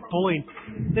with Bulleen.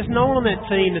 there's no one on that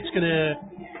team that's going to,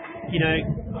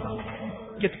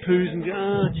 get the poos and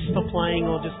go, just stop playing,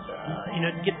 or just,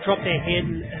 drop their head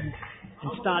and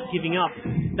start giving up.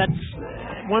 That's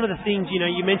one of the things,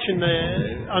 you mentioned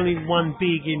only one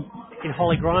big in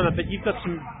Holly Grimer, but you've got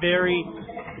some very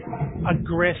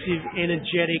aggressive,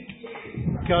 energetic,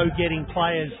 go-getting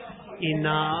players in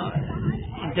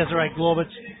Desiree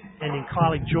Glorbitz and in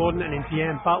Kylie Jordan and in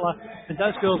Deanne Butler. And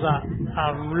those girls are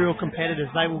real competitors.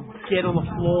 They will get on the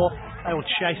floor. They will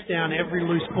chase down every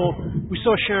loose ball. We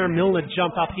saw Sharon Milner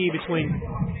jump up here between,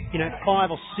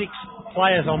 5 or 6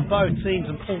 players on both teams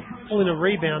and pull in a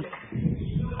rebound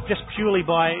just purely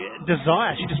by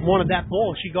desire. She just wanted that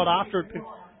ball. She got after it.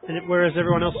 Whereas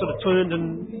everyone else sort of turned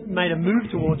and made a move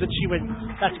towards it, she went,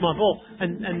 that's my ball.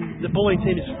 And the bowling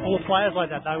team is full of players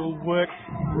like that. They will work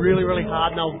really, really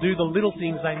hard, and they'll do the little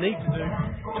things they need to do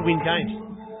to win games.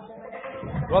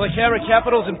 Well, the Canberra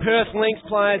Capitals and Perth Lynx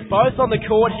players both on the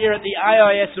court here at the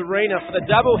AIS Arena for the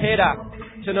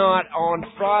double-header tonight on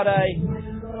Friday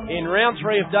in round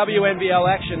 3 of WNBL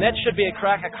action. That should be a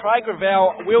cracker. Craig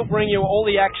Ravel will bring you all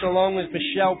the action along with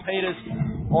Michelle Peters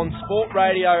on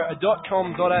sportradio.com.au.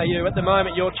 At the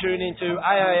moment, you're tuned into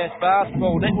AIS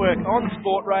Basketball Network on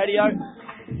Sport Radio.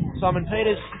 Simon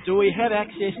Peters, do we have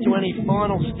access to any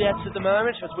final stats at the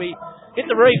moment as we hit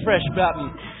the refresh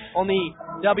button on the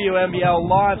WNBL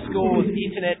Live Scores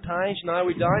internet page? No,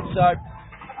 we don't. So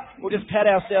we'll just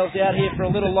pat ourselves out here for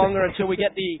a little longer until we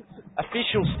get the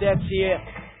official stats here.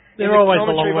 They're always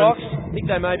the long box. ones. I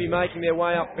think they may be making their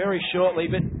way up very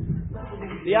shortly, but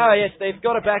the AIS, they've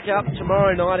got to back up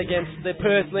tomorrow night against the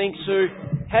Perth Lynx, who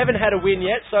haven't had a win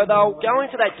yet, so they'll go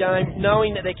into that game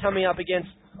knowing that they're coming up against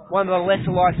one of the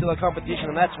lesser likes of the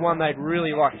competition, and that's one they'd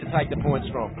really like to take the points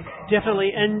from.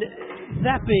 Definitely, and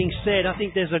that being said, I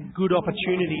think there's a good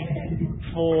opportunity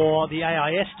for the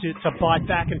AIS to bite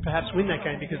back and perhaps win that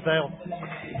game, because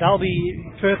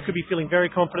Perth could be feeling very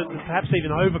confident and perhaps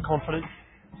even overconfident.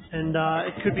 And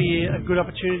it could be a good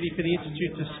opportunity for the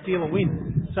Institute to steal a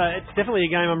win. So it's definitely a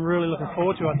game I'm really looking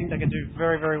forward to. I think they can do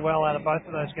very, very well out of both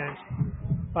of those games.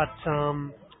 But,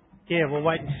 we'll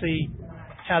wait and see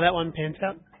how that one pans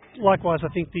out. Likewise, I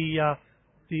think the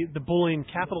Bulleen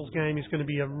Capitals game is going to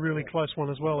be a really close one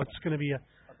as well. It's going to be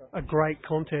a great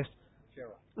contest.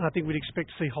 And I think we'd expect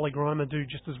to see Holly Grimer do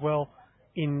just as well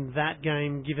in that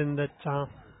game, given that the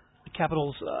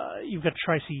Capitals, you've got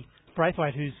Tracy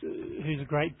Braithwaite, who's a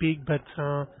great big, but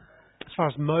as far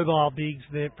as mobile bigs,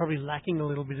 they're probably lacking a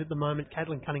little bit at the moment.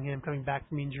 Caitlin Cunningham coming back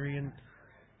from injury,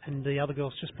 and the other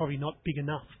girl's just probably not big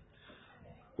enough.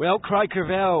 Well, Craig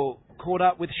Cravell caught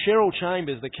up with Cheryl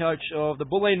Chambers, the coach of the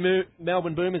Bulleen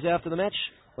Melbourne Boomers, after the match.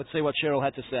 Let's see what Cheryl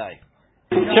had to say.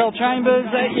 Cheryl Chambers,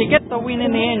 you get the win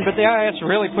in the end, but the AIS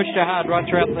really pushed you hard right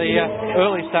throughout the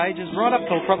early stages, right up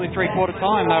till probably three-quarter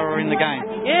time they were in the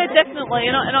game. Yeah, definitely,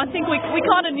 and I think we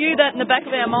kind of knew that in the back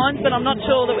of our minds, but I'm not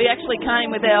sure that we actually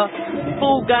came with our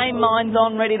full game minds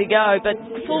on, ready to go. But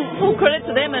full credit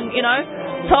to them, and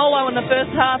Tolo in the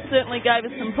first half certainly gave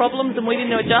us some problems and we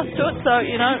didn't adjust to it, so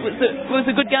it was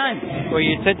a good game. Well,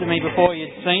 you said to me before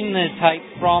you'd seen the tape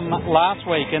from last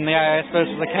week in the AIS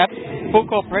versus the Caps. Full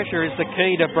court pressure is the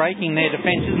key to breaking their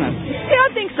defence, isn't it? Yeah,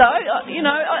 I think so.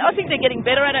 I think they're getting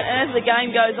better at it, and as the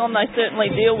game goes on they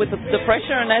certainly deal with the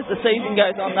pressure, and as the season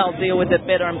goes on they'll deal with it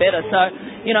better and better. So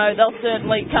they'll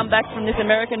certainly come back from this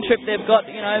American trip they've got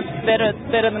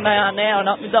better than they are now, and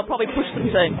they'll probably push them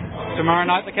to. Tomorrow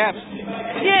night the Caps.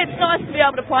 Yeah, it's nice to be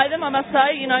able to play them, I must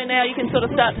say. Now you can sort of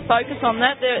start to focus on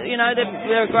that.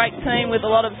 They're a great team with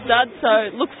a lot of studs,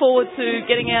 so look forward to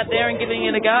getting out there and giving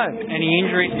it a go. Any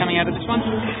injuries coming out of this one?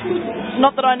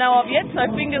 Not that I know of yet, so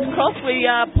fingers crossed we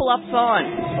pull up fine.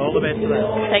 All the best of that.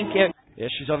 Thank you. Yeah,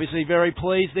 she's obviously very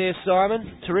pleased there,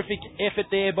 Simon. Terrific effort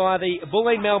there by the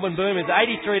Bulleen Melbourne Boomers,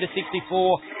 83-64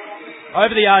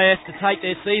 over the AIS to take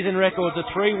their season records of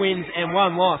 3 wins and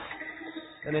 1 loss.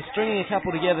 And they're stringing a couple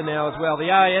together now as well.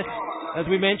 The AIS, as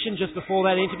we mentioned just before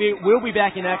that interview, will be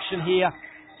back in action here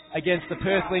against the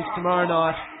Perth Lynx tomorrow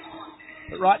night.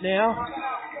 But right now,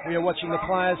 we are watching the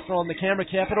players from the Canberra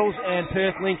Capitals and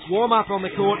Perth Lynx warm up on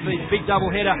the court for this big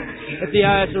doubleheader at the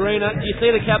AIS Arena. Do you see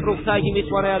the Capitals taking this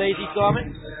one out easy,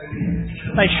 Simon?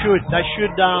 They should.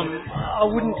 I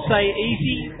wouldn't say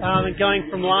easy. Going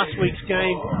from last week's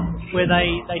game, where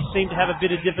they seemed to have a bit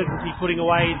of difficulty putting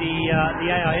away the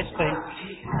AIS team,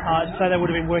 so they would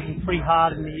have been working pretty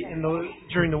hard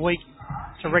during the week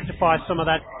to rectify some of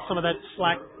that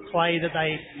slack play that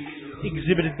they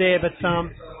exhibited there. But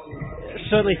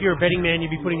certainly, if you're a betting man,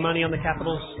 you'd be putting money on the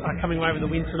Capitals coming away with the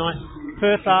win tonight.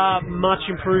 Perth are much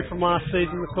improved from last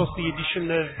season. Of course, the addition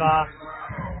of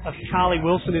of Carly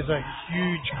Wilson is a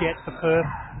huge get for Perth.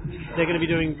 They're going to be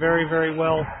doing very, very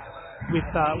well with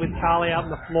Carly out on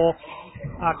the floor.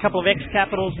 A couple of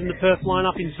ex-Capitals in the Perth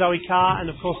lineup in Zoe Carr and,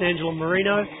 of course, Angela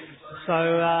Marino. So,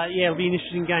 it'll be an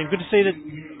interesting game. Good to see that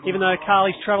even though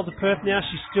Carly's travelled to Perth now,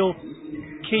 she's still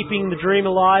keeping the dream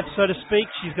alive, so to speak.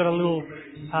 She's got a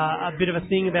bit of a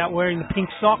thing about wearing the pink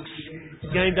socks,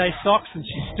 game day socks, and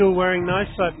she's still wearing those.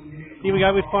 So, here we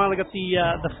go. We've finally got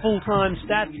the full-time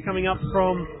stats coming up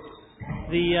from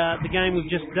the game we've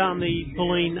just done, the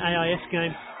Bulleen AIS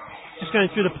game. Just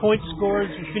going through the point scorers.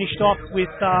 We finished off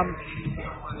with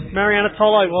Mariana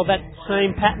Tolo. Well, that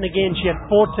same pattern again. She had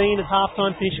 14 at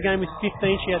halftime, finished the game with 15.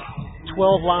 She had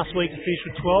 12 last week and finished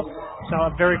with 12. So a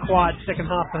very quiet second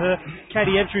half for her.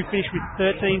 Katie Evdrew finished with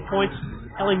 13 points.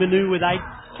 Ellie Manu with 8.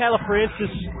 Kayla Francis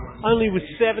only with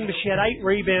 7, but she had 8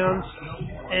 rebounds.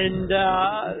 And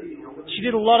she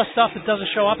did a lot of stuff that doesn't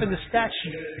show up in the stats.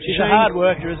 She's a hard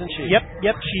worker, isn't she?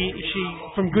 Yep. She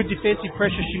from good defensive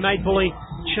pressure, she made Bulleen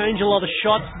change a lot of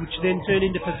shots, which then turned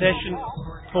into possession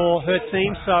for her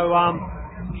team. So,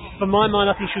 for my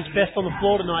mind, I think she was best on the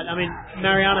floor tonight. I mean,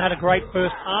 Mariana had a great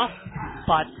first half,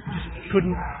 but just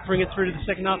couldn't bring it through to the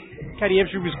second half. Katie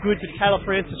Evdrew was good, but Kayla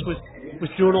Francis was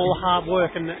doing all the hard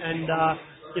work. And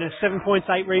 7 points,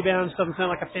 8 rebounds doesn't sound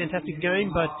like a fantastic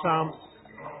game, but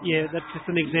that's just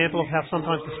an example of how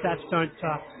sometimes the stats don't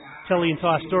tell the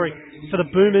entire story. For the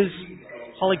Boomers,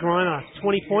 Holly Griner,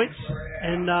 20 points,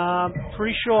 and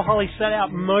pretty sure Holly sat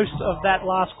out most of that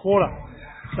last quarter.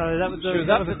 So that was she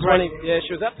was up to 20. Yeah,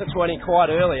 she was up to 20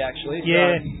 quite early actually.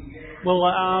 Yeah. So. Well,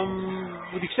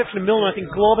 with the exception of Milner, I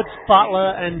think Glaubitz,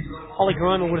 Butler, and Holly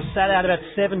Griner would have sat out about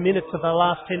 7 minutes of the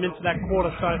last 10 minutes of that quarter.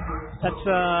 So that's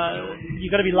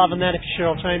you've got to be loving that if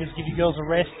you're Cheryl Chambers, give you girls a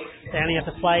rest. They only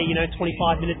have to play,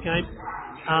 25-minute game.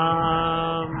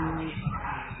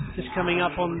 Just coming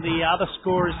up on the other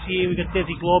scorers here, we've got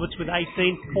Desi Glaubitz with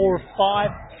 18, 4 of 5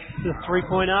 to the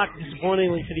three-point arc.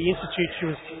 Disappointingly for the Institute, she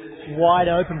was wide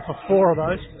open for 4 of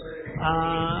those.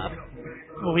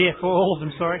 For all of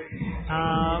them, sorry.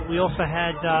 We also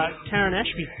had Karen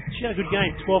Ashby. She had a good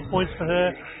game, 12 points for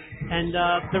her. And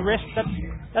the rest,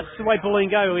 that's the way Bulleen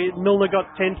go. Milner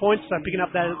got 10 points, so picking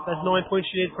up those 9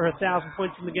 points she did for 1,000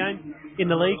 points in the game, in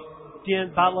the league.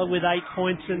 Deanne Butler with 8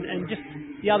 points, and just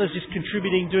the others just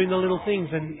contributing, doing the little things,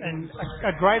 and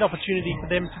a great opportunity for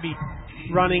them to be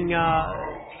running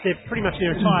they're pretty much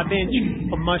their entire bench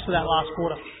for most of that last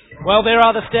quarter. Well, there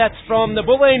are the stats from the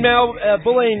Bulleen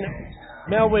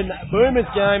Melbourne Boomers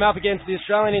game up against the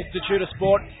Australian Institute of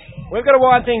Sport. We've got to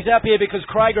wind things up here because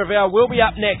Craig Ravel will be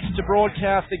up next to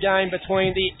broadcast the game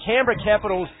between the Canberra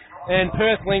Capitals and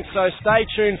Perth Lynx, so stay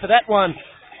tuned for that one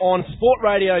on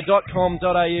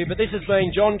sportradio.com.au. But this has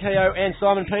been John Keogh and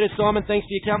Simon Peters. Simon, thanks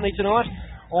for your company tonight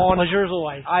on pleasure as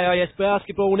always. AIS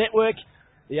Basketball Network.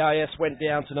 The AIS went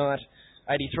down tonight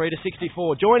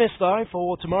 83-64. Join us though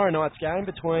for tomorrow night's game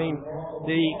between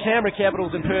the Canberra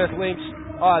Capitals and Perth Lynx.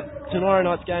 Tomorrow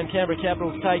night's game, Canberra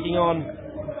Capitals taking on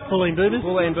Bulleen Boomers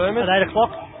at 8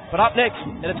 o'clock. But up next,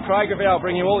 and it's Craig Ravel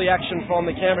bringing you all the action from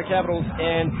the Canberra Capitals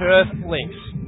and Perth Lynx.